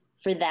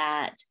for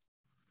that.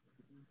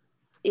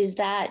 Is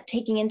that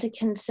taking into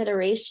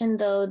consideration,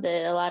 though,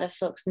 that a lot of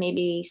folks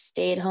maybe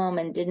stayed home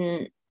and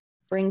didn't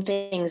bring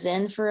things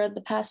in for the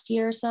past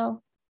year or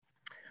so?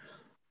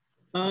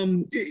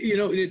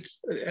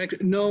 It's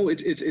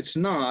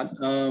not,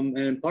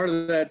 and part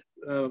of that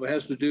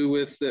has to do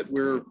with that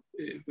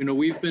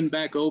we've been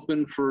back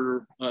open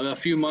for a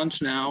few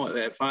months now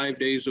at 5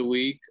 days a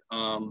week,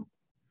 and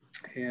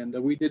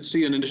we did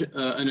see an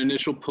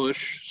initial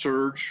push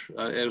surge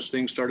as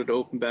things started to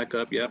open back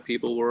up. Yeah,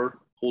 people were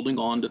holding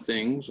on to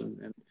things,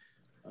 and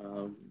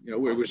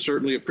we would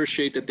certainly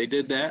appreciate that they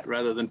did that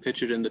rather than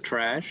pitch it in the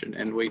trash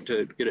and wait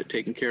to get it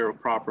taken care of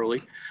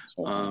properly.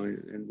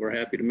 And we're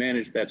happy to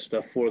manage that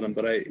stuff for them.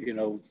 But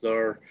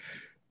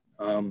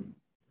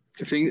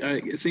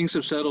things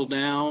have settled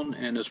down,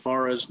 and as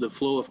far as the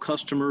flow of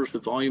customers, the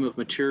volume of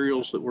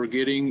materials that we're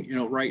getting,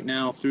 right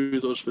now through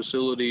those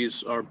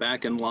facilities are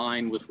back in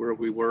line with where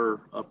we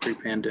were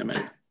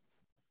pre-pandemic.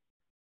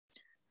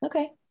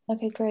 Okay,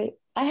 great.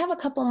 I have a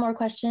couple more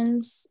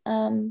questions.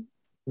 Go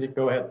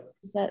ahead.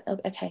 Is that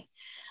okay?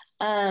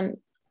 I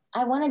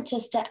wanted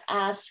just to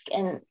ask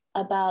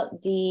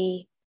about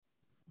the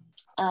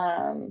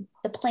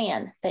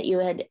plan that you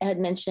had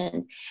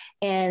mentioned,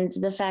 and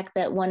the fact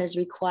that one is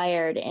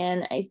required.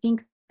 And I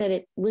think that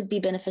it would be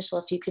beneficial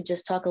if you could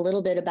just talk a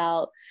little bit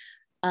about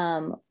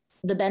the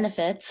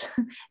benefits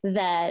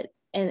that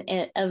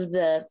of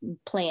the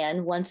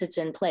plan once it's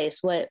in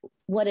place.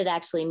 What it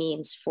actually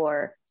means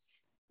for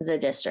the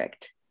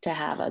district to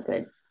have a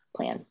good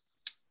plan.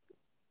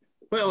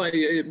 Well, I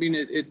mean,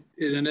 it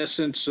in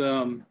essence,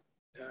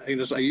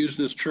 I used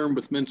this term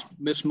with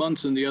Miss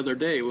Munson the other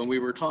day when we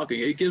were talking.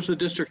 It gives the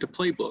district a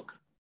playbook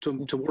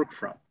to work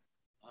from.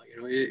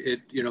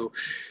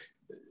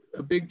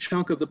 A big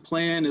chunk of the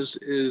plan is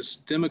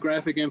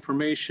demographic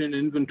information,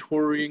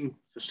 inventorying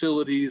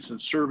facilities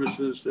and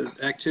services,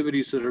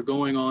 activities that are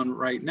going on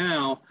right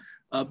now.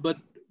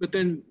 But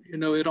then,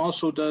 it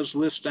also does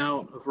list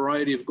out a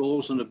variety of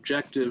goals and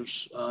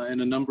objectives in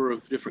a number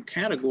of different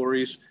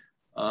categories.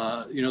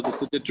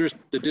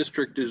 The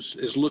district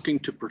is looking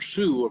to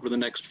pursue over the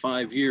next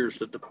 5 years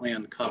that the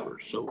plan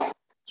covers.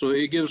 So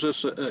it gives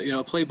us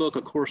a playbook,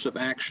 a course of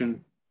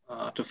action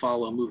to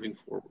follow moving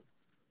forward.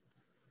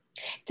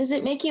 Does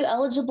it make you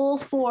eligible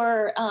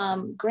for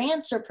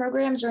grants or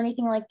programs or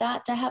anything like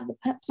that to have the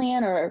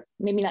plan, or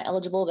maybe not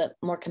eligible but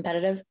more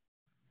competitive?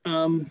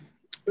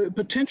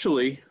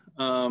 Potentially.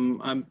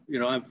 I'm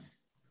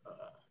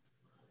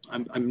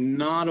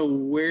not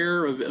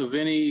aware of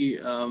any.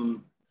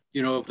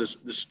 Of the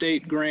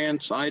state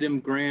grants, item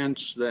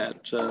grants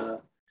that,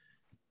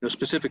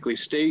 specifically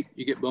state,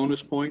 you get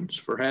bonus points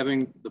for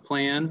having the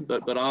plan,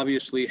 but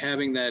obviously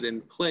having that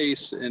in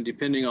place, and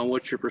depending on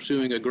what you're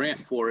pursuing a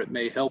grant for, it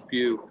may help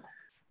you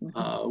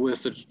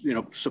with the,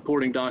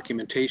 supporting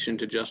documentation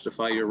to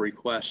justify your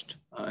request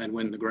and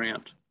win the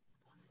grant.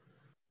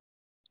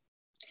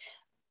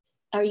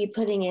 Are you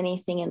putting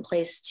anything in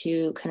place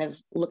to kind of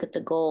look at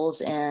the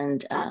goals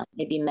and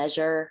maybe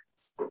measure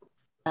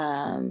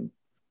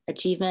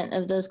achievement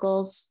of those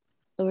goals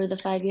over the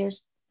 5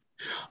 years?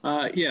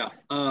 There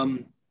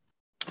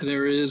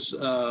is,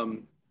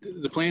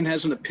 the plan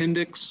has an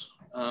appendix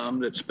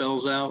that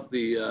spells out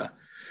the,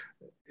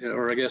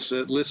 or I guess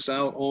it lists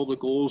out all the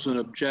goals and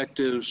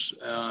objectives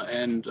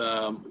and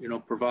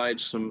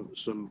provides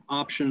some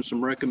options,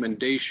 some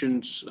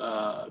recommendations,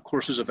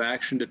 courses of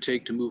action to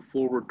take to move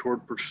forward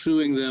toward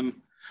pursuing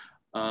them,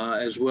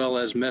 as well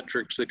as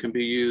metrics that can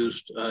be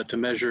used to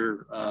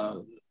measure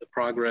the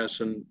progress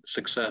and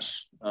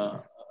success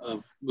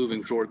of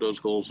moving toward those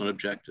goals and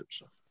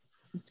objectives.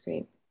 That's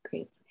great.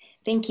 Great.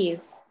 Thank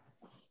you.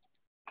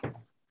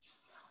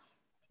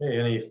 Okay,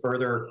 any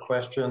further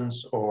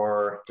questions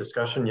or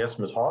discussion? Yes,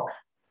 Ms. Hawk.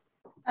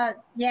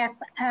 Yes,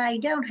 I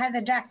don't have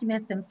the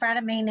documents in front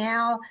of me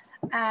now,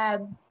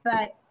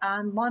 but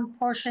on one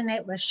portion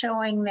it was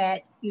showing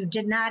that you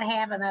did not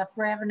have enough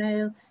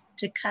revenue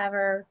to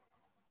cover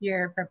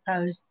your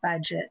proposed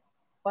budget.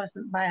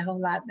 Wasn't by a whole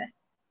lot, but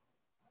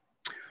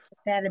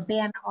that had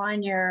been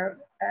on your.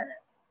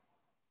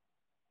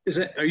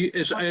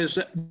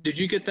 Did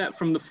you get that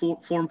from the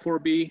Form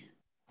 4B?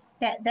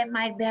 That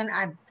might have been.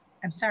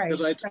 I'm sorry, I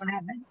just don't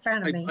have it in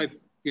front of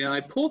me. I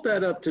pulled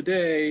that up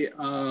today,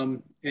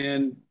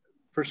 and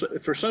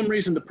for some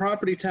reason, the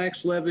property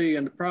tax levy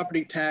and the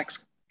property tax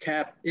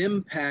cap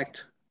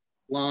impact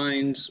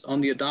lines on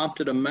the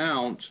adopted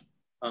amount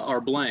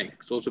are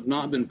blank. Those have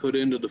not been put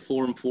into the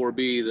Form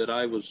 4B that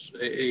I was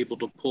able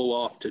to pull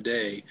off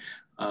today,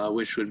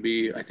 which would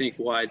be, I think,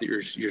 why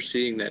you're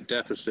seeing that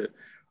deficit.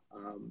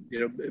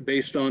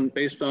 Based on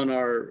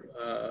our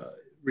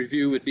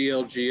review with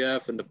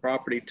DLGF and the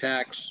property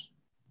tax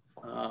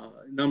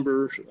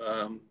numbers,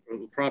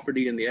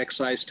 property and the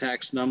excise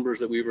tax numbers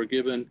that we were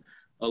given,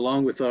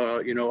 along with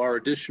our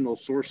additional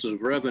sources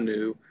of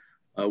revenue,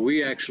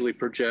 we actually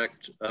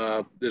project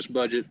this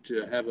budget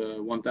to have a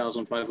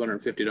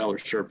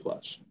 $1,550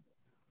 surplus.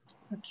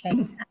 Okay,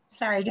 I'm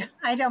sorry,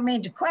 I don't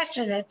mean to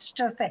question it. It's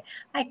just that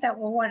I thought,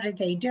 well, what are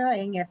they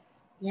doing if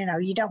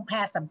you don't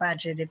pass a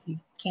budget if you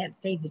can't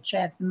see that you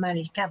have the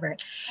money to cover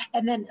it?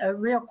 And then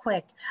real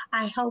quick,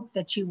 I hope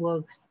that you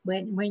will,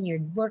 when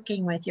you're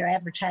working with your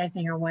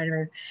advertising or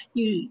whatever,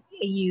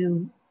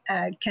 you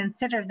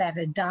consider that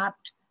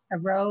Adopt a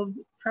Road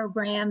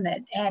program that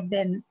had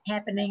been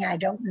happening. I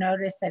don't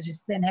notice that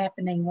it's been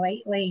happening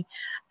lately,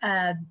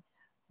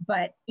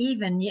 but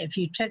even if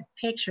you took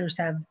pictures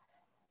of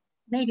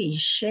maybe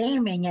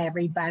shaming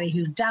everybody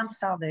who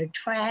dumps all their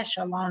trash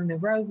along the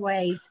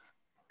roadways,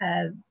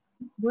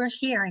 we're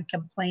hearing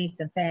complaints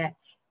of that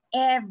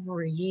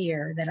every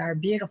year, that our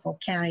beautiful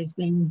county is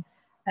being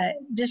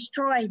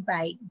destroyed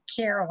by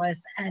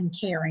careless,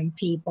 uncaring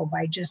people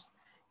by just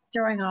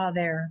throwing all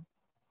their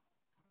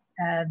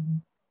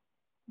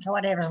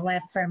whatever's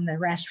left from the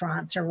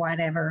restaurants or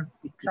whatever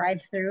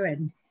drive through.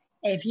 And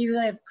if you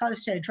live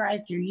close to a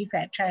drive through, you've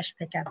got trash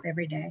pickup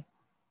every day.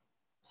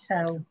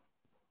 So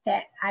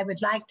that I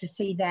would like to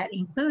see that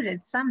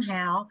included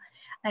somehow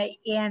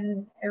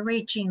in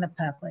reaching the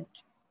public.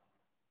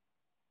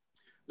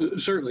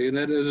 Certainly, and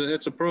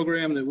it's a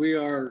program that we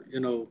are,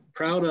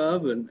 proud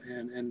of,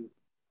 and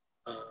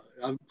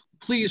I'm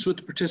pleased with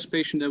the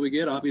participation that we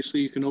get. Obviously,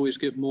 you can always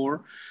get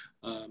more.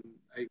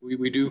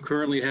 We do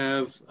currently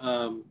have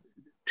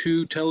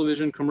 2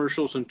 television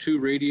commercials and 2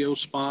 radio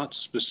spots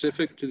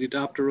specific to the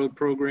Adopt a Road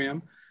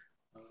program.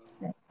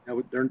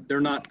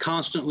 They're not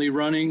constantly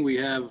running. We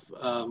have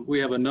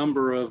a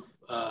number of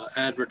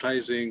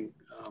advertising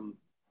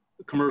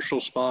commercial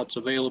spots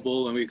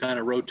available, and we kind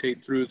of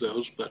rotate through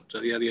those. But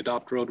yeah, the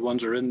Adopt Road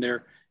ones are in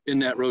there in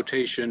that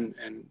rotation,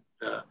 and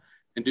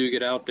do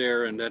get out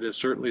there. And that is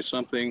certainly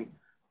something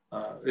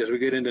as we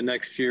get into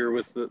next year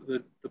with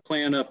the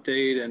plan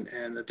update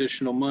and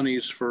additional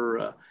monies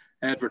for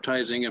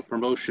advertising and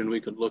promotion,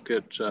 we could look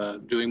at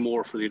doing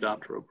more for the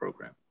Adopt a Road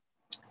program.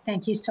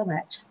 Thank you so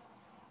much.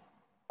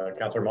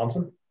 Councilor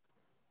Monson.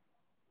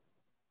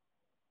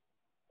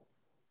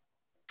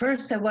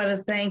 First, I want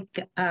to thank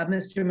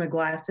Mr.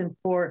 McGlasson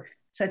for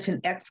such an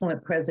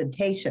excellent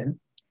presentation,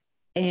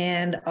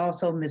 and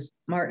also Ms.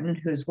 Martin,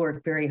 who's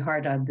worked very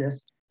hard on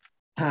this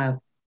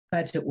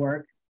budget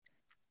work.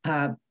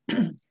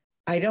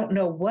 I don't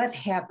know what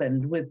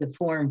happened with the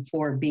Form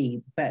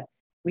 4B, but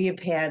we have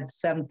had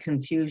some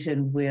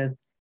confusion with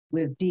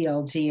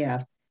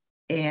DLGF.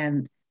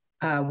 And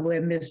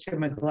when Mr.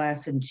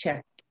 McGlasson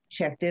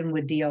checked in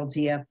with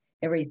DLGF,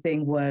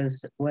 everything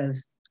was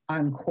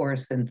on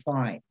course and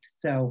fine.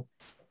 So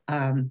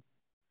I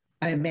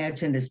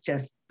imagine it's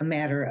just a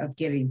matter of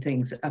getting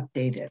things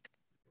updated.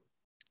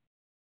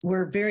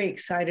 We're very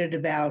excited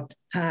about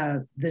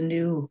the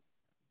new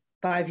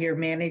 5-year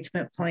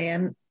management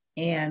plan,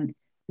 and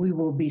we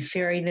will be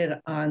sharing it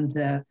on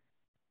the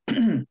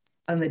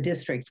on the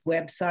district's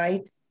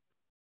website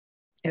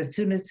as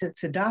soon as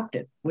it's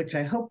adopted, which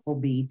I hope will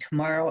be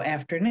tomorrow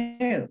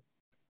afternoon.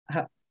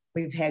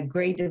 We've had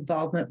great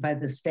involvement by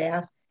the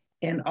staff,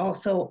 and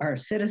also our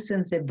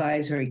Citizens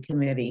Advisory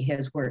Committee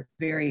has worked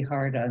very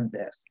hard on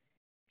this.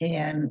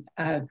 And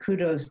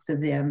kudos to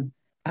them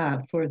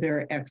for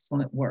their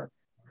excellent work.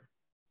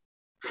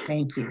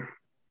 Thank you.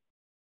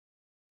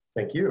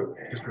 Thank you.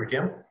 Mr.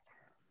 McKim.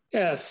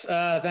 Yes,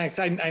 thanks.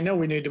 I know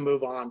we need to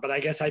move on, but I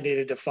guess I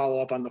needed to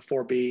follow up on the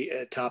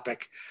 4B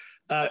topic.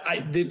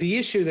 The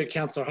issue that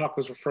Councilor Hawk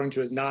was referring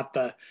to is not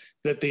that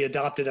the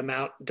adopted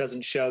amount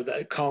doesn't show,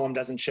 the column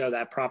doesn't show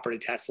that property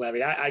tax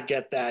levy. I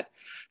get that.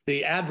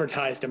 The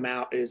advertised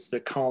amount is the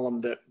column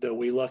that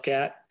we look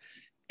at.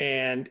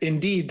 And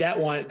indeed, that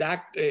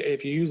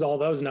if you use all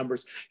those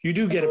numbers, you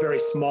do get a very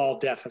small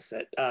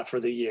deficit for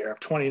the year of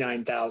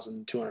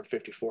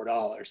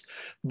 $29,254.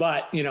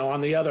 But, you know, on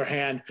the other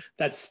hand,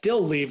 that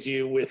still leaves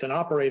you with an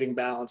operating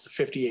balance of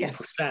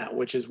 58%,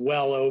 which is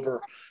well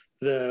over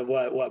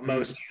what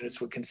most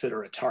units would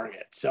consider a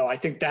target. So I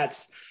think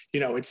that's, you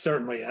know, it's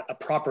certainly a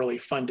properly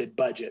funded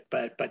budget,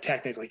 but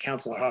technically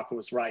Councilor Hawk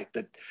was right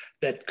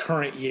that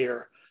current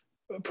year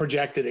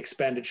projected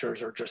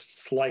expenditures are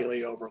just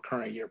slightly over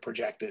current year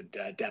projected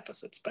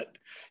deficits. But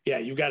yeah,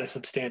 you've got a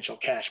substantial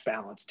cash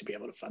balance to be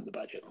able to fund the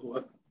budget.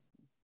 Was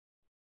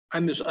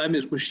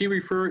she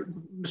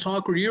referring, Ms.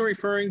 Hawk, were you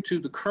referring to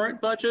the current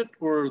budget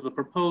or the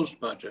proposed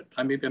budget?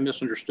 I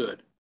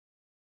misunderstood.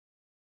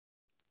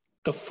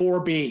 The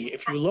 4B,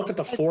 if you look at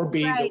the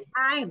 4B. Right.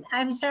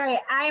 I'm sorry,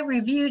 I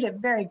reviewed it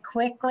very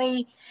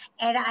quickly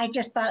and I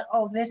just thought,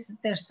 oh,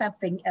 there's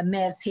something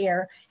amiss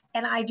here.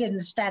 And I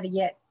didn't study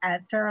it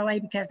thoroughly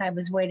because I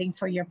was waiting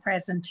for your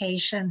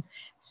presentation.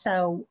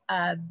 So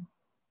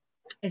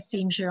it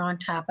seems you're on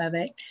top of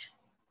it.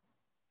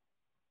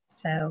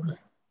 So.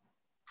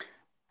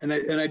 And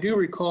I do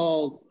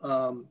recall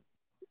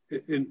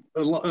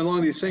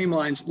along these same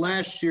lines,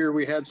 last year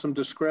we had some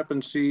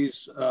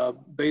discrepancies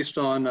based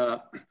on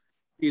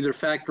either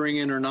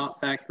factoring in or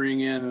not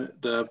factoring in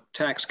the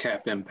tax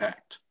cap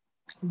impact.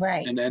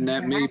 Right. And then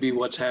that may be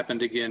what's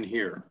happened again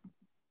here.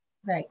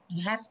 Right,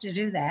 you have to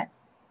do that.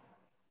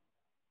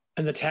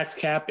 And the tax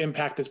cap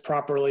impact is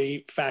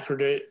properly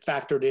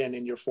factored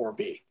in your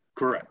 4B.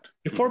 Correct.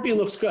 Your 4B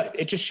looks good.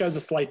 It just shows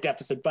a slight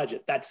deficit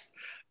budget. That's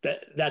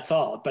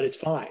all, but it's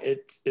fine.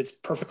 It's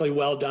perfectly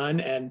well done,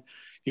 and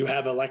you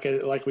have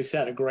like we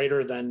said, a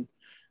greater than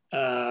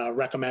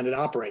recommended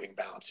operating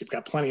balance. You've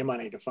got plenty of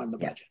money to fund the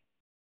budget.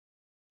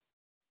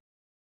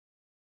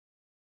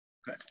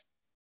 Okay.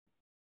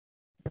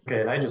 Okay,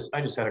 and I just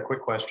had a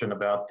quick question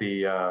about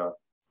the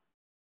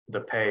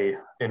pay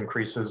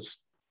increases.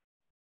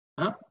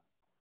 Huh?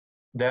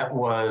 That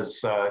was,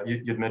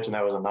 you'd mentioned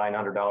that was a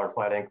 $900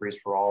 flat increase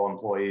for all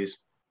employees.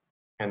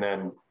 And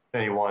then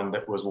anyone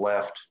that was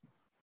left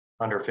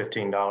under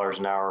 $15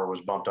 an hour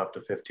was bumped up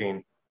to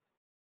 15.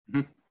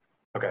 Mm-hmm.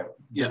 Okay.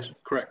 Yes,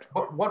 correct.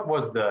 What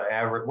was the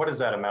average, what does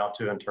that amount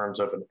to in terms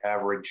of an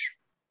average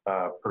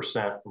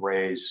percent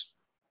raise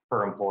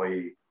per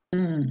employee?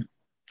 Mm.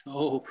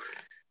 Oh,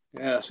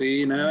 yeah,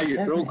 see, now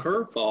you throw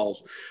curveballs.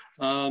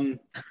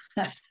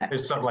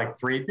 It's something like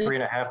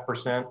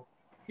 3.5%.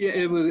 Yeah,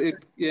 it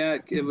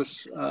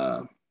was.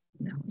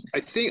 I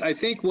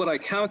think what I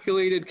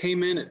calculated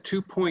came in at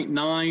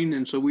 2.9,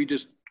 and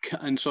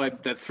so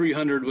that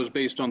 300 was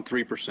based on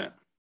 3%,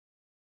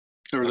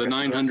 or the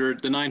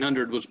 900. The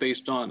 900 was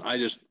based on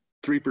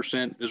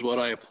 3% is what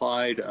I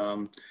applied.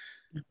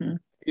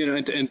 You know,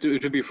 and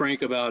to be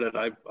frank about it,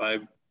 I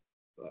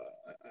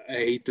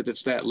hate that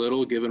it's that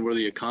little given where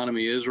the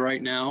economy is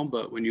right now,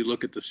 but when you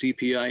look at the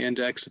CPI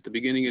index at the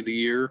beginning of the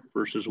year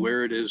versus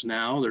where it is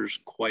now, there's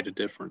quite a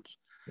difference.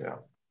 Yeah.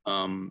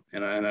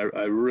 And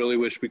I really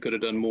wish we could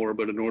have done more,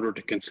 but in order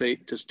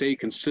to stay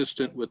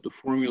consistent with the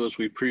formulas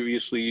we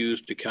previously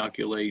used to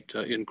calculate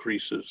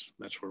increases,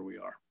 that's where we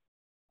are.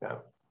 Yeah.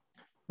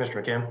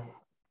 Mr. McKim?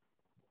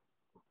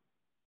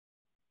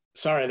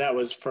 Sorry, that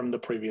was from the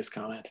previous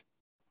comment.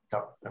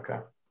 Oh, okay.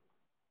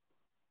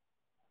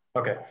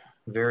 Okay.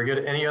 Very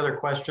good. Any other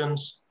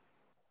questions?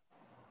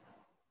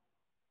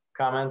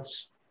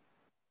 Comments?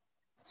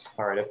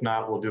 All right, if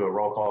not, we'll do a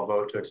roll call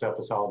vote to accept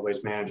the solid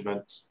waste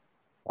management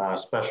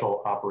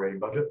special operating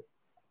budget.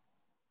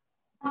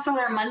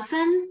 Councilor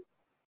Munson?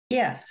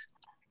 Yes.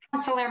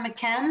 Councilor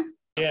McKim?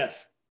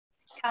 Yes.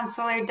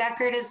 Councilor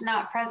Deckard is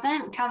not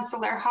present.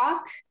 Councilor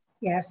Hawk?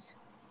 Yes.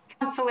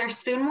 Councilor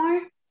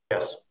Spoonmore?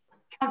 Yes.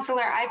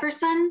 Councilor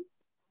Iverson?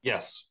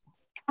 Yes.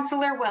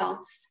 Councilor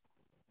Wiltz?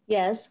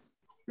 Yes.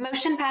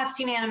 Motion passed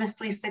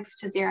unanimously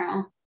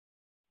 6-0.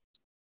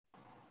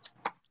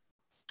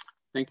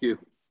 Thank you.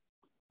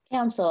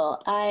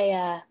 Council,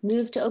 I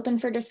move to open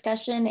for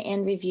discussion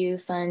and review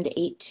Fund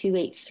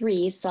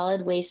 8283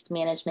 Solid Waste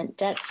Management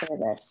Debt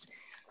Service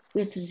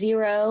with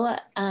 $0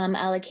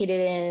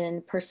 allocated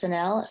in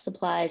personnel,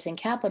 supplies, and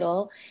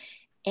capital,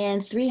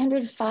 and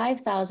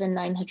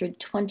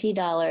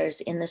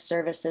 $305,920 in the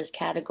services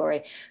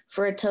category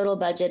for a total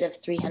budget of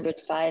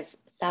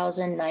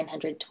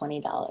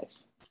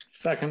 $305,920.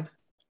 Second.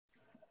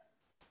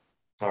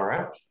 All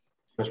right.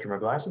 Mr.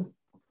 McGlasson?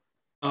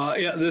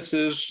 Yeah, this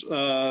is,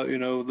 you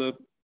know, the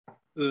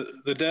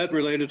debt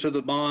related to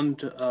the bond,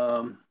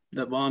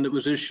 that bond that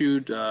was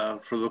issued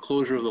for the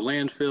closure of the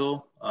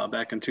landfill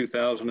back in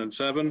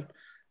 2007.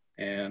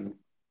 And,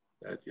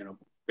 you know,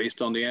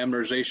 based on the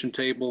amortization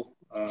table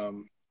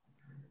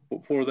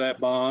for that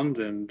bond,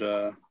 and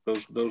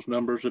those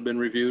numbers have been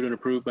reviewed and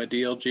approved by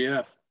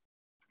DLGF.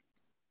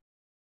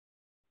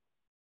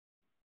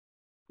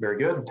 Very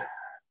good.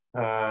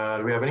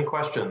 Do we have any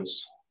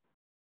questions?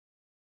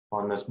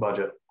 on this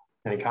budget?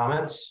 Any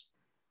comments?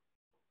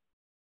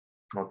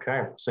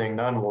 Okay, seeing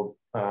none, we'll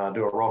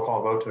do a roll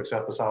call vote to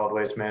accept the Solid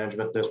Waste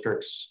Management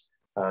District's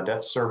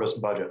debt service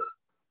budget.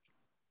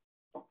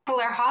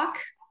 Councilor Hawk?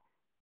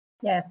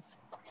 Yes.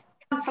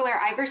 Councilor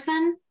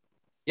Iverson?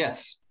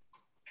 Yes.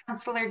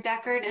 Councilor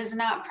Deckard is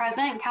not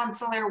present.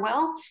 Councilor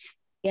Wiltz?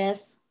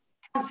 Yes.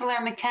 Councilor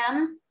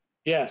McKim?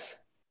 Yes.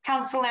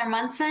 Councilor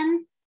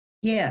Munson?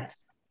 Yes.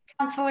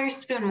 Councilor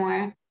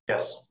Spoonmore?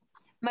 Yes.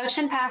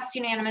 Motion passed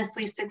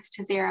unanimously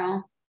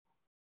 6-0.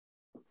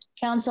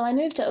 Council, I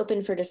move to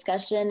open for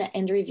discussion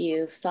and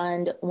review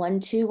Fund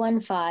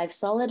 1215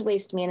 Solid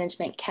Waste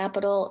Management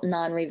Capital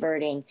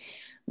Non-Reverting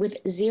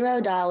with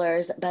 $0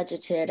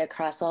 budgeted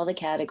across all the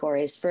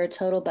categories for a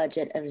total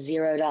budget of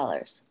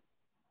 $0.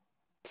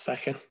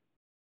 Second.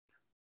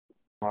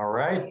 All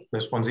right,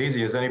 this one's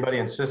easy. Is anybody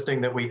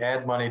insisting that we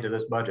add money to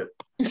this budget?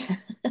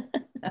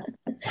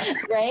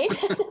 Right?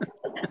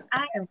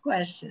 I have a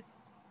question.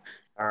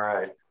 All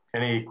right,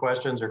 any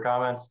questions or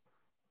comments?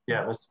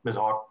 Yeah, Ms.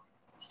 Hawk.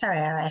 Sorry,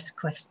 I'll ask a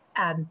question.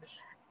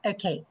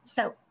 Okay,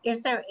 so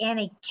is there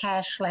any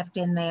cash left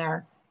in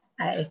there?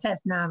 It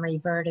says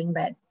non-reverting,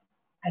 but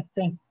I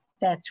think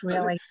that's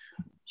really,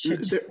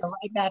 should just go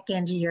right back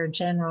into your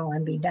general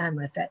and be done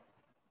with it.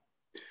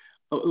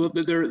 Oh,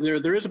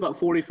 there is about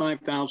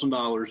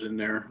 $45,000 in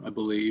there, I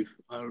believe.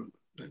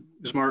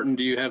 Ms. Martin,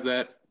 do you have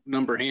that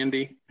number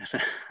handy?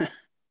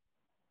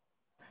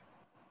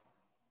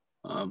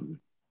 The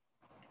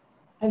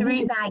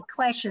reason I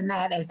question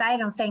that is I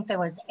don't think there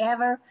was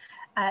ever,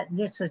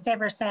 this was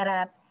ever set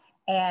up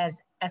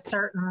as a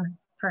certain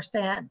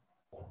percent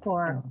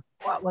for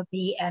what would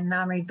be a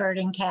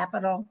non-reverting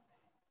capital.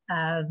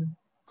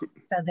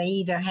 So they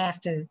either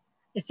have to,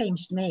 it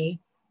seems to me,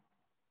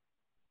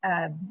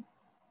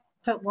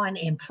 put one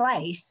in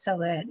place so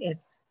that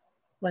it's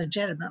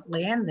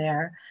legitimately in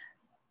there,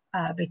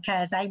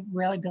 because I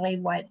really believe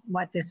what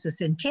this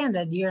was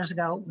intended years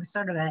ago was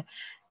sort of a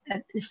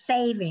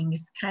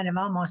savings, kind of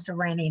almost a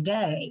rainy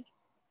day.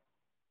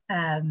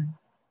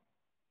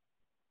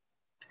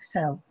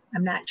 So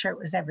I'm not sure it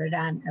was ever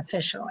done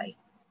officially.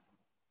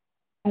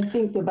 I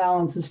think the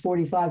balance is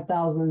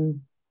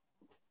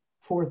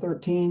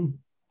 45,413,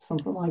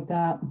 something like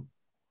that.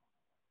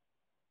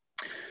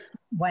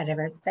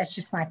 Whatever, that's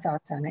just my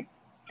thoughts on it.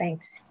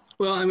 Thanks.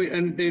 Well, I mean,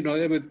 and you know,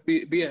 it would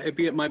be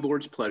at my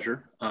board's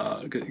pleasure.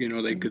 You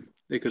know, they could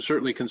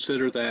certainly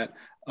consider that.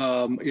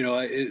 You know,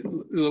 a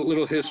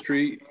little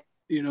history.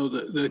 You know,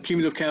 the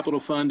Cumulative Capital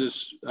Fund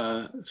is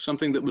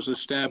something that was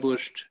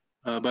established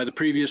by the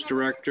previous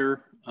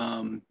director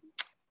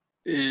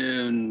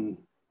in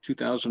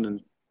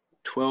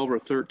 2012 or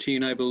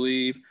 13, I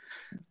believe,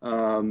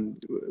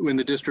 when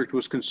the district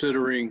was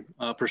considering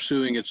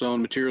pursuing its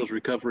own materials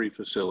recovery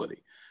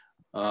facility.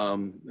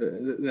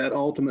 That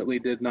ultimately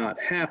did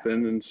not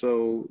happen, and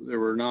so there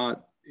were no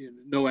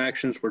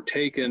actions were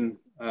taken,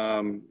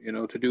 you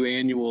know, to do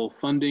annual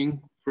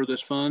funding for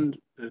this fund,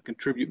 to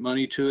contribute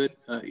money to it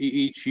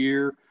each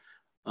year,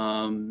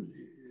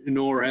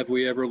 nor have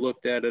we ever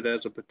looked at it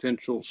as a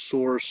potential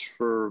source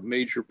for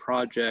major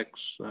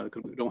projects,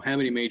 because we don't have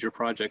any major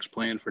projects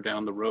planned for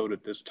down the road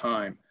at this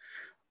time.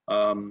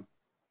 But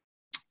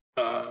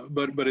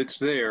it's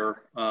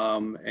there,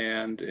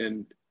 and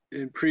in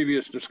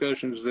previous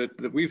discussions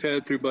that we've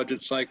had through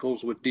budget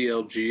cycles with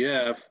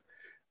DLGF,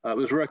 it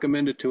was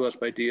recommended to us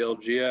by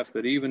DLGF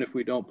that even if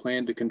we don't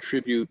plan to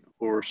contribute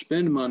or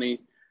spend money,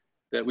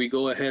 that we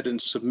go ahead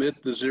and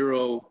submit the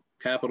zero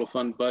capital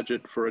fund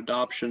budget for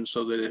adoption,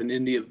 so that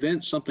in the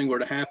event something were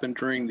to happen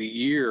during the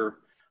year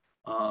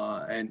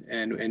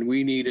and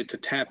we needed to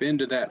tap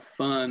into that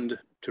fund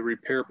to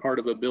repair part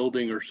of a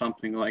building or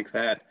something like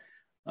that,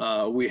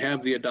 we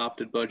have the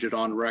adopted budget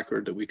on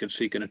record that we can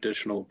seek an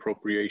additional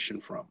appropriation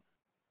from.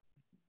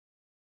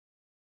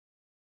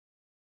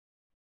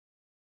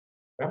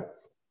 Okay.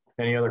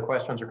 Any other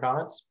questions or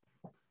comments?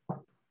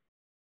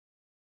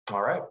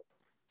 All right.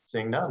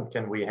 Seeing none,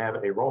 can we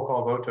have a roll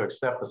call vote to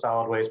accept the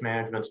Solid Waste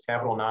Management's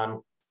capital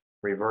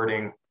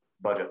non-reverting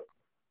budget?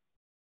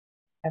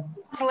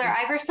 Councilor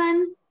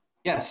Iverson?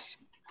 Yes.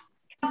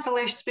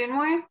 Councilor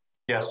Spoonmore?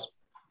 Yes.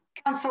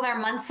 Councilor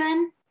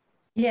Munson?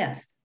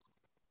 Yes.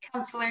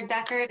 Councilor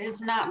Deckard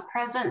is not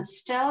present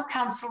still.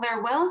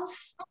 Councilor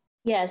Wiltz?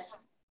 Yes.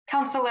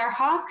 Councilor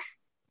Hawk?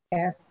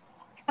 Yes.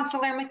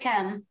 Councilor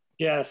McKim?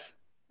 Yes.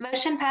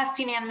 Motion passed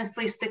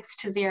unanimously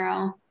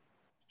 6-0.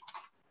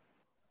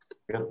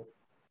 Good.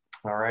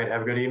 All right,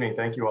 have a good evening.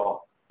 Thank you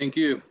all. Thank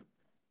you.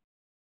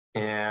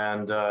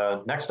 And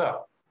next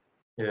up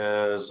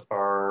is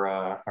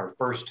our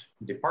first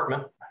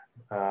department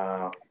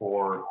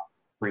for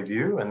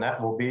review, and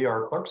that will be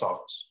our clerk's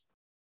office.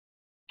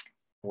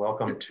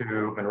 Welcome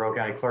to Monroe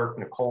County Clerk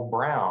Nicole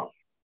Brown,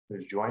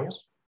 who's joining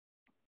us.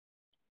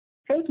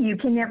 Thank you.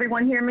 Can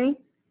everyone hear me?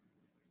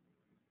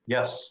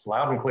 Yes,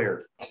 loud and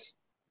clear.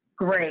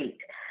 Great.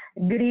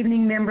 Good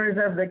evening, members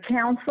of the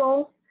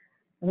council.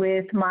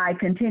 With my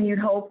continued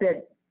hope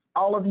that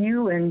all of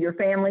you and your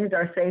families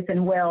are safe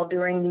and well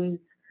during these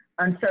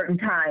uncertain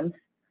times.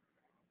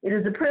 It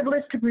is a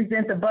privilege to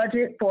present the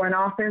budget for an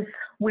office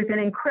with an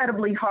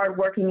incredibly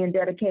hardworking and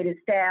dedicated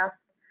staff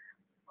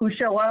who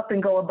show up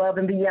and go above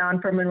and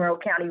beyond for Monroe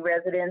County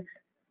residents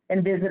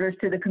and visitors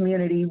to the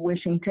community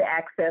wishing to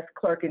access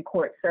clerk and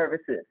court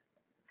services.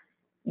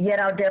 Yet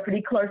our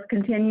deputy clerks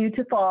continue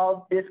to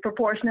fall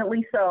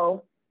disproportionately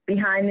so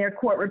behind their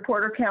court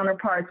reporter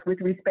counterparts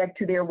with respect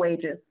to their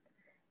wages.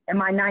 And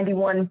my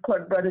 91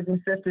 clerk brothers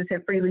and sisters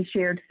have freely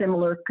shared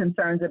similar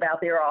concerns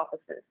about their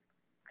offices.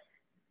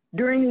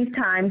 During these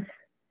times,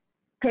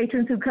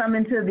 patrons who come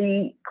into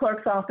the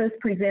clerk's office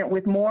present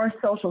with more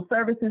social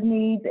services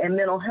needs and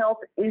mental health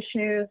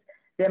issues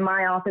than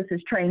my office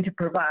is trained to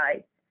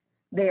provide.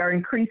 They are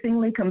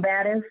increasingly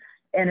combative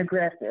and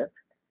aggressive.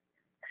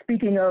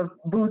 Speaking of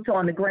boots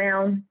on the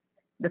ground,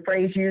 the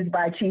phrase used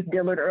by Chief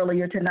Dillard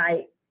earlier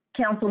tonight,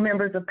 council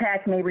members of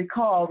PAC may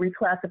recall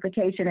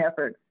reclassification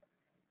efforts,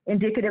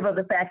 indicative of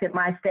the fact that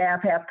my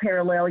staff have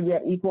parallel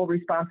yet equal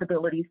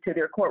responsibilities to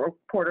their court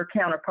reporter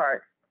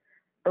counterparts,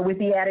 but with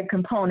the added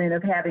component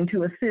of having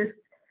to assist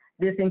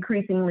this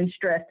increasingly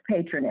stressed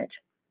patronage.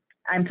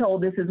 I'm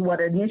told this is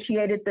what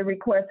initiated the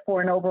request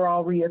for an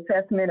overall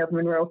reassessment of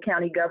Monroe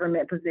County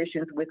government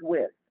positions with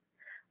WIS.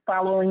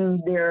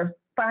 Following their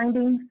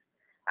findings,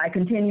 I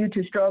continue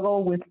to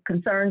struggle with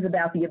concerns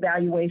about the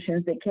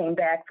evaluations that came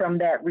back from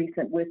that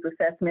recent WIS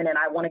assessment, and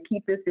I want to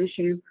keep this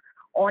issue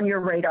on your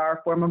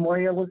radar for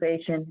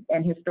memorialization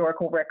and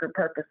historical record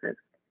purposes.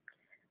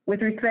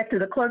 With respect to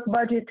the clerk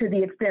budget, to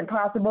the extent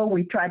possible,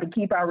 we've tried to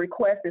keep our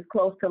request as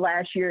close to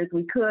last year as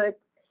we could.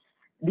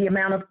 The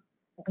amount of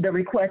the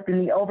request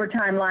in the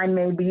overtime line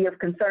may be of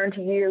concern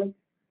to you.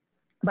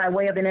 By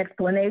way of an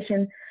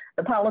explanation,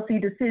 the policy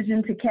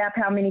decision to cap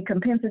how many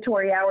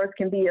compensatory hours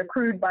can be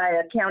accrued by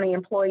a county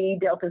employee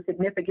dealt a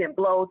significant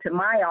blow to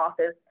my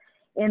office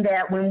in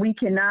that when we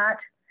cannot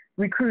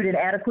recruit an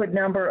adequate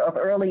number of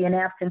early and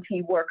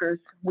absentee workers,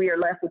 we are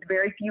left with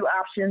very few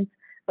options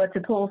but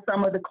to pull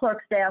some of the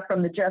clerk staff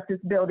from the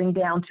Justice Building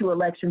down to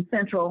Election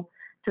Central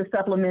to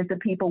supplement the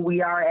people we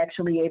are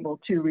actually able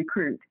to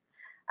recruit.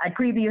 I'd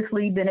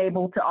previously been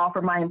able to offer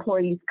my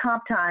employees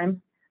comp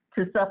time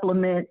to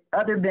supplement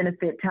other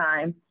benefit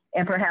time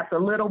and perhaps a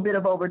little bit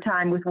of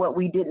overtime with what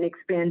we didn't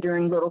expend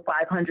during Little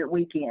 500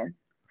 weekend.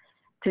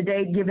 To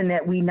date, given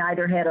that we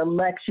neither had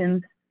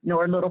elections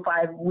nor Little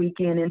 5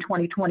 weekend in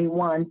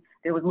 2021,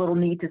 there was little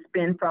need to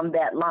spend from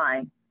that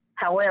line.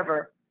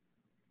 However,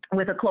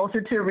 with a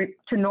closer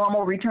to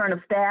normal return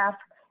of staff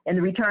and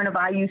the return of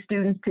IU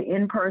students to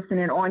in-person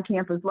and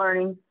on-campus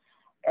learning,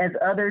 as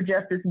other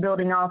justice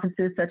building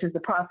offices such as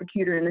the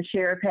prosecutor and the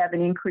sheriff have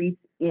an increase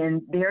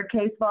in their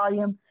case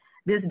volume,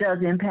 this does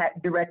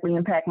directly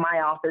impact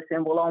my office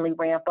and will only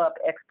ramp up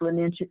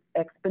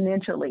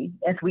exponentially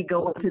as we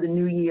go into the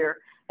new year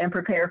and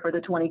prepare for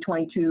the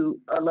 2022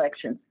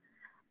 elections.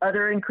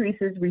 Other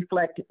increases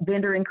reflect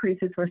vendor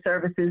increases for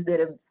services that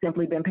have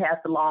simply been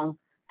passed along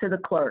to the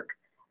clerk.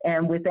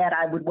 And with that,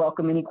 I would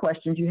welcome any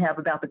questions you have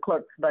about the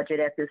clerk's budget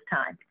at this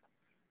time.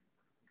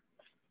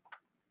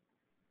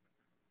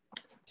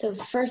 So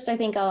first, I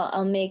think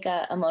I'll make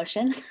a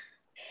motion.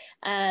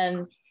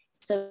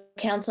 So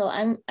council,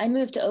 I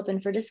move to open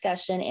for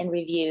discussion and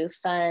review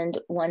Fund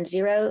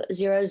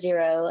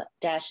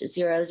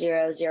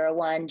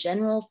 1000-0001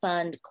 General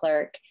Fund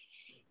Clerk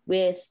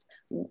with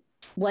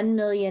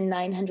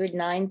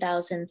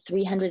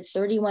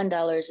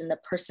 $1,909,331 in the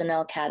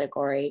personnel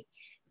category,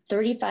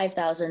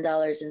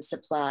 $35,000 in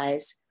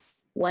supplies,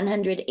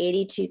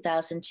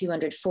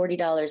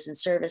 $182,240 in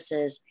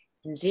services,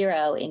 and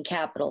 $0 in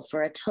capital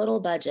for a total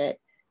budget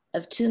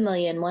of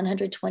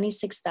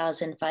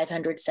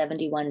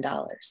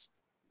 $2,126,571.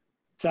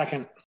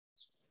 Second.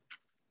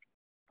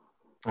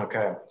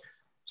 Okay,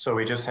 so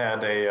we just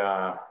had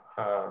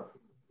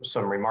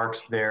some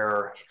remarks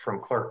there from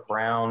Clerk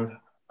Brown.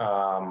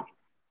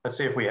 Let's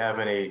see if we have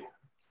any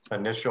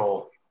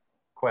initial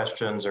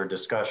questions or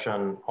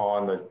discussion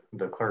on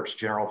the clerk's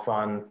general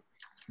fund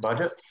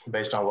budget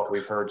based on what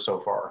we've heard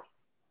so far.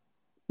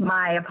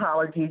 My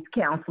apologies,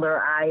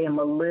 Counselor. I am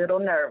a little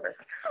nervous.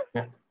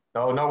 Yeah.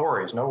 Oh, no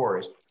worries, no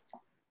worries.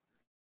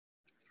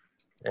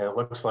 And it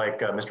looks like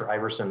Mr.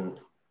 Iverson,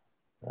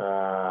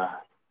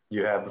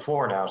 you have the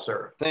floor now,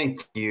 sir.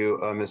 Thank you,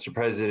 Mr.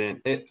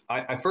 President.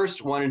 I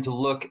first wanted to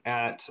look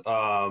at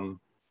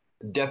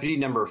Deputy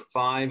number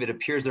 5. It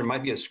appears there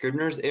might be a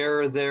Scribner's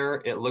error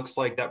there. It looks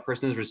like that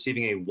person is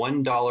receiving a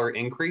 $1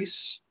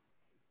 increase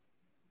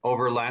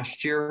over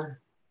last year.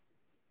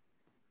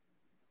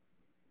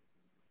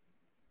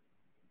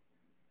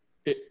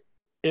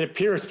 It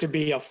appears to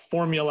be a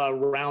formula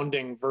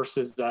rounding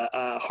versus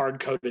a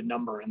hard-coded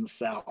number in the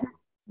cell.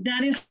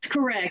 That is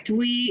correct.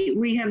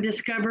 We have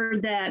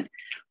discovered that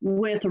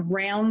with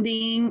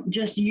rounding,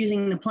 just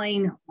using the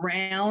plain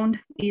round,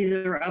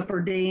 either up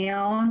or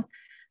down,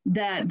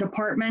 that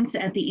departments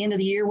at the end of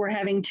the year were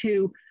having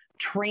to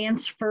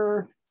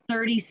transfer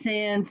 30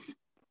 cents,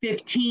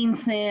 15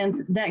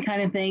 cents, that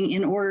kind of thing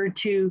in order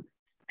to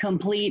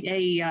complete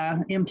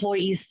a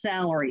employee's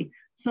salary.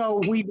 So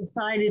we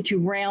decided to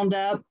round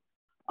up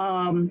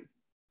to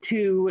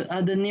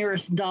the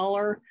nearest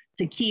dollar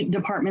to keep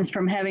departments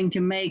from having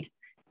to make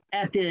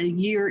at the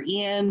year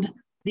end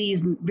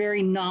these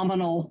very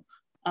nominal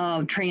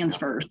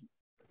transfers.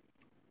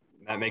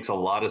 That makes a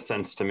lot of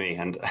sense to me,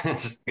 and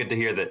it's good to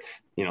hear that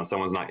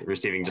someone's not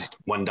receiving just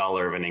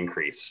 $1 of an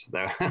increase.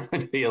 That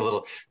would be a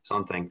little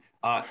something.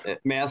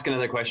 May I ask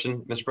another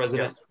question, Mr.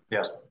 President?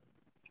 Yes.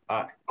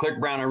 Clerk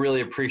Brown, I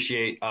really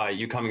appreciate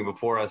you coming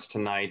before us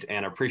tonight,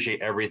 and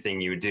appreciate everything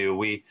you do.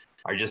 We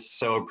are just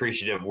so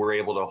appreciative we're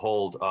able to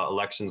hold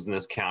elections in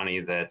this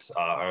county that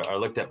are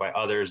looked at by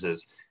others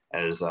as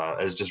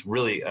just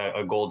really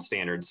a gold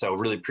standard. So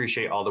really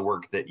appreciate all the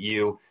work that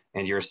you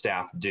and your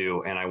staff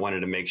do, and I wanted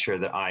to make sure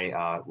that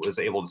I was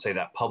able to say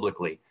that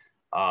publicly.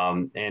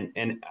 I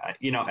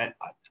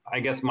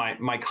guess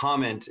my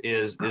comment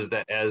is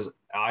that as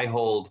I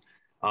hold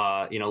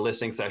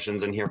listening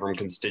sessions and hear from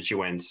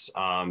constituents,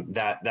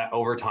 that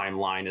overtime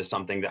line is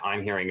something that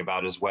I'm hearing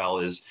about as well,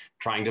 is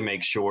trying to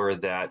make sure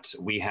that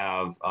we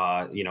have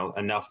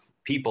enough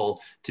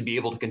people to be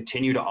able to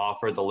continue to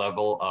offer the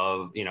level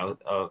of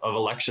of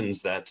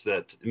elections that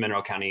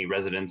Monroe County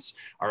residents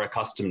are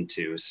accustomed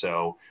to.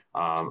 So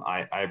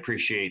I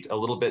appreciate a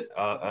little bit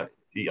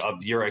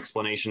of your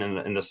explanation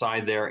in the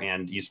side there,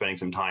 and you spending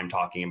some time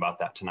talking about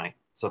that tonight.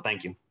 So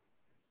thank you.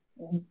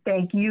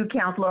 Thank you,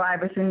 Councilor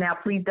Iverson. Now,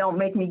 please don't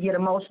make me get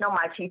emotional.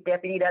 My chief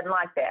deputy doesn't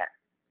like that.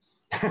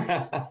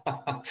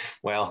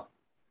 Well,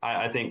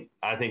 I think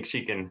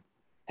she can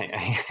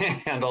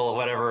handle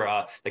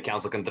whatever the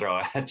council can throw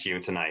at you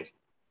tonight.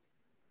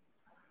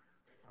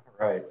 All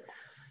right.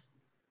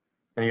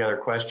 Any other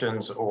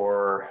questions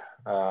or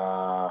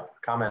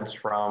comments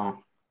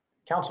from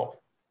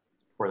council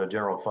for the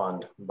general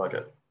fund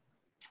budget?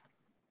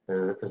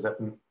 Is that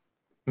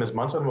Ms.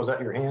 Munson? Was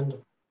that your hand?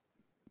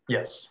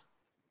 Yes.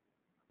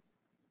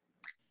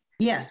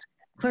 Yes,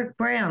 Clerk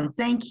Brown,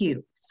 thank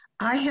you.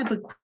 I have a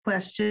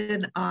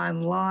question on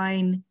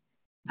line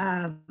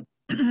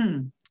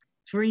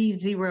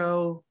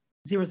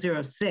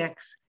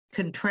 30006,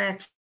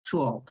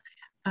 contractual,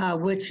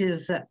 which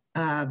is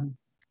a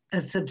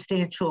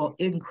substantial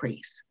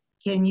increase.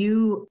 Can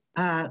you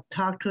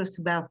talk to us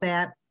about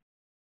that?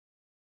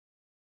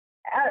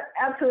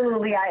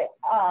 Absolutely. I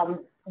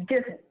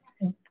just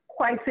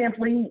quite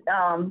simply,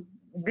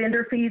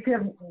 vendor fees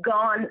have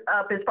gone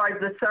up as far as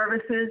the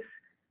services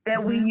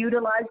that we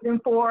utilize them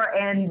for,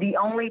 and the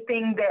only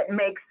thing that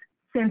makes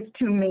sense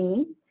to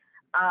me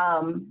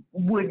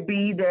would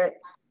be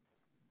that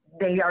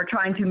they are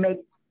trying to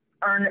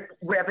earn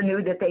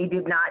revenue that they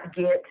did not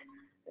get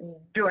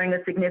during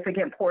a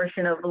significant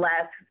portion of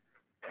last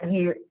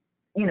year,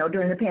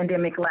 during the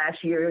pandemic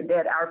last year,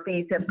 that our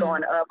fees have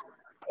gone up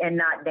and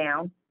not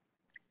down.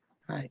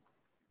 Right.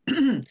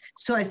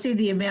 So I see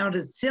the amount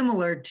is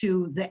similar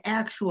to the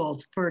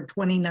actuals for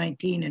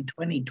 2019 and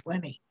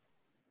 2020.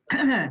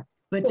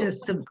 But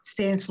just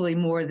substantially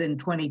more than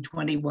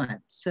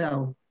 2021.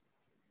 So,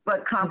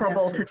 but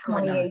comparable to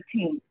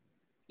 2018.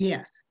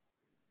 Yes.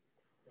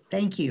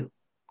 Thank you.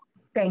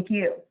 Thank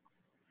you.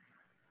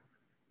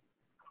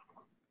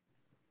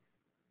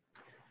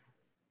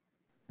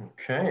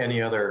 Okay.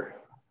 Any other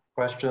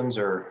questions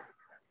or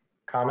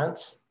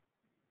comments?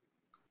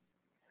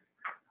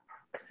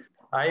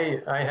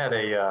 I had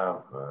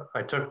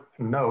I took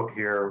note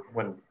here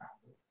when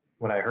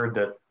I heard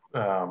that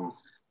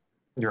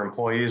your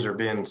employees are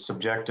being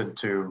subjected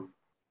to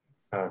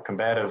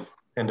combative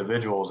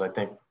individuals. I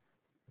think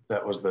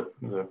that was the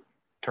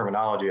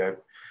terminology.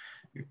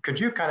 Could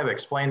you kind of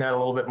explain that a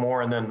little bit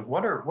more? And then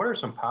what are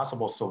some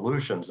possible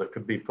solutions that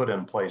could be put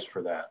in place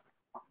for that?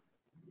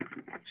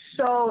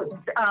 So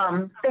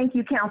thank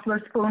you,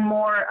 Councilor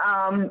Spoonmore.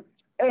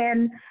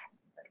 And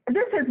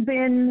this has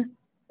been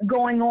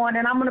going on,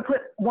 and I'm going to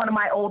put one of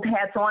my old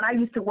hats on. I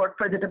used to work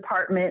for the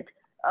Department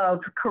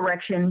of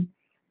Correction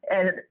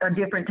at a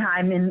different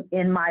time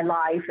in my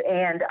life,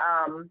 and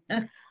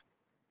a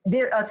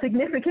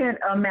significant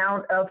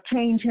amount of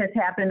change has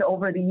happened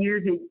over the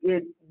years.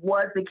 It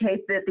was the case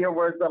that there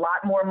was a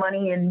lot more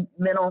money in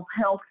mental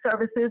health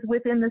services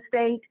within the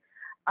state.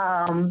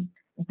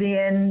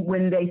 Then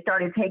when they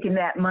started taking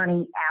that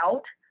money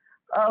out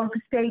of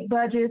state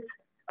budgets,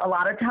 a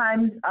lot of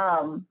times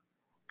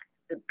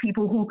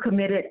people who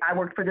committed, I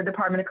worked for the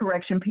Department of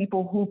Correction,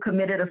 people who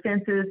committed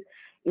offenses,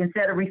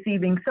 instead of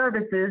receiving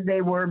services,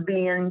 they were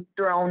being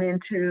thrown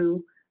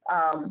into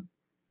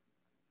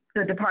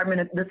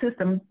the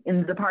system in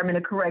the Department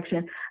of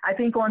Correction. I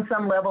think on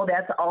some level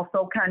that's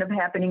also kind of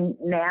happening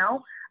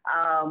now.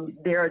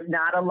 There's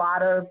not a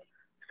lot of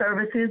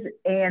services,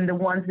 and the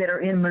ones that are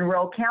in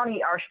Monroe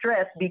County are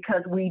stressed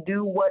because we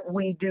do what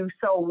we do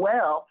so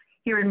well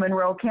here in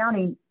Monroe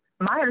County.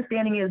 My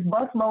understanding is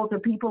busloads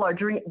of people are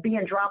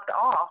being dropped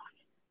off,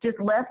 just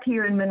left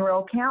here in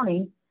Monroe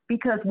County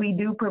because we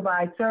do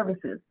provide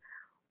services.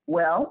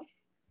 Well,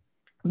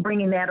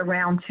 bringing that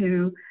around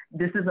to,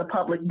 this is a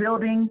public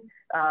building.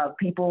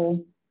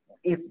 People,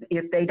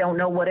 if they don't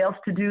know what else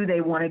to do, they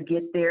want to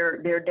get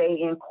their day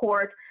in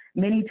court.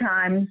 Many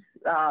times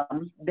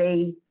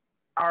they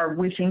are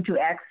wishing to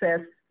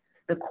access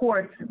the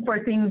courts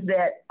for things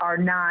that are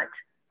not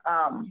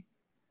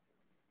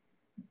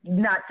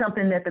not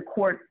something that the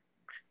court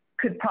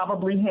could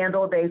probably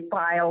handle. They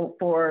file,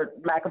 for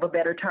lack of a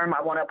better term,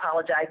 I want to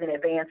apologize in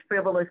advance,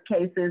 frivolous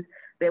cases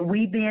that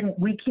we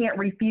can't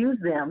refuse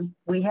them.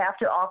 We have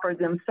to offer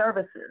them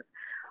services.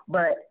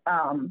 But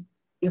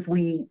if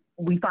we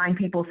find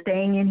people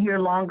staying in here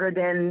longer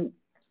than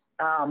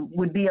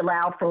would be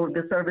allowed for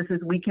the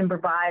services we can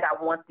provide, I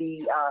want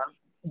the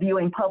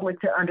viewing public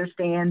to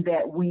understand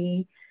that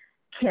we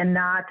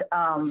cannot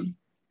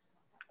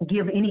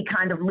give any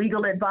kind of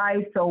legal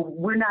advice. So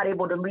we're not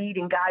able to lead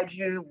and guide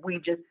you. We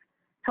just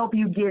help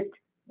you get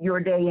your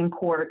day in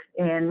court.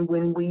 And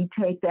when we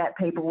take that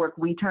paperwork,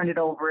 we turn it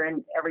over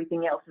and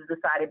everything else is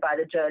decided by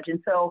the judge. And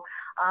so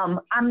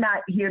I'm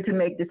not here to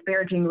make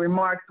disparaging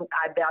remarks.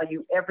 I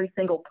value every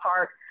single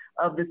part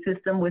of the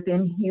system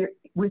within here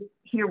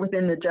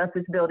within the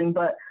Justice Building,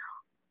 but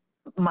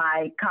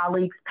my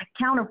colleagues'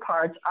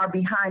 counterparts are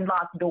behind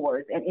locked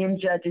doors and in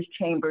judges'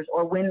 chambers,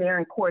 or when they're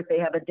in court, they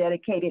have a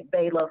dedicated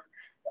bailiff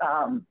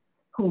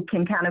who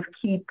can kind of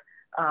keep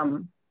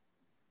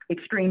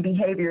extreme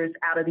behaviors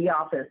out of the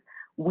office.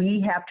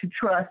 We have to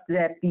trust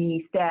that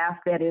the staff,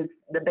 that is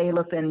the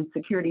bailiff and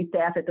security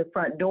staff at the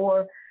front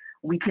door,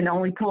 we can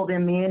only pull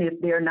them in if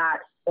they're not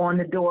on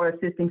the door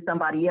assisting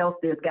somebody else.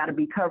 There's got to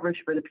be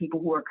coverage for the people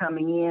who are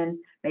coming in,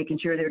 making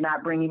sure they're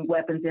not bringing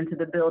weapons into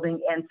the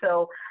building. And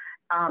so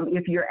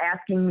if you're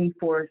asking me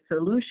for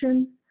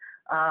solutions,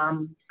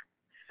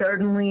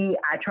 certainly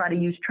I try to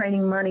use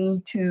training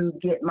money to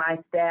get my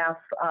staff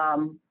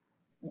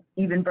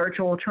even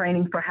virtual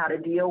training for how to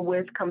deal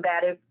with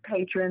combative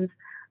patrons.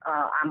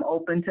 I'm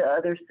open to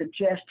other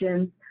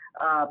suggestions,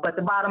 but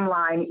the bottom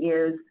line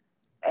is,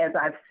 as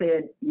I've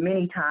said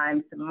many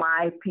times,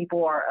 my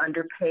people are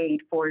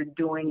underpaid for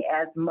doing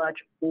as much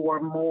or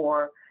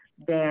more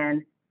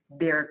than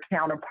their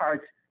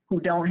counterparts who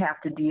don't have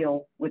to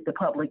deal with the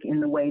public in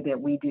the way that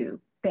we do.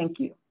 Thank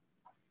you.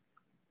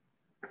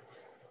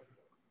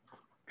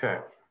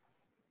 Okay.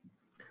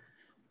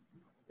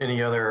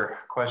 Any other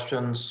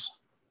questions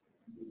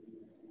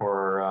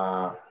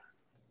or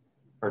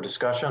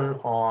discussion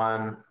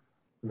on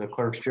the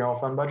Clerk's General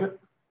Fund budget?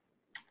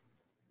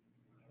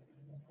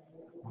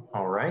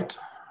 All right.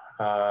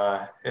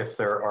 If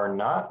there are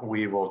not,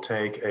 we will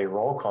take a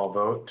roll call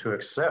vote to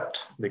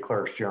accept the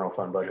Clerk's General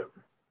Fund budget.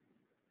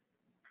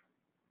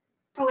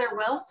 Councilor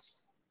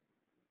Wiltz?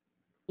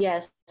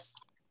 Yes.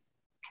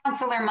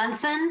 Councilor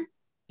Munson?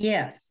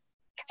 Yes.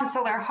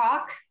 Councilor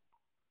Hawk?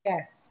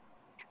 Yes.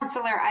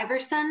 Councilor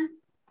Iverson?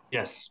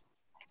 Yes.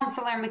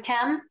 Councilor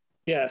McKim?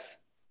 Yes.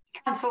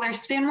 Councilor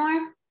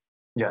Spoonmore?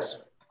 Yes.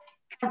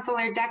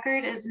 Councilor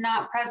Deckard is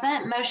not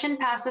present. Motion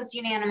passes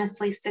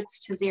unanimously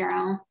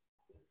 6-0.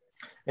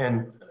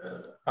 And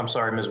I'm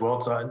sorry, Ms.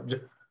 Wiltz,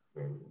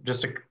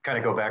 just to kind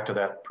of go back to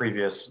that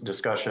previous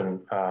discussion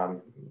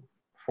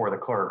for the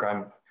clerk,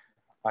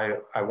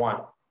 I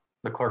want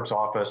the clerk's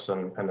office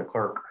and the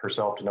clerk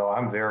herself to know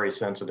I'm very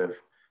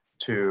sensitive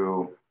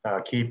to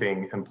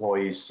keeping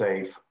employees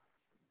safe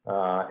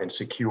and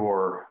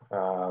secure,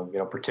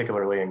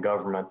 particularly in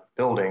government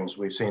buildings.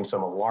 We've seen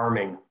some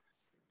alarming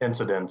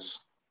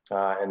incidents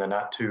in the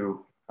not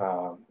too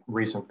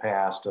recent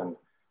past. And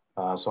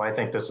so I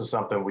think this is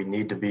something we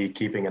need to be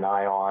keeping an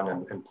eye on,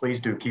 and please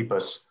do keep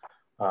us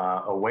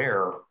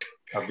aware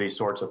of these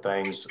sorts of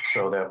things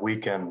so that we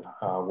can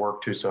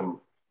work to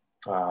some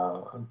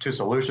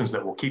solutions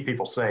that will keep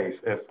people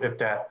safe if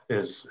that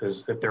is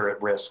if they're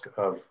at risk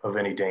of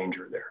any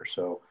danger there.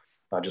 So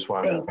I just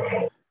wanted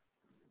to.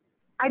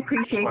 I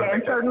appreciate that,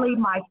 and certainly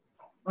my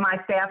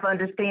staff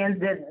understands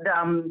that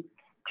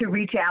to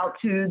reach out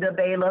to the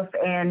bailiff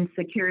and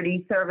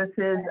security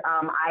services.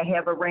 I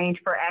have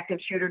arranged for active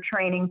shooter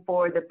training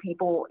for the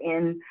people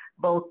in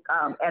both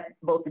at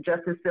both the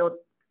Justice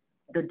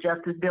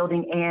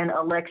Building and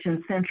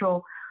Election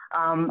Central.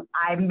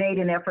 I made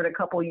an effort a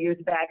couple of years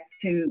back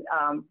to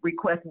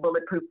request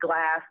bulletproof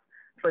glass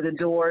for the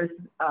doors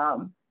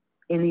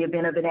in the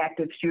event of an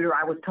active shooter.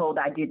 I was told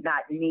I did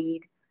not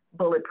need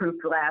bulletproof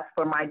glass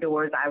for my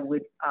doors. I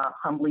would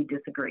humbly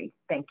disagree.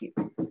 Thank you.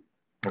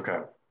 Okay.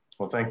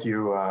 Well, thank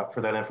you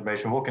for that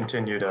information. We'll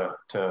continue to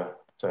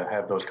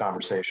have those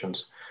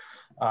conversations.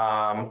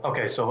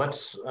 Okay, so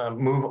let's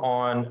move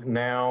on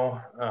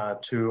now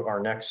to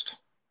our next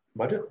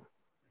budget.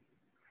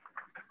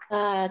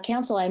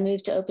 Council, I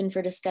move to open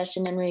for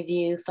discussion and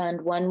review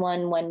Fund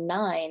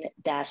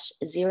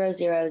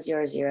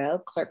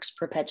 1119-0000, Clerk's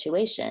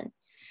Perpetuation,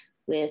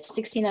 with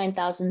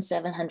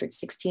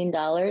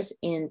 $69,716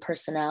 in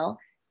personnel,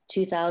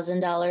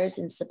 $2,000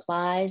 in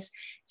supplies,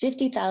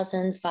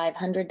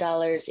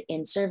 $50,500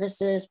 in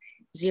services,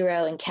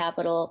 $0 in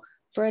capital,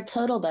 for a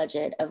total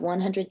budget of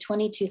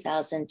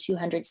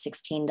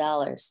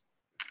 $122,216.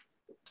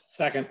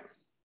 Second.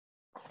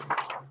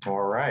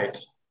 All right.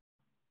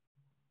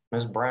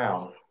 Ms.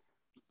 Brown.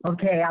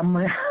 Okay, I'm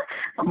a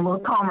little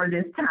calmer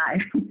this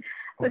time.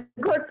 The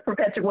Clerk's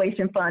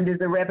Perpetuation Fund is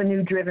a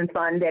revenue-driven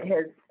fund that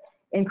has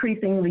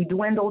increasingly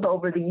dwindled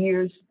over the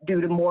years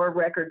due to more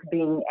records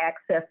being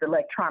accessed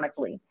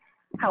electronically.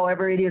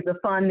 However, it is a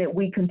fund that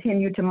we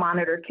continue to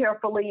monitor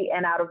carefully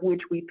and out of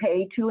which we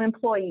pay to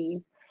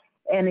employees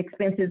and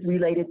expenses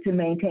related to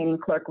maintaining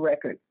clerk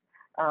records.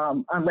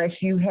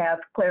 Unless you have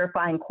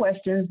clarifying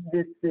questions,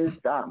 this is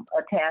a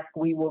task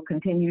we will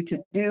continue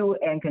to do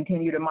and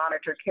continue to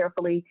monitor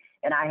carefully.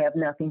 And I have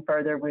nothing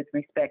further with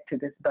respect to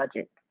this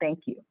budget.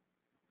 Thank you.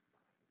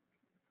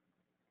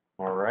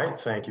 All right,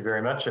 thank you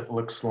very much. It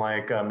looks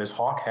like Ms.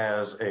 Hawk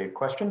has a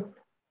question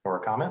or a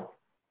comment.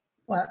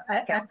 Well,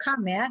 a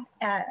comment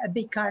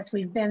because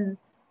we've been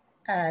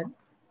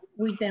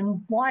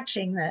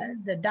watching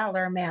the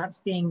dollar amounts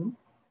being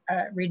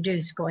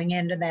reduced going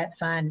into that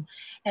fund,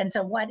 and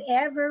so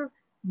whatever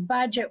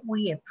budget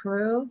we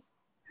approve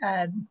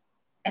at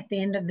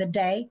the end of the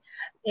day,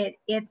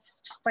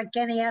 it's just like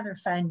any other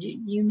fund.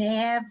 You may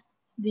have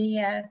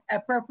the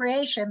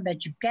appropriation,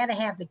 but you've got to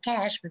have the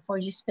cash before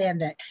you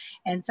spend it.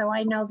 And so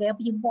I know they'll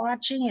be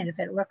watching, and if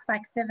it looks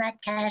like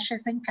that cash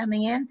isn't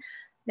coming in,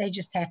 they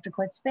just have to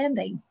quit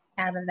spending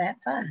out of that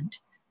fund.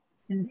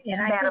 And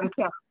I think,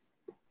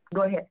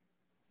 go ahead.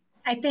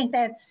 I think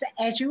that's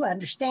as you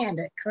understand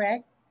it,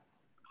 correct?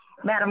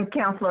 Madam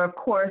Counselor, of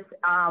course,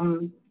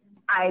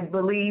 I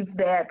believe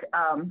that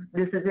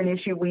this is an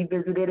issue we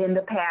visited in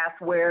the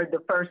past where the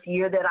first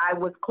year that I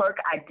was clerk,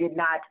 I did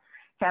not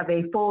have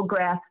a full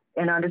grasp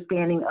and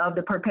understanding of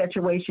the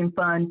perpetuation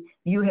fund.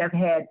 You have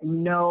had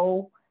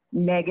no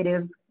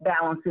negative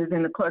balances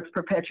in the clerk's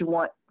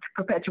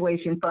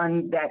perpetuation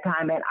fund that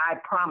time, and I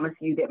promise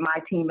you that my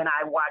team and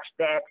I watched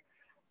that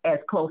as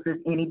close as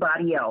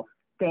anybody else.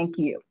 Thank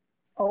you.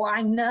 Oh,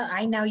 I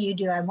know you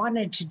do. I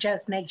wanted to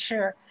just make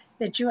sure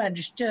that you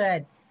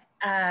understood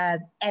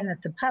and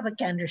that the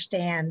public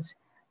understands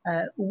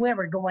where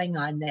we're going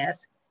on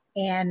this,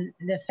 and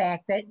the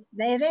fact that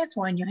it is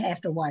one you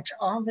have to watch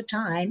all the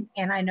time,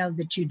 and I know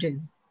that you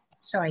do.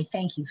 So I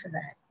thank you for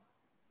that.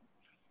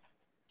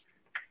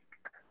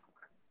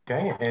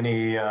 Okay,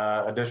 any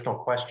additional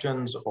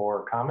questions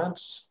or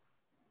comments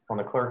on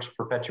the clerk's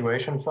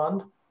perpetuation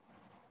fund?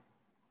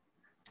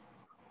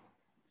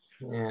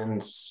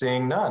 And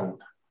seeing none,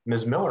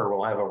 Ms. Miller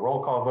will have a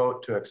roll call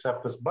vote to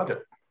accept this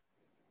budget.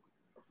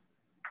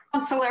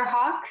 Councillor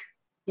Hawk?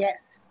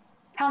 Yes.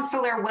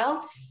 Councillor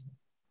Wiltz?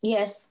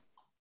 Yes.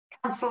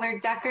 Councillor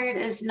Deckard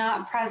is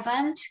not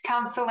present.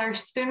 Councillor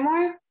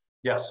Spoonmore?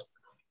 Yes.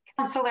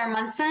 Councillor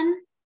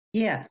Munson?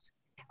 Yes.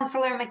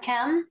 Councillor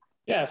McKim?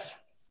 Yes.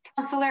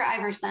 Councillor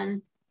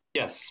Iverson?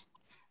 Yes.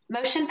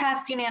 Motion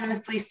passed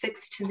unanimously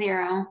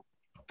 6-0.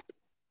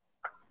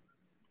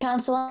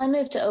 Council, I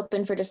move to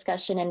open for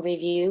discussion and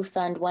review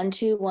Fund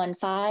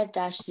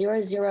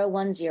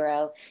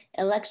 1215-0010,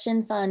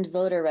 Election Fund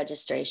Voter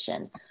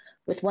Registration,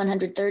 with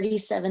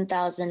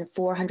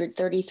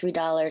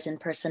 $137,433 in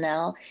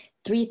personnel,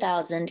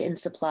 $3,000 in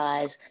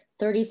supplies,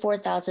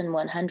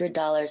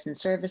 $34,100 in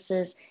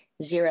services,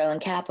 $0 in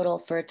capital,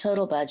 for a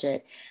total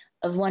budget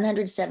of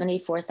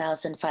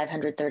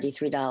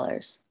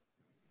 $174,533.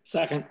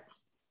 Second.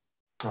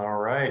 All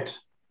right.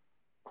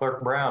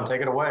 Clerk Brown,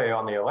 take it away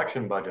on the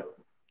election budget.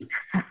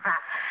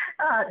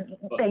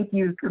 Thank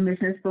you,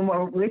 Commissioner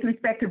Spoonmore. With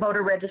respect to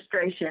voter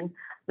registration,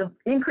 the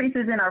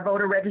increases in our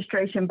voter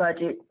registration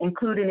budget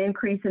include an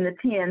increase in the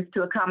TINs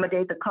to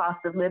accommodate the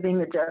cost of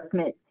living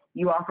adjustment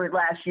you offered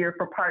last year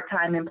for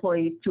part-time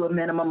employees to a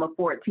minimum of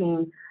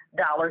 $14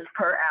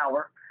 per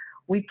hour.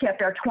 We've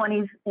kept our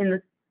 20s in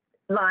the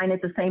line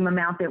at the same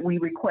amount that we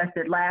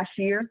requested last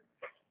year.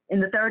 In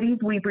the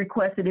 30s, we've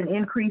requested an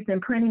increase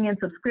in printing and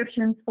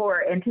subscriptions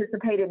for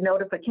anticipated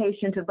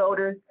notification to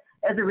voters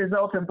as a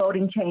result of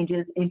voting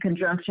changes in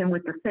conjunction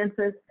with the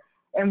census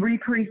and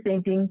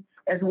re-precincting,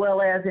 as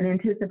well as an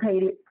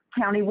anticipated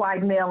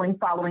countywide mailing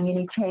following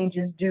any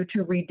changes due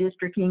to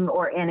redistricting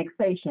or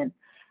annexation.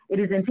 It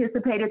is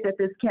anticipated that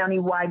this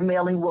countywide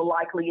mailing will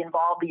likely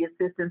involve the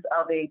assistance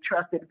of a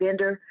trusted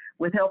vendor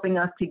with helping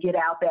us to get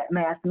out that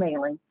mass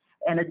mailing.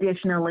 And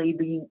additionally,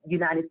 the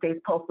United States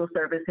Postal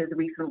Service has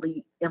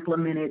recently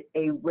implemented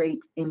a rate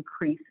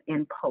increase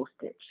in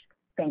postage.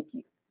 Thank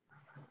you.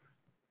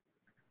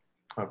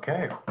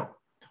 Okay.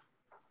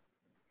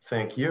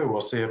 Thank you. We'll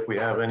see if we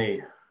have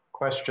any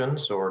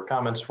questions or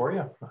comments for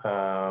you.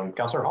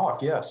 Councillor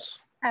Hawk, yes.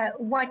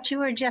 What you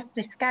were just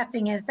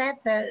discussing, is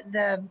that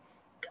the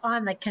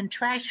on the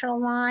contractual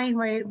line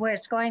where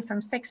it's going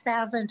from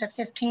 6,000 to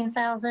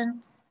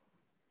 15,000?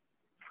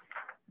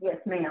 Yes,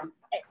 ma'am.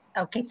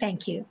 Okay,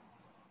 thank you.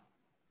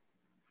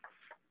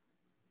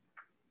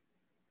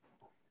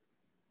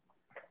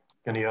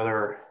 Any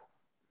other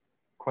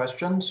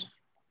questions?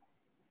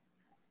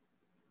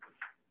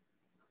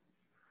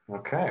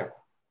 Okay.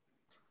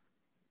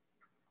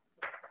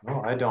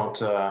 Well, I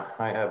don't,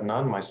 I have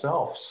none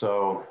myself.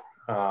 So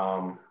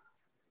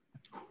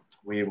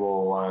we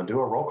will do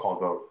a roll call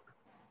vote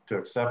to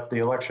accept the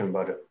election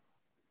budget.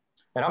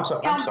 And I'm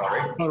sorry.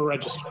 Voter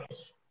registration.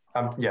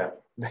 Yeah.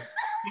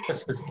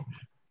 This is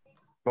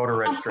voter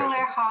registration.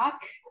 Councillor Hawk?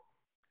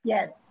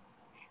 Yes.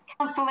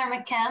 Councillor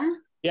McKim?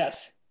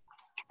 Yes.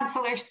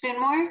 Councillor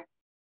Spoonmore?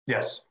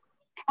 Yes.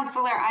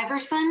 Councillor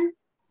Iverson?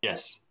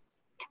 Yes.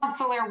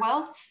 Councillor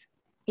Wiltz?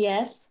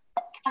 Yes.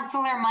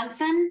 Councilor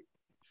Munson?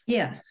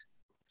 Yes.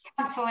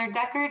 Councilor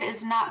Deckard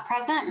is not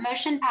present.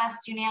 Motion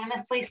passed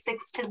unanimously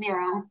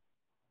 6-0.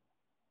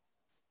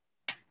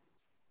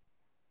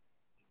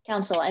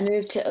 Council, I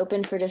move to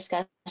open for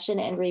discussion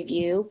and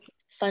review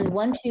Fund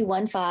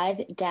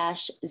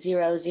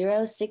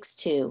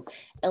 1215-0062,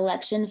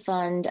 Election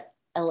Fund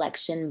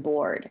Election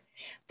Board.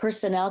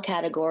 Personnel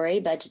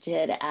category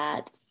budgeted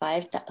at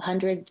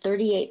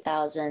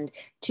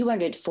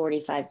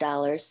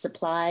 $538,245,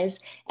 supplies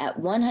at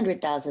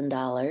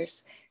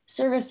 $100,000,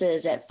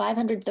 services at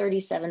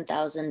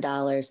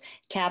 $537,000,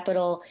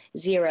 capital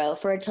 0,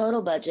 for a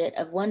total budget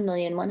of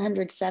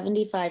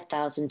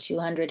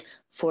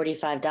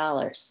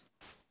 $1,175,245.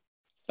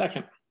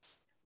 Second.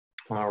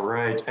 All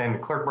right.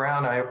 And Clerk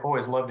Brown, I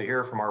always love to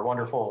hear from our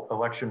wonderful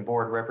election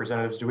board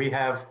representatives. Do we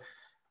have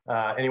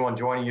anyone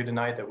joining you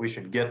tonight that we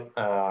should get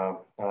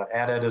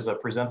added as a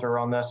presenter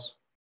on this?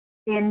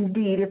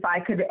 Indeed, if I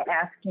could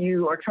ask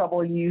you or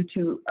trouble you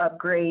to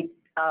upgrade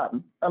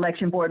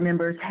election board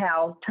members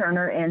Hal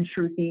Turner and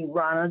Shruti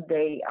Rana.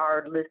 They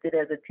are listed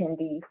as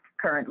attendees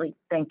currently.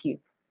 Thank you.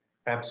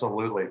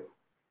 Absolutely.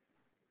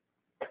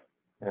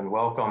 And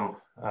welcome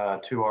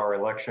to our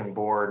election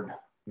board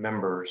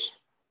members,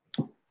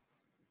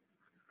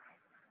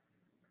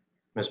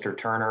 Mr.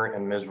 Turner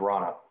and Ms.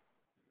 Rana.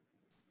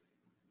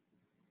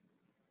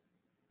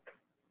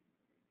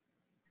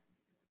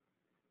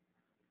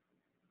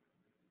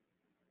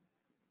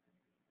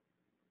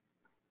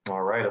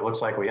 All right, it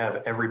looks like we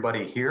have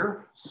everybody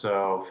here,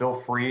 so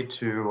feel free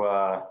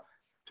to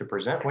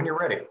present when you're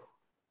ready.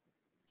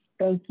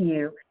 Thank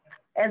you.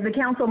 As the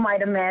council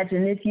might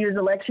imagine, this year's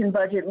election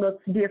budget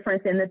looks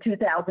different than the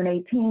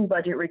 2018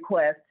 budget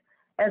request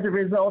as a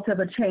result of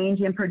a change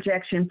in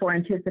projection for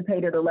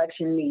anticipated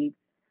election needs.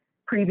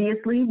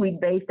 Previously, we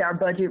based our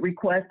budget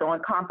request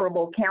on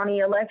comparable county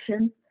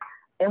elections,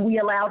 and we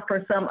allowed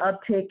for some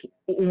uptick,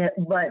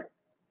 but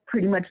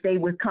pretty much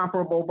stayed with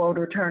comparable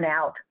voter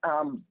turnout,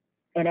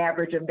 an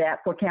average of that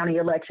for county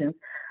elections.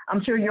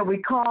 I'm sure you'll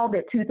recall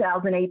that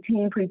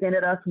 2018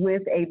 presented us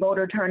with a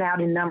voter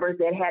turnout in numbers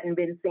that hadn't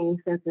been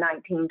seen since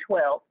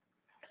 1912.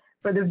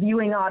 For the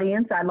viewing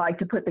audience, I'd like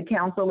to put the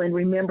council in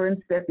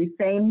remembrance that the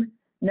same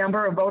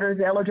number of voters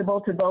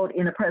eligible to vote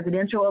in a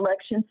presidential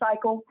election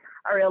cycle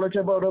are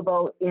eligible to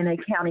vote in a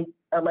county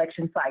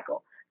election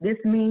cycle. This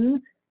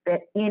means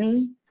that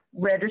any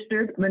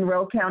registered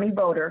Monroe County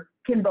voter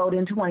can vote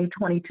in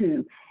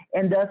 2022.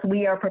 And thus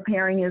we are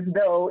preparing as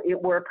though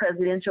it were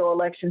presidential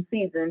election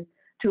season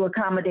to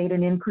accommodate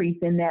an increase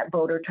in that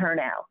voter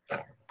turnout.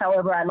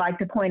 However, I'd like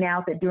to point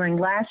out that during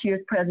last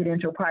year's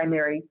presidential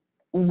primary,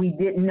 when we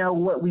didn't know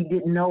what we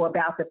didn't know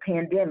about the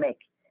pandemic,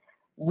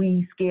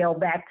 we scaled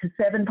back to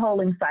 7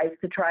 polling sites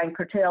to try and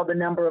curtail the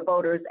number of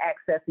voters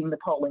accessing the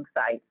polling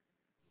sites.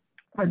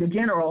 For the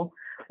general,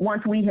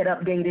 once we had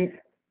updated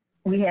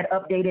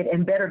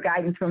and better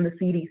guidance from the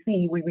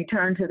CDC, we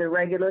returned to the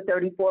regular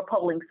 34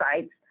 polling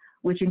sites,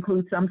 which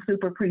includes some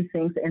super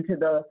precincts, and to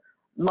the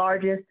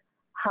largest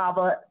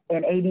HAVA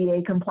and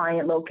ADA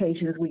compliant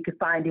locations we could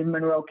find in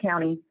Monroe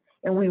County.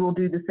 And we will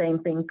do the same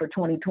thing for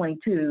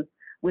 2022,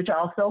 which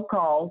also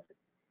calls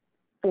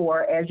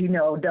for, as you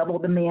know, double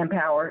the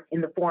manpower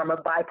in the form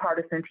of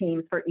bipartisan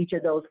teams for each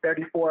of those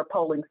 34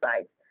 polling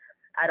sites.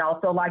 I'd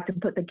also like to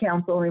put the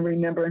council in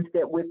remembrance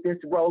that with this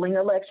rolling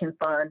election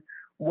fund,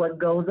 what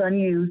goes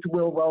unused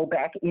will roll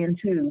back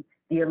into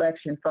the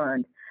election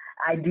fund.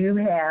 I do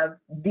have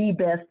the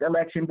best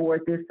election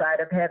board this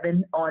side of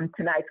heaven on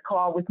tonight's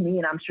call with me,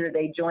 and I'm sure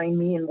they join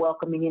me in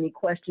welcoming any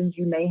questions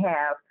you may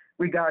have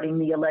regarding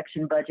the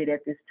election budget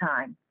at this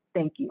time.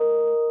 Thank you.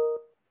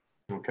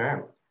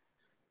 Okay.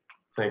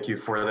 Thank you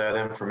for that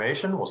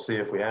information. We'll see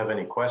if we have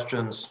any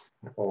questions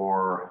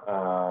or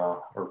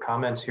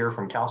comments here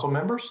from council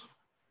members.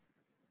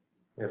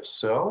 If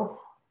so,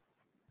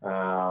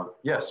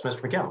 yes, Mr.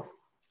 McKim.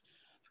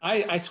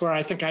 I swear,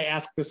 I think I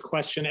ask this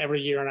question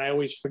every year and I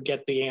always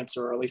forget the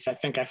answer, or at least I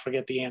think I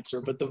forget the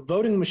answer, but the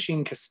voting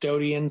machine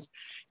custodians,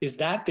 is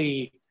that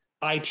the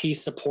IT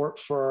support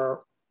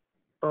for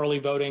early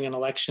voting and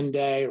election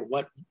day, or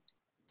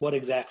what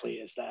exactly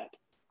is that?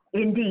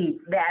 Indeed,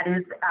 that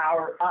is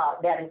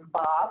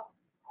Bob,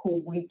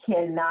 who we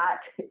cannot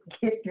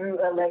get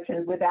through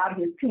elections without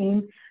his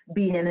team,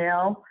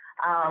 BNL.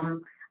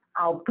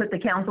 I'll put the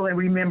council in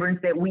remembrance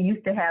that we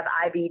used to have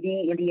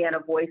IVD, Indiana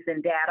Voice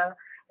and Data,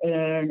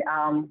 and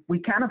we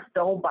kind of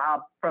stole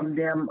Bob from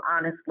them,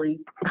 honestly,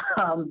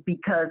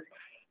 because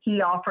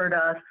he offered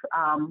us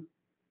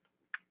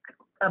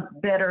a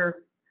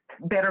better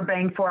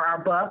bang for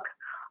our buck,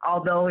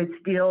 although it's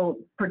still,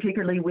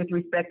 particularly with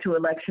respect to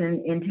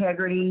election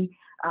integrity,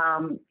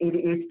 it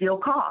is still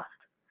cost.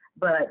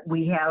 But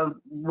we have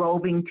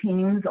roving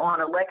teams on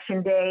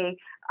election day.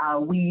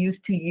 We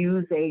used to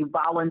use a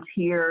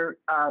volunteer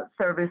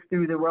service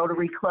through the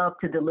Rotary Club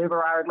to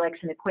deliver our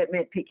election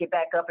equipment, pick it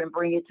back up and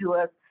bring it to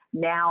us.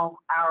 Now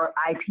our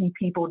IT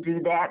people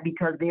do that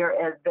because they're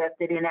as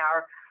vested in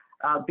our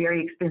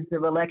very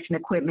expensive election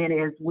equipment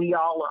as we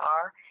all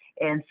are.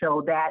 And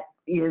so that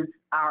is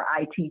our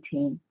IT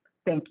team.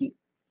 Thank you.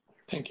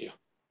 Thank you.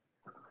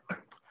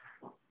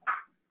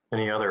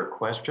 Any other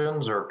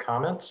questions or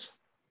comments?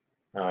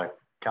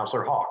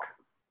 Councillor Hawk.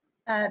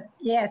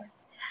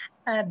 Yes.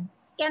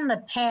 In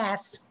the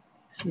past,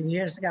 a few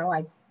years ago,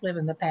 I live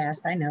in the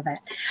past, I know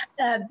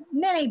that,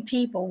 many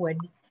people would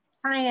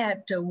sign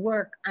up to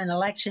work on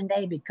election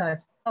day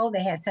because, oh,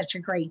 they had such a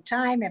great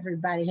time.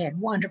 Everybody had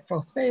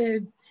wonderful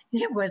food.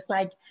 It was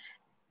like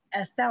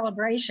a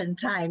celebration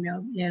time,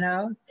 you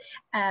know?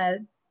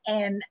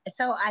 And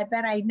so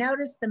I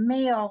noticed the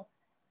meal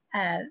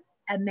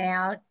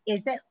amount.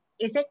 Is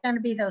it going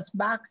to be those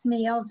box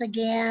meals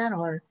again,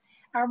 or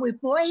are we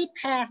way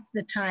past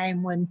the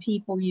time when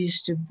people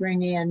used to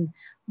bring in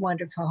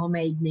wonderful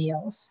homemade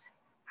meals?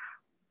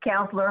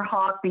 Councillor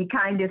Hawk, the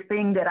kindest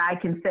thing that I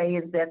can say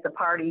is that the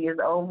party is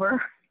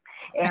over.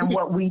 And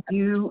what we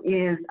do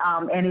is,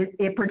 and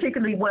it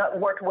particularly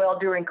worked well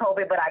during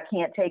COVID, but I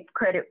can't take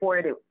credit for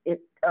it.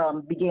 It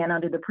began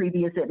under the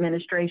previous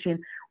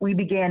administration. We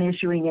began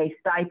issuing a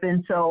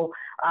stipend. So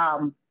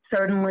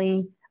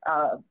certainly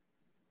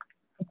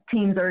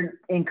teams are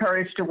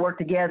encouraged to work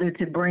together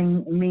to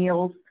bring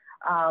meals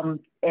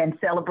and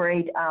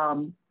celebrate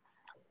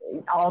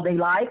all they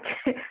like.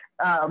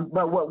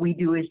 But what we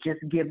do is just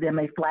give them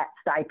a flat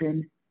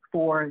stipend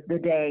for the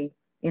day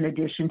in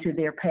addition to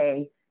their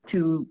pay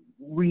to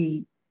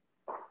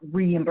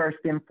reimburse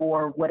them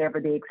for whatever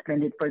they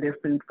expended for their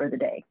food for the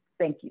day.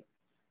 Thank you.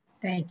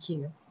 Thank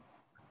you.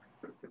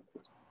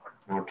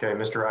 Okay,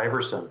 Mr.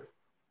 Iverson.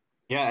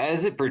 Yeah,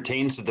 as it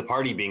pertains to the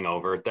party being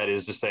over, that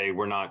is to say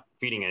we're not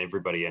feeding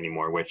everybody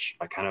anymore, which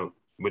I kind of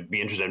would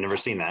be interested. I've never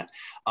seen that.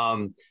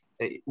 In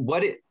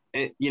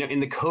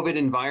the COVID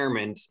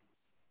environment,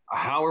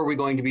 how are we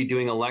going to be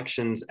doing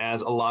elections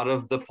as a lot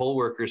of the poll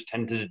workers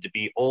tended to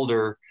be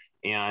older,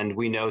 and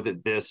we know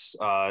that this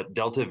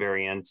Delta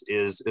variant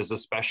is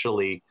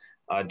especially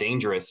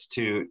dangerous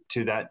to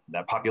that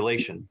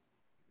population?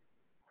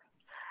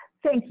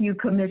 Thank you,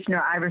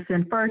 Commissioner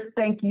Iverson. First,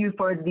 thank you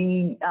for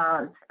the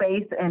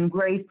space and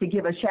grace to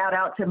give a shout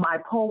out to my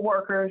poll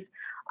workers.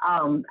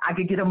 I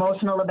could get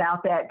emotional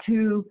about that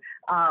too,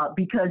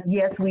 because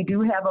yes, we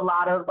do have a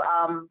lot of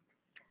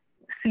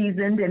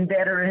seasoned and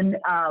veteran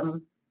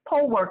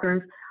poll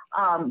workers.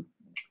 And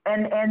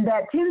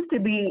that tends to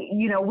be,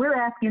 we're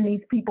asking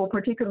these people,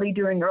 particularly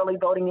during early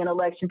voting in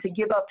election, to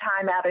give up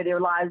time out of their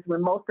lives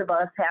when most of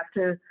us have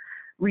to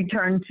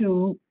return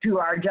to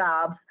our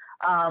jobs.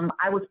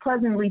 I was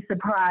pleasantly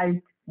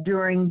surprised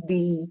during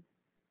the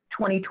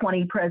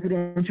 2020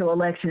 presidential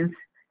elections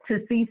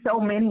to see so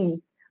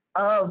many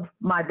of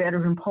my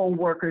veteran poll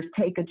workers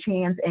take a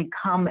chance and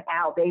come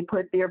out. They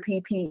put their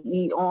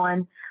PPE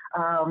on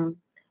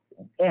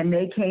and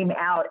they came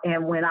out.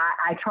 And when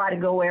I try to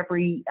go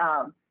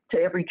to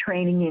every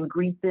training and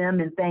greet them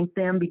and thank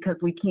them, because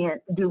we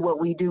can't do what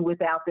we do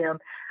without them.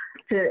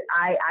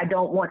 I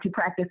don't want to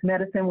practice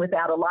medicine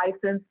without a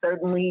license.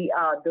 Certainly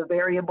the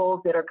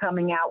variables that are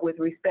coming out with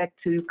respect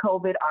to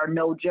COVID are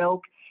no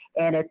joke.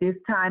 And at this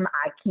time,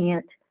 I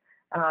can't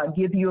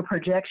give you a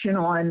projection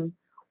on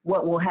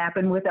what will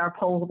happen with our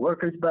poll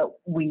workers, but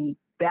we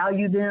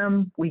value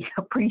them, we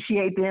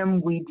appreciate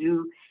them, we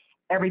do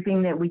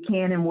everything that we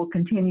can and will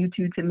continue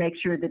to make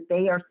sure that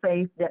they are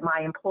safe, that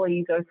my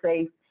employees are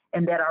safe,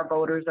 and that our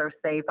voters are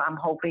safe. I'm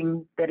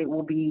hoping that it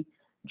will be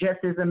just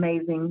as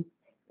amazing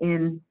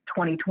in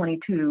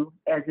 2022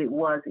 as it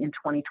was in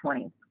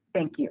 2020.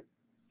 Thank you.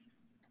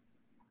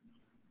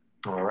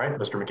 All right,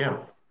 Mr. McKim.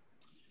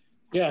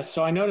 Yeah,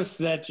 so I noticed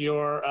that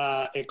your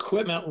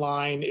equipment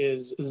line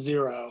is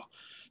 0.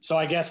 So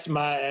I guess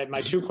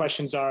my two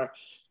questions are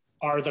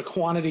the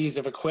quantities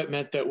of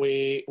equipment that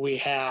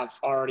we have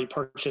already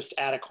purchased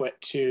adequate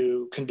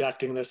to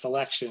conducting this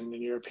election,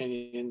 in your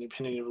opinion, in the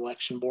opinion of the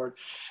election board?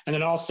 And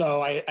then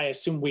also, I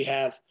assume we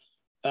have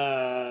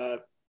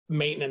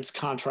maintenance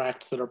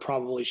contracts that are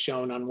probably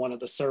shown on one of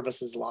the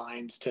services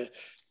lines to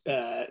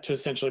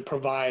essentially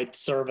provide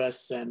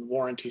service and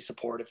warranty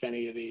support if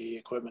any of the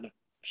equipment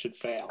should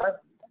fail.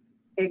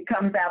 It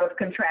comes out of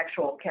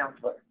contractual,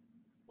 Counselor.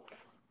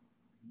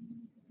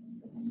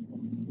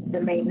 The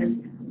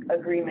maintenance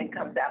agreement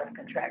comes out of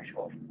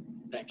contractual.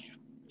 Thank you.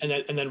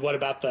 And then what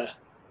about the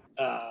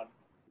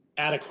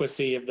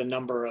adequacy of the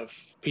number of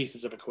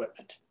pieces of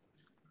equipment?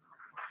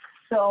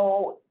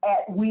 So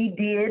we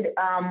did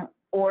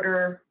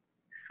order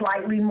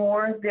slightly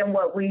more than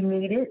what we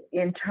needed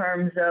in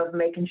terms of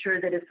making sure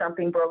that if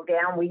something broke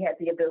down, we had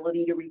the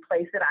ability to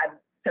replace it. I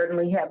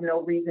certainly have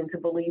no reason to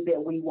believe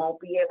that we won't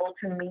be able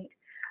to meet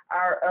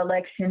our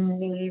election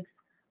needs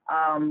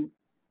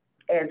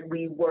as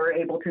we were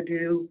able to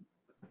do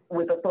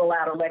with a full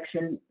out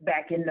election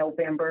back in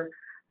November.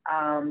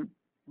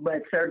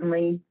 But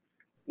certainly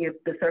if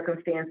the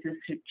circumstances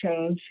should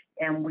change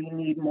and we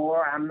need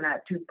more, I'm not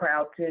too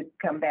proud to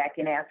come back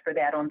and ask for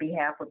that on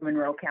behalf of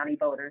Monroe County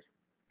voters.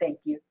 Thank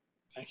you.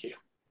 Thank you.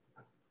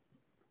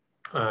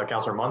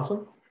 Councilor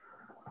Munson.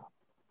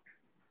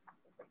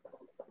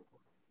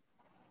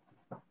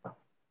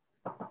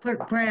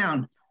 Clerk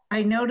Brown,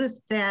 I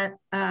noticed that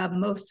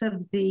most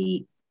of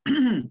the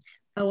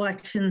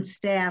election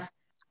staff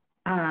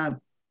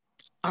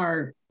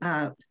are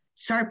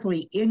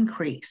sharply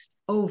increased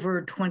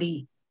over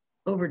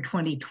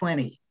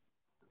 2020.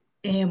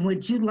 And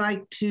would you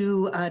like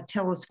to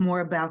tell us more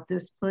about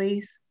this,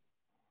 please?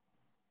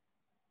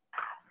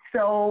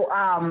 So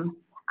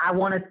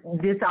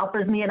this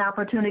offers me an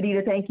opportunity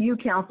to thank you,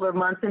 Councilor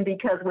Munson,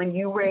 because when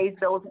you raised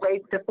those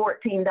rates to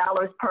 $14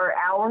 per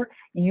hour,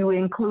 you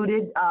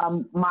included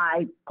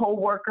my poll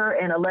worker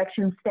and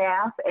election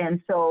staff.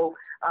 And so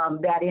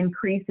that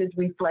increase is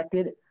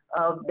reflected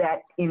of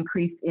that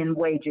increase in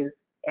wages.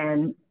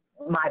 And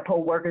my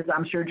poll workers,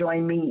 I'm sure,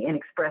 join me in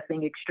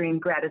expressing extreme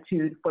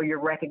gratitude for your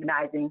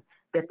recognizing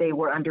that they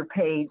were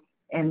underpaid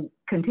and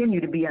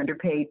continue to be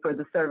underpaid for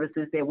the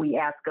services that we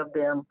ask of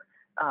them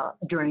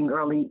during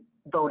early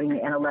voting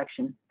and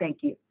election. Thank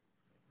you.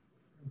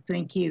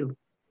 Thank you.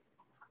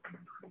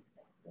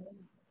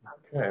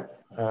 Okay.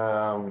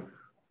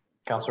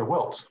 Councilor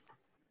Wiltz.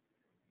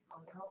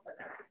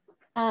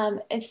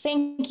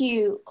 Thank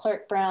you,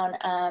 Clerk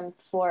Brown,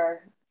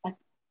 for a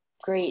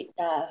great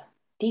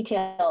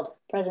detailed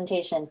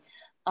presentation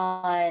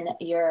on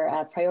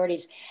your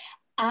priorities.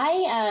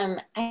 I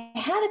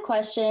had a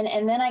question,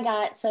 and then I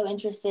got so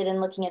interested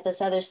in looking at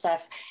this other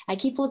stuff. I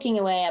keep looking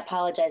away. I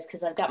apologize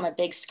because I've got my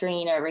big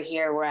screen over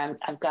here where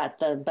I've got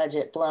the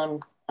budget blown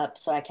up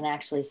so I can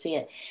actually see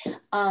it.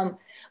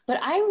 But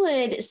I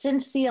would,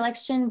 since the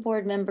election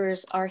board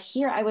members are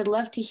here, I would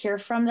love to hear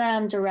from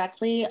them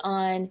directly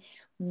on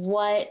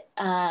what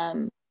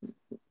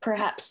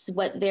perhaps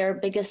what their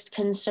biggest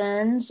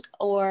concerns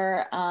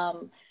or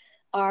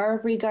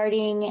are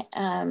regarding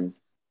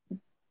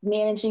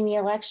managing the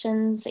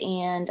elections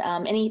and I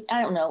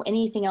don't know,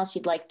 anything else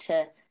you'd like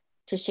to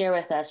share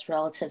with us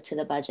relative to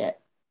the budget.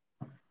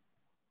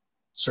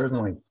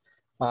 Certainly.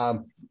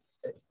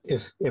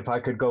 If I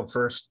could go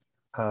first,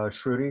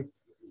 Shruti,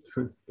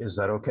 is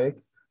that okay?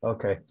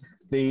 Okay.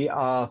 The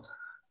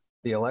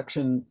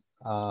election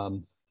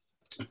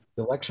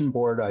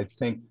board, I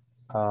think,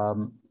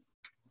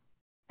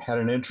 had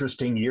an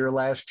interesting year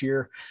last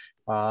year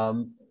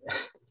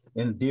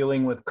in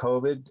dealing with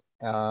COVID.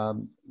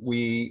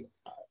 We,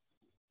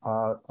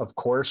 of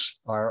course,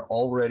 are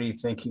already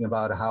thinking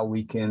about how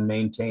we can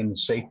maintain the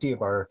safety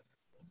of our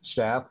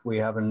staff. We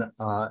have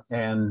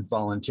and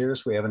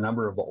volunteers. We have a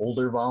number of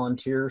older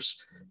volunteers,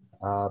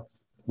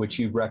 which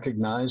you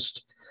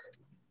recognized.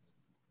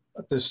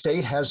 The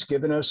state has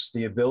given us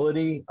the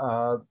ability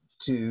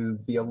to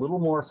be a little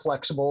more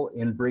flexible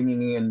in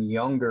bringing in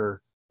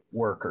younger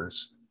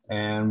workers.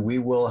 And we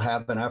will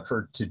have an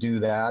effort to do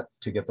that,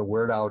 to get the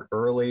word out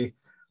early,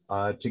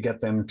 to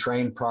get them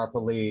trained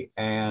properly,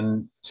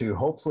 and to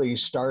hopefully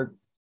start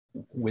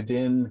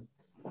within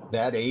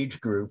that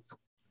age group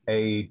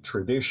a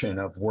tradition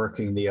of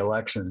working the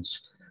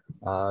elections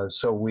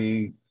so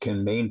we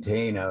can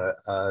maintain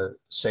a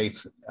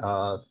safe,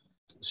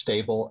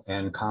 stable,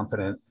 and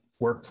competent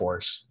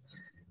workforce.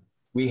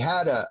 We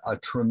had a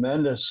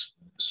tremendous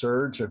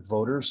surge of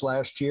voters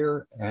last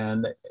year,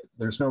 and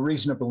there's no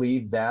reason to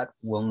believe that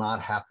will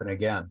not happen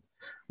again.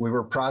 We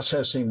were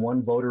processing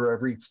one voter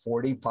every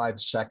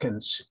 45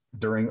 seconds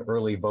during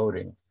early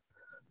voting.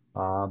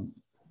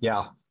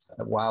 Yeah,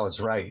 wow is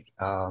right.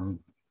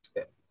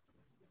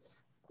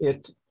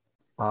 It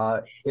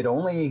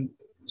only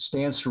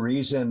stands to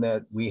reason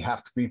that we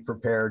have to be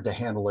prepared to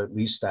handle at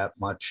least that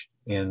much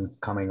in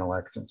coming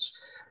elections.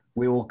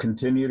 We will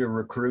continue to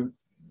recruit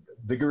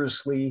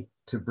vigorously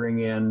to bring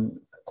in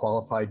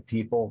qualified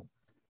people.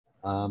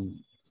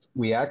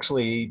 We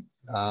actually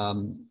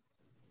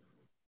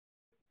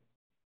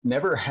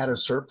never had a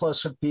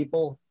surplus of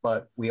people,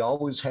 but we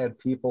always had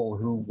people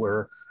who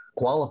were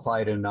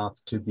qualified enough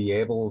to be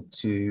able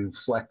to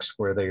flex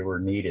where they were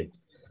needed.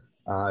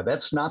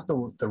 That's not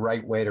the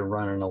right way to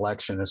run an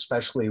election,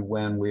 especially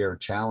when we are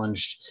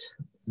challenged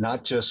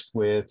not just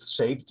with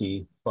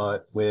safety,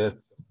 but with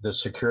the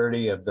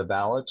security of the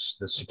ballots,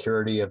 the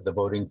security of the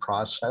voting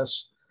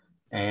process,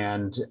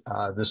 and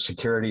the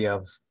security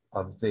of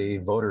the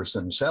voters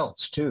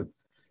themselves too.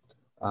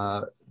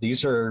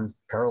 These are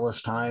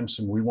perilous times,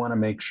 and we want to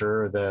make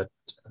sure that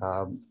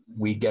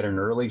we get an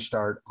early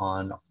start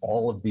on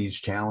all of these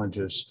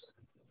challenges.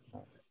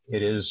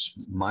 It is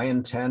my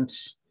intent,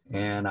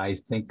 and I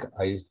think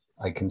I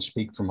can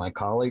speak for my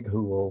colleague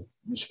who will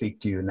speak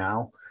to you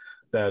now,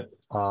 that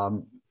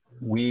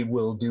we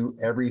will do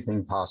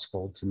everything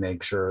possible to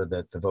make sure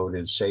that the vote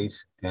is safe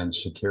and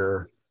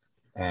secure,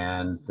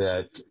 and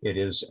that it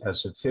is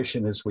as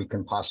efficient as we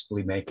can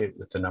possibly make it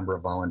with the number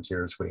of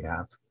volunteers we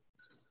have.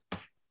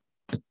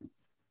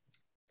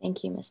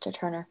 Thank you, Mr.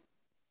 Turner.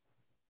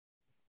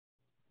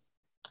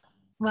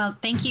 Well,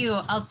 thank you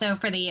also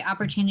for the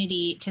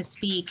opportunity to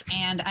speak.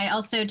 And I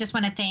also just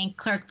want to thank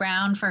Clerk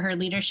Brown for her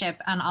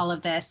leadership on all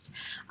of this.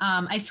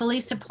 I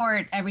fully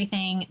support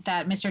everything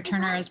that Mr.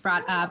 Turner has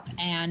brought up.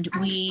 And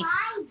we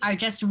are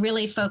just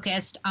really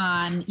focused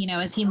on, you know,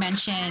 as he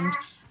mentioned,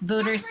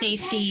 voter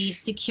safety,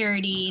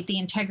 security, the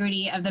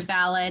integrity of the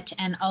ballot,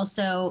 and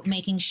also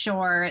making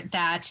sure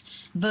that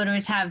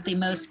voters have the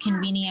most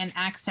convenient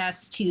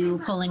access to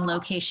polling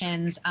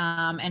locations,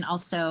 and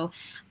also,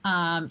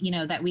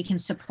 that we can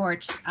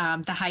support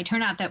the high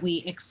turnout that we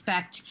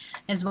expect,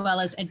 as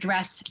well as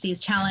address these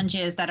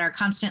challenges that are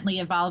constantly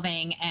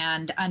evolving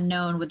and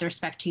unknown with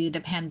respect to the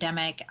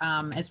pandemic,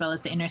 as well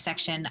as the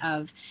intersection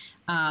of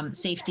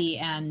safety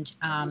and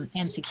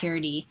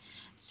security.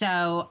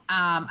 So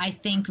I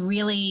think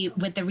really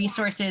with the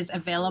resources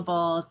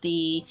available,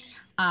 the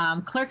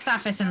clerk's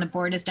office and the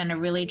board has done a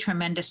really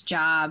tremendous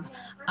job.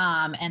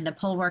 And the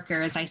poll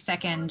workers, I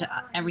second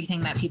everything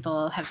that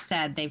people have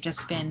said. They've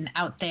just been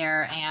out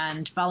there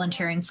and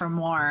volunteering for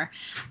more.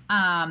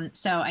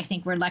 So I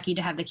think we're lucky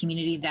to have the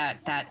community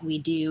that we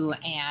do,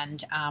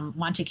 and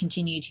want to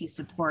continue to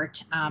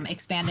support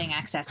expanding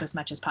access as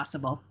much as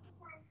possible.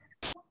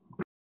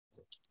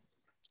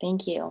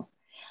 Thank you.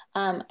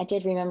 I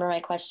did remember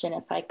my question,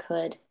 if I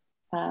could,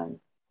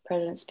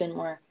 President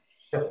Spinmore.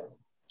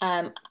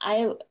 I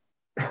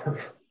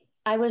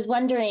was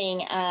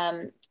wondering,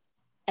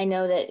 I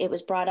know that it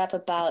was brought up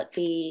about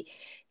the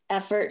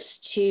efforts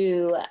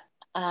to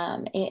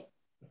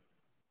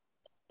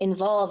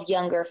involve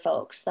younger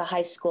folks, the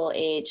high school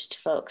aged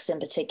folks in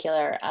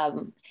particular,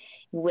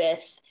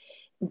 with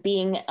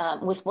working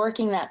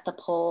at the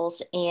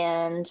polls.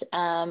 And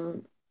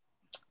I'm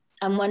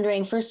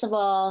wondering, first of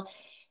all,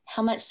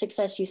 how much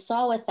success you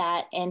saw with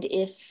that, and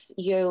if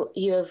you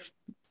have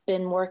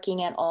been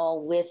working at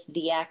all with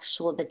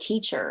the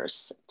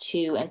teachers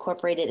to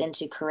incorporate it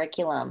into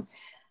curriculum,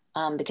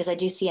 because I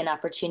do see an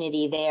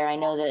opportunity there. I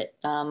know that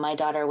my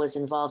daughter was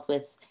involved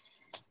with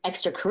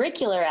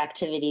extracurricular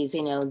activities.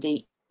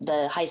 The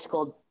high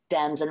school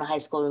Dems and the high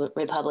school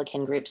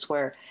Republican groups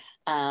were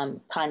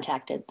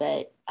contacted,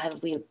 but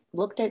have we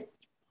looked at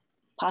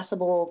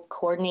possible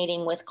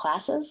coordinating with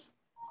classes?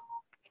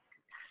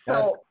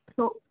 So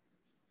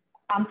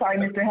I'm sorry,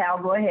 Mr.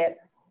 Howell, go ahead.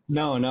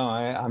 No,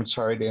 I'm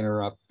sorry to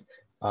interrupt.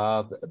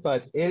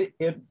 But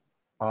it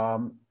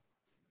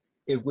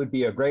would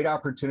be a great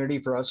opportunity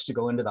for us to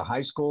go into the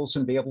high schools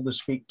and be able to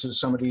speak to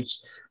some of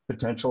these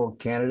potential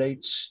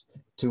candidates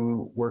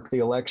to work the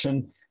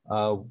election.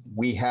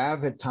 We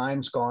have at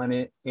times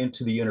gone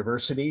into the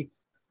university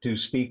to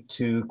speak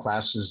to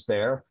classes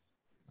there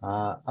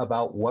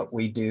about what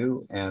we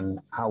do and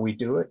how we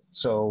do it.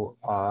 So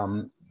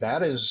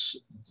that is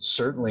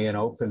certainly an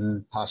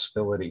open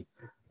possibility.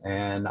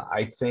 And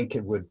I think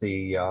it would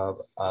be a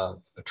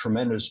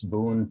tremendous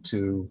boon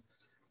to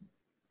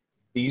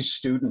these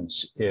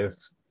students if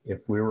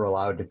we were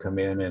allowed to come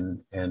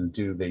in and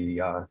do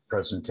the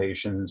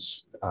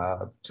presentations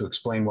to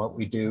explain what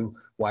we do,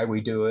 why we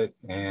do it,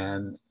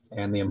 and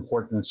the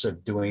importance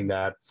of doing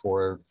that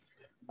for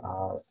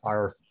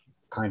our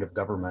kind of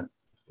government.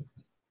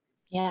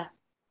 Yeah.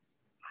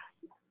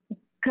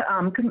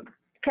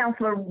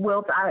 Councilor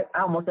Wilt, I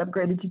almost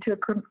upgraded you to a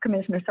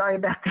commissioner. Sorry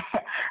about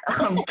that.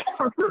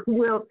 Councilor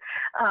Wilt,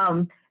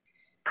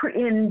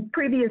 in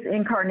previous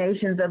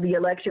incarnations of the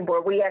election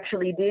board, we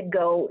actually did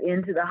go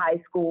into the high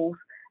schools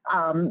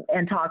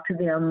and talk to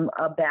them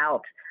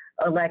about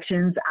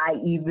elections. I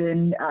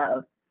even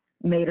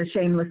made a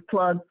shameless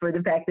plug for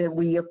the fact that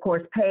we, of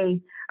course,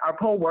 pay our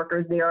poll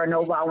workers. There are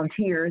no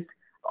volunteers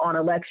on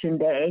election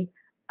day.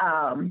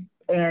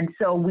 And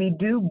so we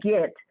do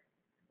get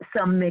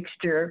some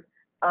mixture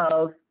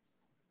of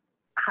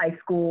high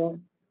school,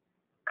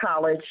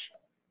 college,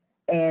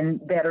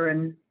 and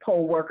veteran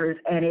poll workers,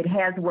 and it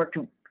has worked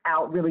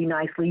out really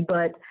nicely.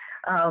 But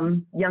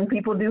young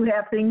people do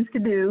have things to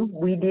do.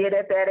 We did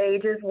at that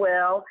age as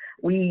well.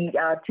 We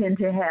tend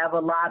to have a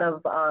lot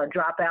of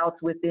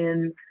dropouts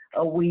within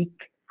a week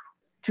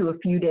to a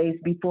few days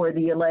before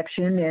the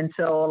election, and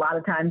so a lot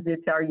of times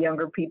it's our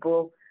younger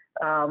people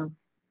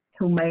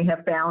who may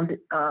have found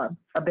a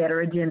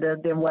better agenda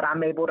than what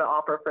I'm able to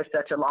offer for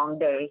such a long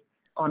day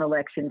on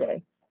election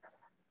day.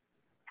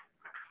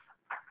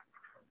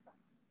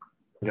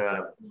 Got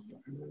it.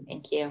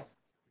 Thank you.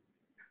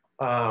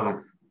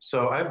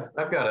 So I've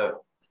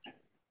got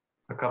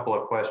a couple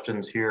of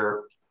questions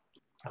here,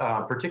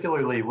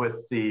 particularly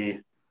with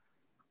the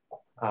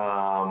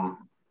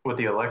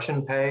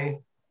election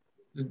pay.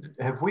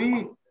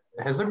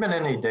 Has there been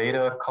any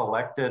data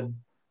collected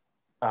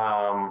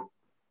around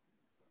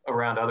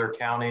other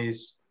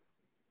counties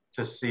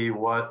to see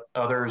what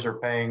others are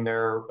paying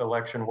their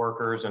election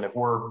workers, and if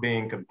we're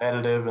being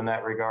competitive in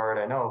that regard?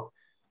 I know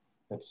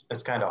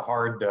it's kind of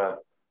hard to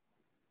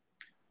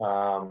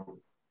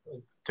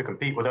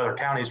compete with other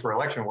counties for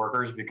election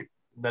workers, because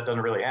that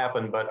doesn't really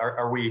happen. But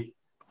are we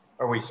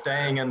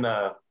staying in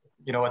the,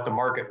 at the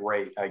market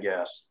rate, I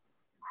guess?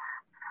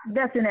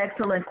 That's an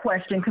excellent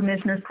question,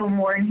 Commissioner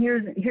Spumore. And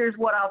here's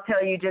what I'll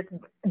tell you. Just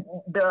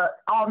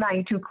all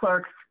 92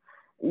 clerks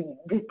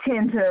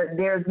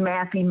there's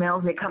mass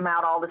emails that come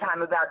out all the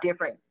time about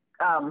different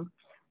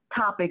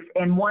topics.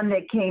 And one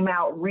that came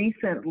out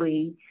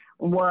recently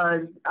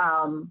was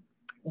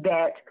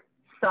that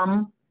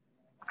some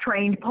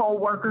trained poll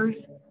workers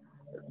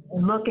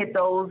look at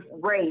those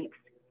rates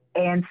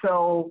And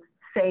so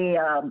say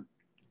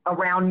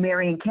around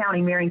Marion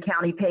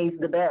County pays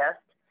the best.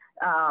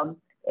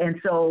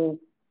 And so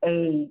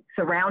a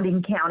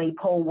surrounding county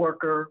poll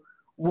worker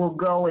will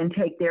go and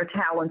take their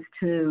talents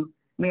to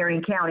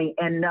Marion County,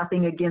 and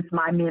nothing against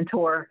my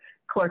mentor,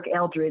 Clerk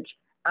Eldridge.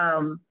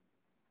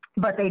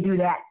 But they do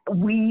that.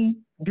 We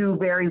do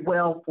very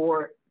well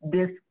for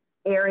this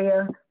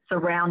area,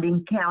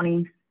 surrounding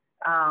counties.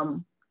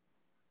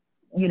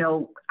 You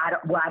know,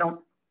 I don't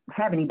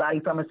have anybody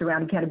from a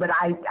surrounding county, but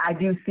I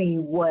do see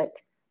what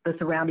the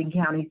surrounding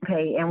counties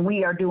pay, and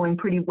we are doing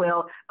pretty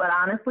well. But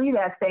honestly,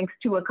 that's thanks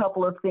to a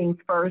couple of things.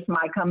 First,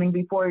 my coming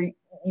before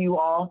you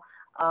all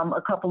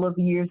a couple of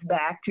years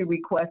back to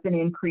request an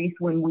increase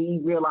when we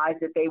realized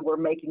that they were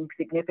making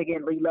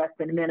significantly less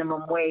than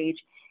minimum wage,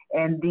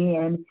 and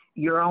then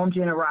your own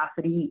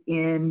generosity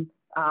in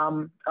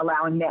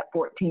allowing that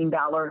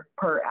 $14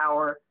 per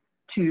hour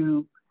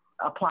to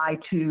apply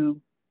to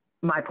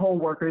my poll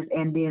workers.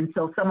 And then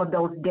so some of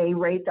those day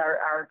rates,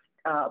 our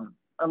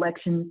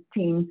election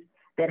teams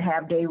that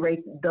have day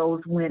rates, those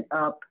went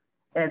up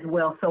as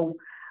well. So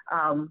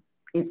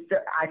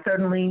I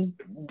certainly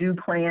do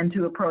plan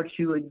to approach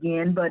you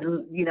again, but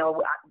you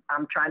know,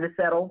 I'm trying to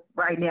settle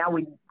right now.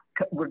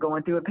 We're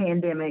going through a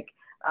pandemic,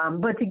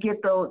 but to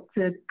get to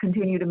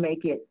continue to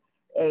make it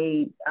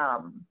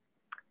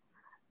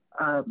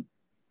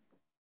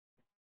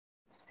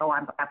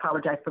I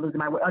apologize for losing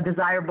my word, a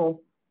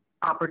desirable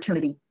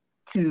opportunity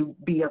to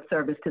be of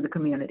service to the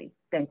community.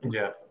 Thank you.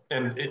 Yeah,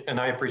 and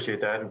I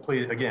appreciate that. And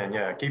please, again,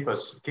 yeah, keep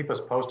us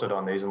posted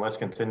on these, and let's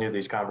continue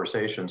these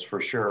conversations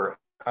for sure.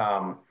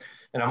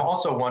 And I'm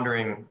also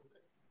wondering,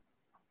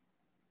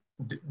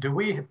 do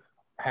we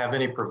have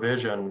any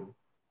provision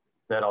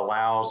that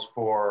allows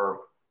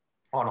for,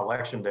 on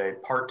election day,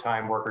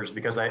 part-time workers?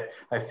 Because I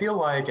feel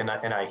like, and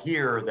I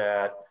hear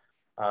that,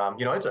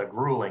 you know, it's a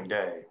grueling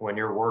day when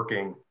you're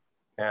working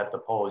at the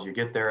polls. You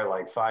get there at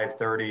like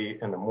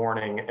 5:30 in the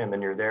morning, and then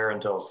you're there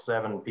until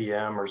 7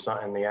 p.m. or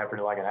something in the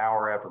afternoon, like an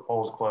hour after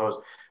polls close.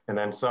 And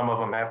then some of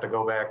them have to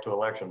go back to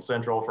Election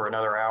Central for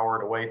another hour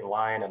to wait in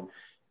line and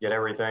get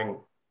everything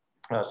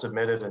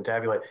submitted and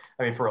tabulated.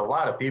 I mean, for a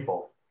lot of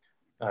people,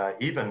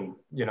 even,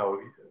 you know,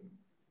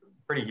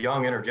 pretty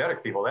young,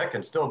 energetic people, that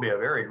can still be a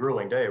very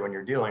grueling day when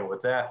you're dealing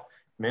with that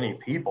many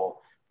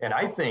people. And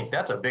I think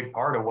that's a big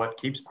part of what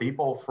keeps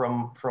people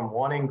from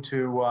wanting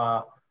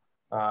to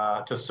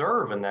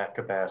serve in that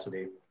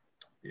capacity.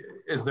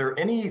 Is there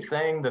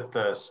anything that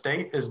the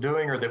state is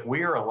doing or that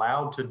we are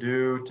allowed to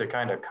do to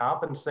kind of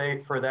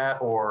compensate for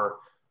that, or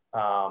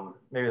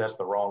maybe that's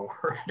the wrong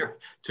word,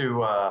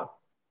 to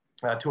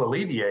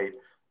alleviate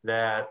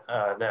that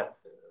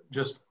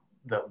just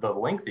the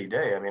lengthy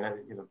day? I mean,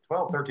 you know,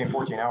 12, 13,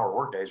 14-hour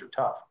work days are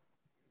tough.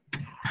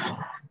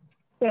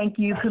 Thank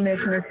you,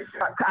 Commissioner.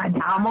 I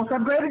almost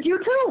upgraded you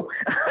too.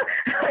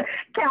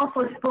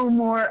 Councilor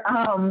Spoonmore,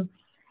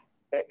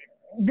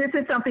 this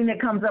is something that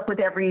comes up with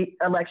every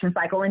election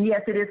cycle. And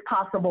yes, it is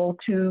possible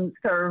to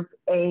serve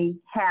a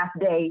half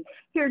day.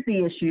 Here's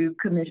the issue,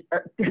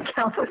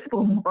 Councilor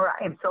Spoonmore.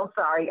 I am so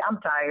sorry. I'm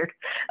tired.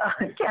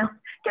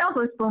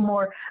 Councilor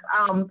Spoonmore,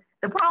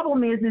 the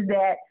problem is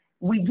that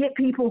we get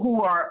people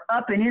who are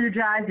up and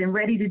energized and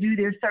ready to do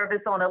their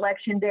service on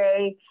election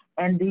day.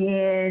 And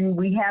then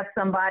we have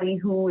somebody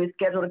who is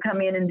scheduled to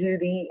come in and do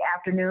the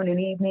afternoon and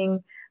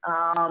evening,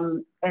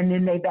 and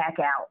then they back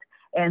out.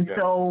 And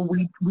so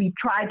we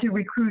tried to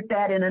recruit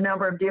that in a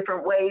number of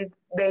different ways,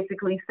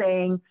 basically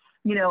saying,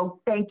 you know,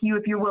 thank you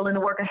if you're willing to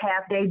work a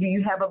half day. Do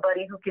you have a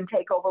buddy who can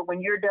take over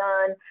when you're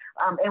done?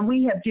 And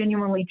we have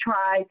genuinely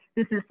tried.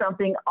 This is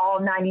something all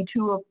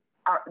 92 of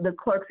the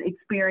clerks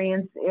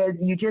experience, is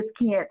you just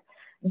can't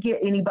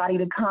get anybody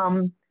to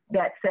come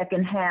that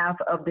second half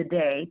of the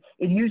day.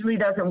 It usually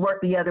doesn't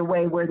work the other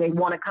way, where they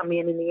want to come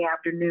in the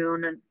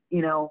afternoon and,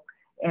 you know,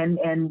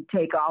 and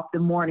take off the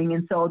morning.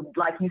 And so,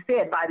 like you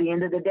said, by the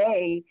end of the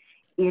day,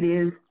 it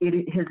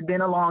has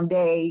been a long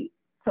day.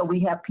 So we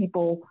have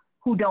people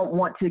who don't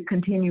want to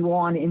continue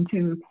on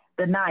into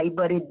the night,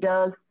 but it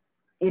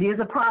is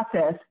a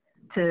process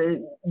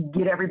to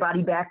get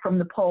everybody back from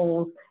the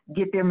polls,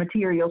 get their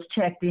materials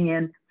checked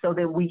in so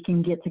that we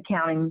can get to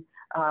counting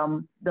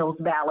those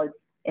ballots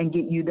and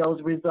get you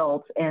those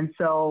results. And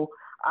so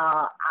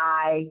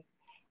I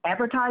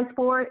advertise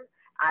for it,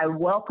 I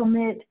welcome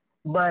it,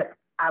 but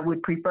I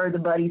would prefer the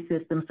buddy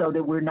system so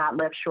that we're not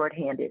left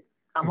shorthanded.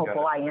 I'm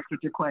hopeful I answered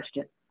your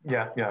question.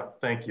 Yeah,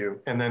 thank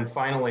you. And then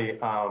finally,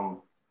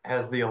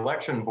 has the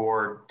election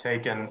board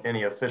taken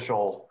any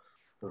official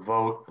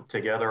vote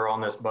together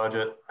on this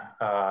budget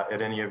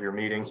at any of your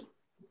meetings?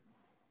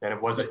 And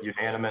was it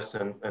unanimous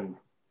in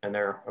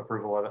their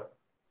approval of it?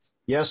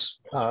 Yes,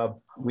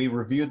 we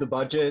reviewed the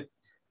budget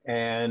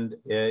and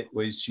it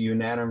was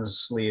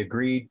unanimously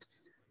agreed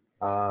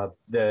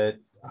that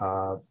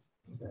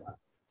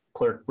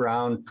Clerk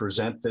Brown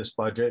present this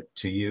budget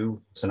to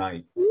you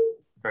tonight.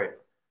 Great.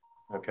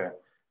 Okay.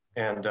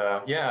 And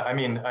yeah, I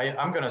mean,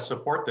 I'm going to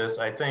support this.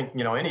 I think,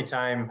 you know,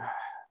 anytime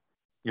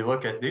you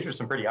look at, these are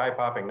some pretty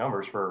eye-popping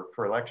numbers for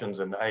elections.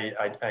 And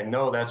I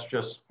know that's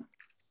just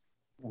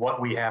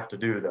what we have to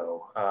do,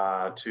 though,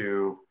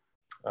 to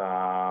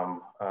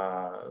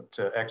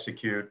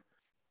execute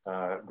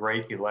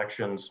great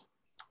elections.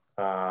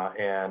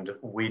 And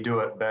we do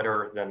it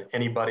better than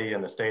anybody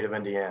in the state of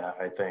Indiana,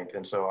 I think.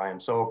 And so I am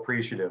so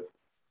appreciative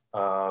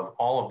of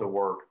all of the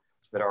work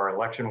that our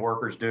election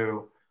workers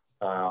do,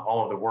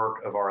 all of the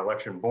work of our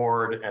election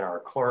board and our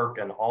clerk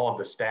and all of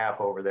the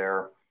staff over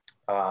there.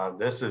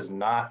 This is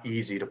not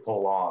easy to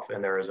pull off,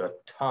 and there is a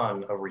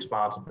ton of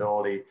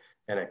responsibility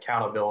and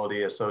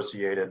accountability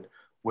associated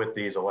with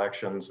these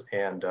elections.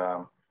 And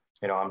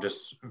you know, I'm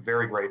just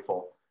very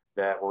grateful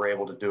that we're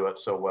able to do it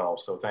so well.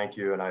 So thank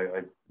you, and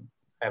I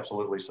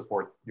absolutely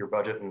support your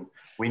budget, and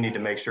we need to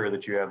make sure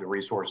that you have the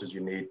resources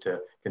you need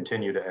to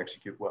continue to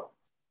execute well.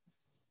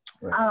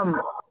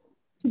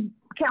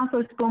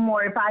 Councilor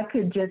Spoonmore, if I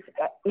could just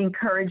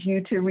encourage you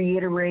to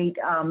reiterate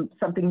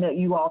something that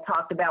you all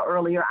talked about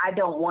earlier. I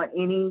don't want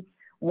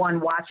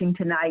anyone watching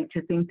tonight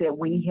to think that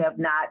we have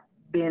not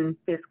been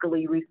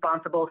fiscally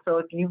responsible. So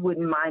if you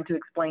wouldn't mind to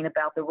explain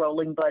about the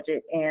rolling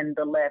budget and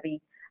the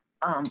levy,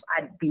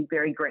 I'd be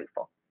very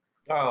grateful.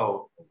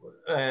 Oh,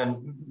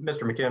 and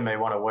Mr. McKim may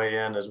want to weigh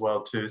in as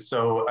well too.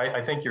 So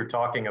I think you're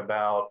talking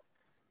about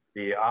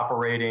the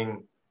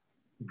operating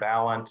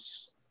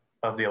balance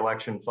of the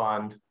election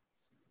fund.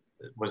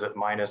 Was it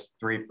minus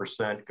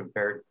 3%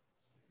 compared?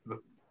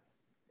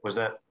 Was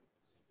that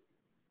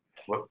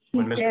what,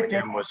 when Mr.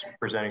 McKim was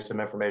presenting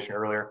some information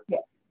earlier? Yeah.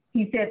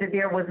 He said that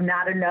there was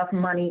not enough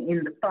money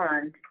in the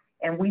fund,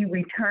 and we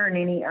return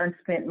any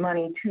unspent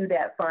money to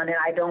that fund. And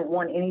I don't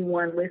want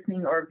anyone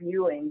listening or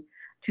viewing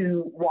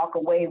to walk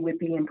away with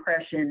the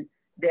impression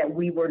that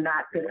we were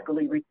not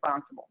fiscally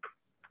responsible.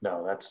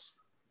 No, that's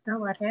not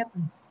what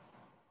happened.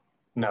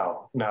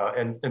 No.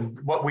 And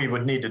what we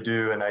would need to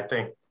do, and I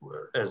think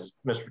as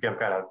Mr. McKim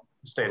kind of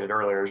stated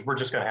earlier, is we're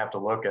just going to have to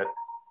look at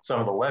some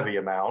of the levy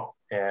amount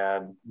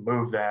and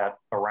move that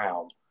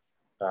around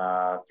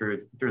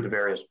through the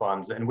various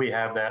funds. And we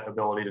have that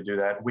ability to do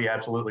that. We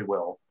absolutely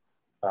will.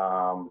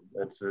 The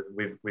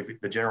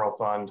general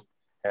fund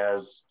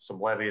has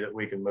some levy that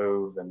we can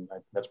move, and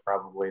that's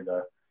probably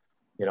the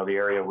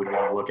area we'd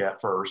want to look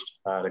at first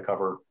to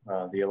cover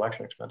the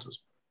election expenses.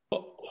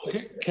 Well,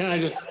 can I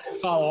just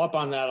follow up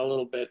on that a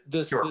little bit?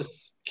 This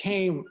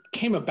came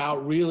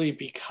about really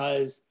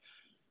because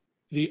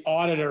the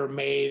auditor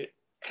made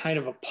kind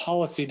of a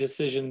policy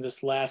decision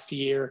this last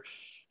year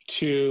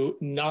to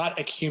not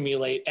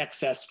accumulate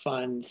excess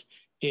funds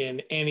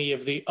in any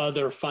of the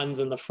other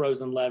funds in the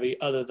frozen levy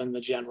other than the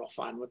general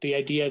fund, with the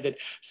idea that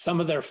some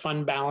of their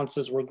fund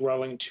balances were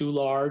growing too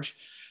large.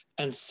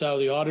 And so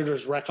the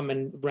auditors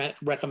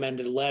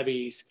recommended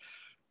levies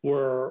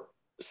were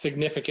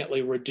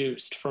significantly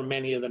reduced for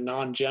many of the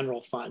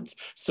non-general funds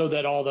so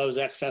that all those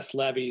excess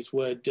levies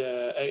would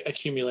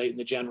accumulate in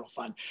the general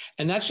fund.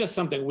 And that's just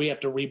something we have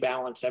to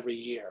rebalance every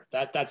year.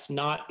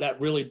 That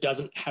really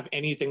doesn't have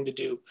anything to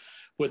do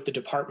with the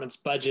department's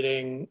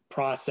budgeting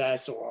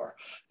process or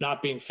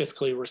not being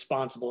fiscally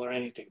responsible or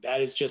anything.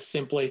 That is just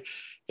simply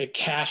a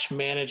cash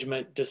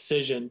management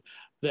decision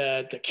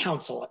that the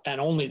council,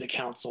 and only the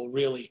council,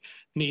 really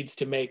needs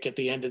to make at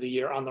the end of the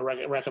year on the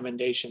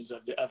recommendations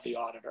of the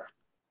auditor.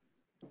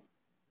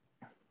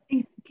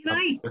 Can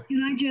I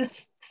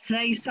just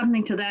say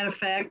something to that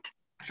effect?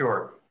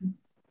 Sure.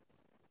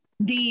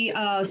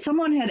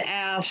 Someone had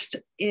asked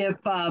if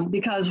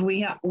because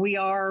we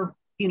are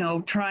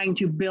trying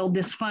to build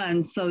this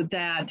fund so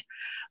that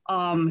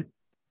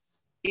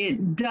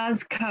it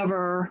does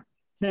cover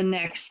the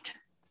next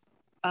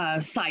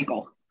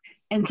cycle.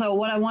 And so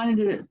what I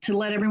wanted to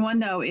let everyone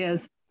know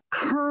is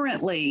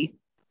currently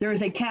there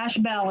is a cash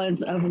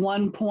balance of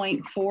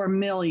 1.4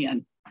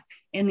 million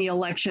in the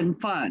election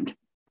fund.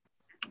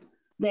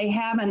 They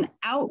have an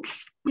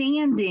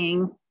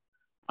outstanding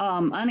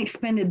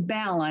unexpended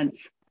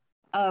balance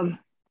of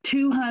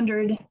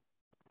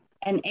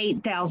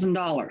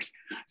 $208,000.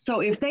 So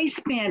if they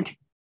spent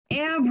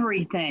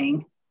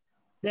everything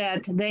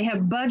that they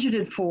have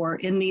budgeted for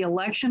in the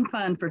election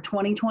fund for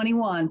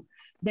 2021,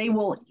 they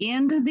will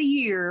end the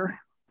year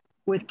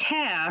with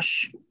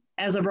cash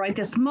as of right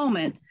this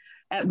moment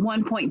at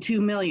 1.2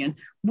 million,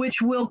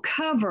 which will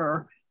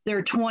cover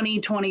their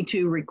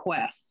 2022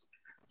 requests.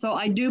 So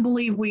I do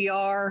believe we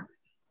are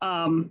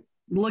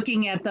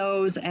looking at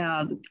those.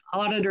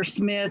 Auditor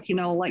Smith,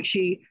 like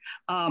she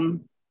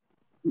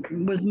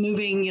was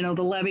moving,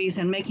 the levies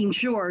and making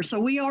sure.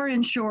 So we are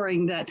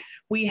ensuring that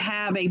we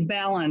have a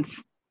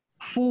balance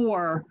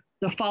for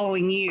the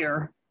following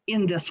year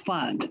in this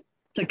fund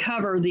to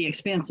cover the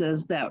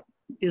expenses that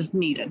is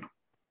needed.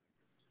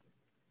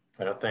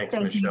 Thanks,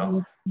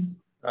 Michelle.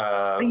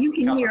 But you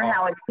can hear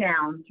how it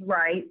sounds,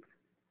 right?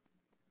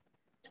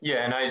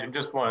 Yeah, and I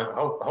just want to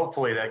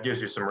hopefully that gives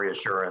you some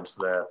reassurance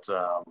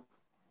that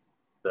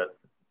that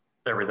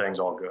everything's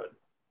all good.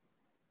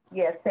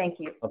 Yes, thank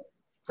you.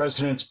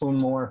 President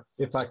Spoonmore,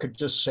 if I could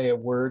just say a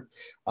word.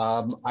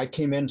 I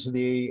came into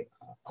the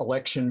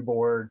election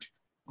board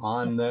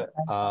on the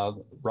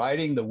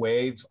riding the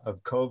wave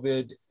of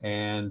COVID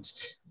and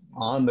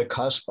on the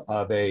cusp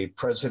of a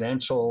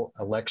presidential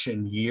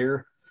election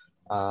year.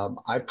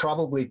 I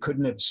probably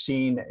couldn't have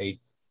seen a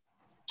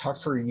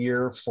tougher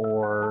year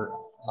for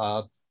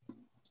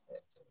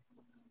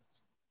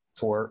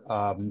Clerk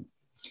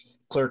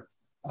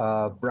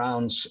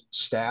Brown's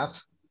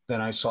staff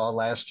than I saw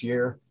last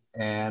year,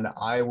 and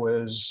I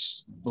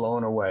was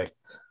blown away.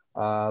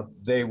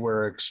 They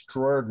were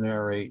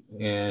extraordinary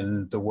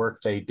in the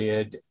work they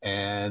did,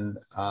 and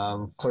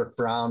Clerk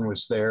Brown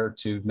was there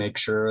to make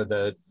sure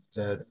that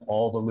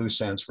all the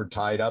loose ends were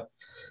tied up,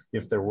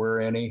 if there were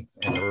any,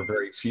 and there were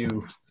very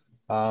few.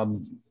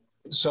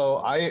 So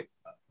I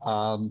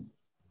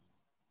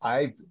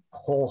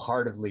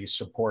wholeheartedly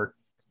support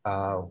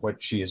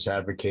what she is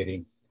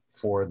advocating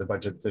for the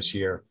budget this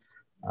year.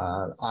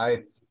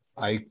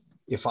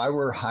 If I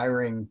were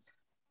hiring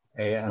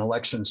an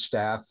election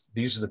staff,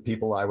 these are the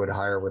people I would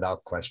hire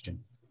without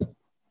question.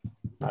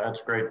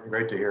 That's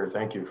great to hear.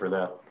 Thank you for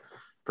that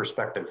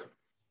perspective.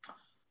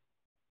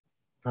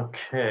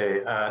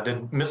 Okay,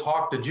 Ms.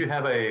 Hawk, did you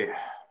have a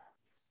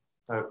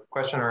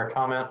question or a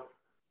comment?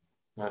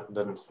 That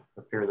doesn't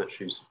appear that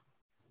she's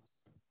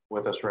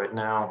with us right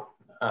now.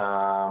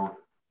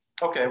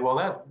 Okay,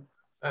 well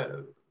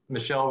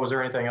Michelle, was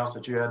there anything else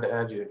that you had to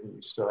add? You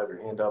still have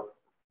your hand up.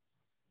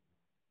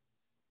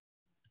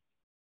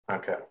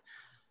 Okay,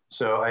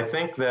 so I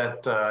think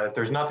that if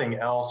there's nothing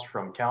else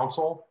from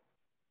council,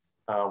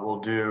 we'll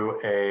do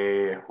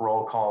a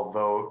roll call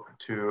vote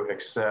to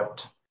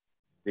accept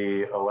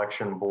the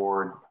election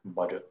board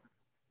budget.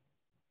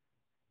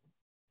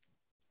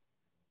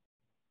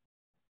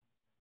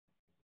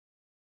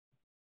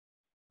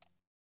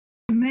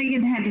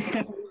 Megan had to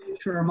step away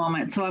for a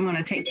moment, so I'm going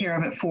to take care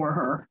of it for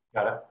her.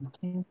 Got it.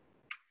 Okay.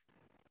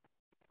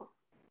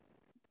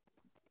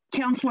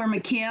 Councillor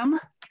McKim?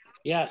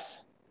 Yes.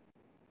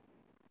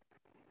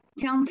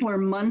 Councillor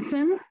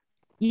Munson?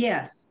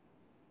 Yes.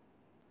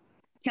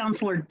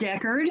 Councillor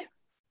Deckard?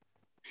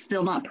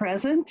 Still not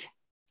present.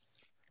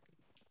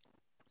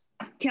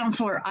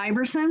 Councillor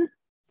Iverson?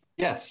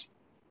 Yes.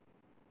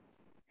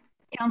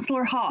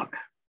 Councillor Hawk?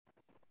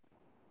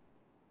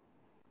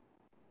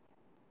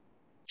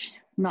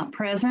 Not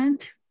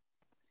present.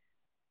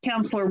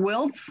 Councillor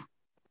Wiltz?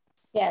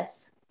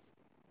 Yes.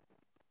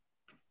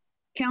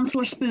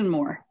 Councillor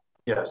Spoonmore?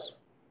 Yes.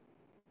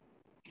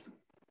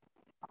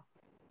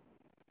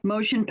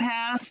 Motion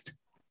passed,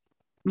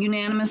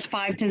 unanimous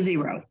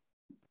 5-0.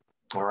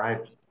 All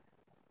right.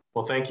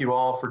 Well, thank you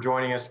all for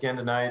joining us again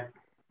tonight.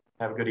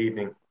 Have a good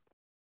evening.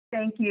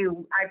 Thank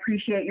you. I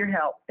appreciate your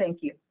help.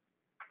 Thank you.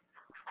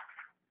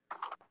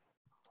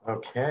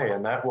 Okay,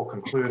 and that will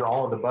conclude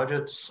all of the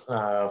budgets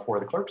for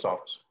the clerk's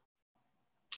office.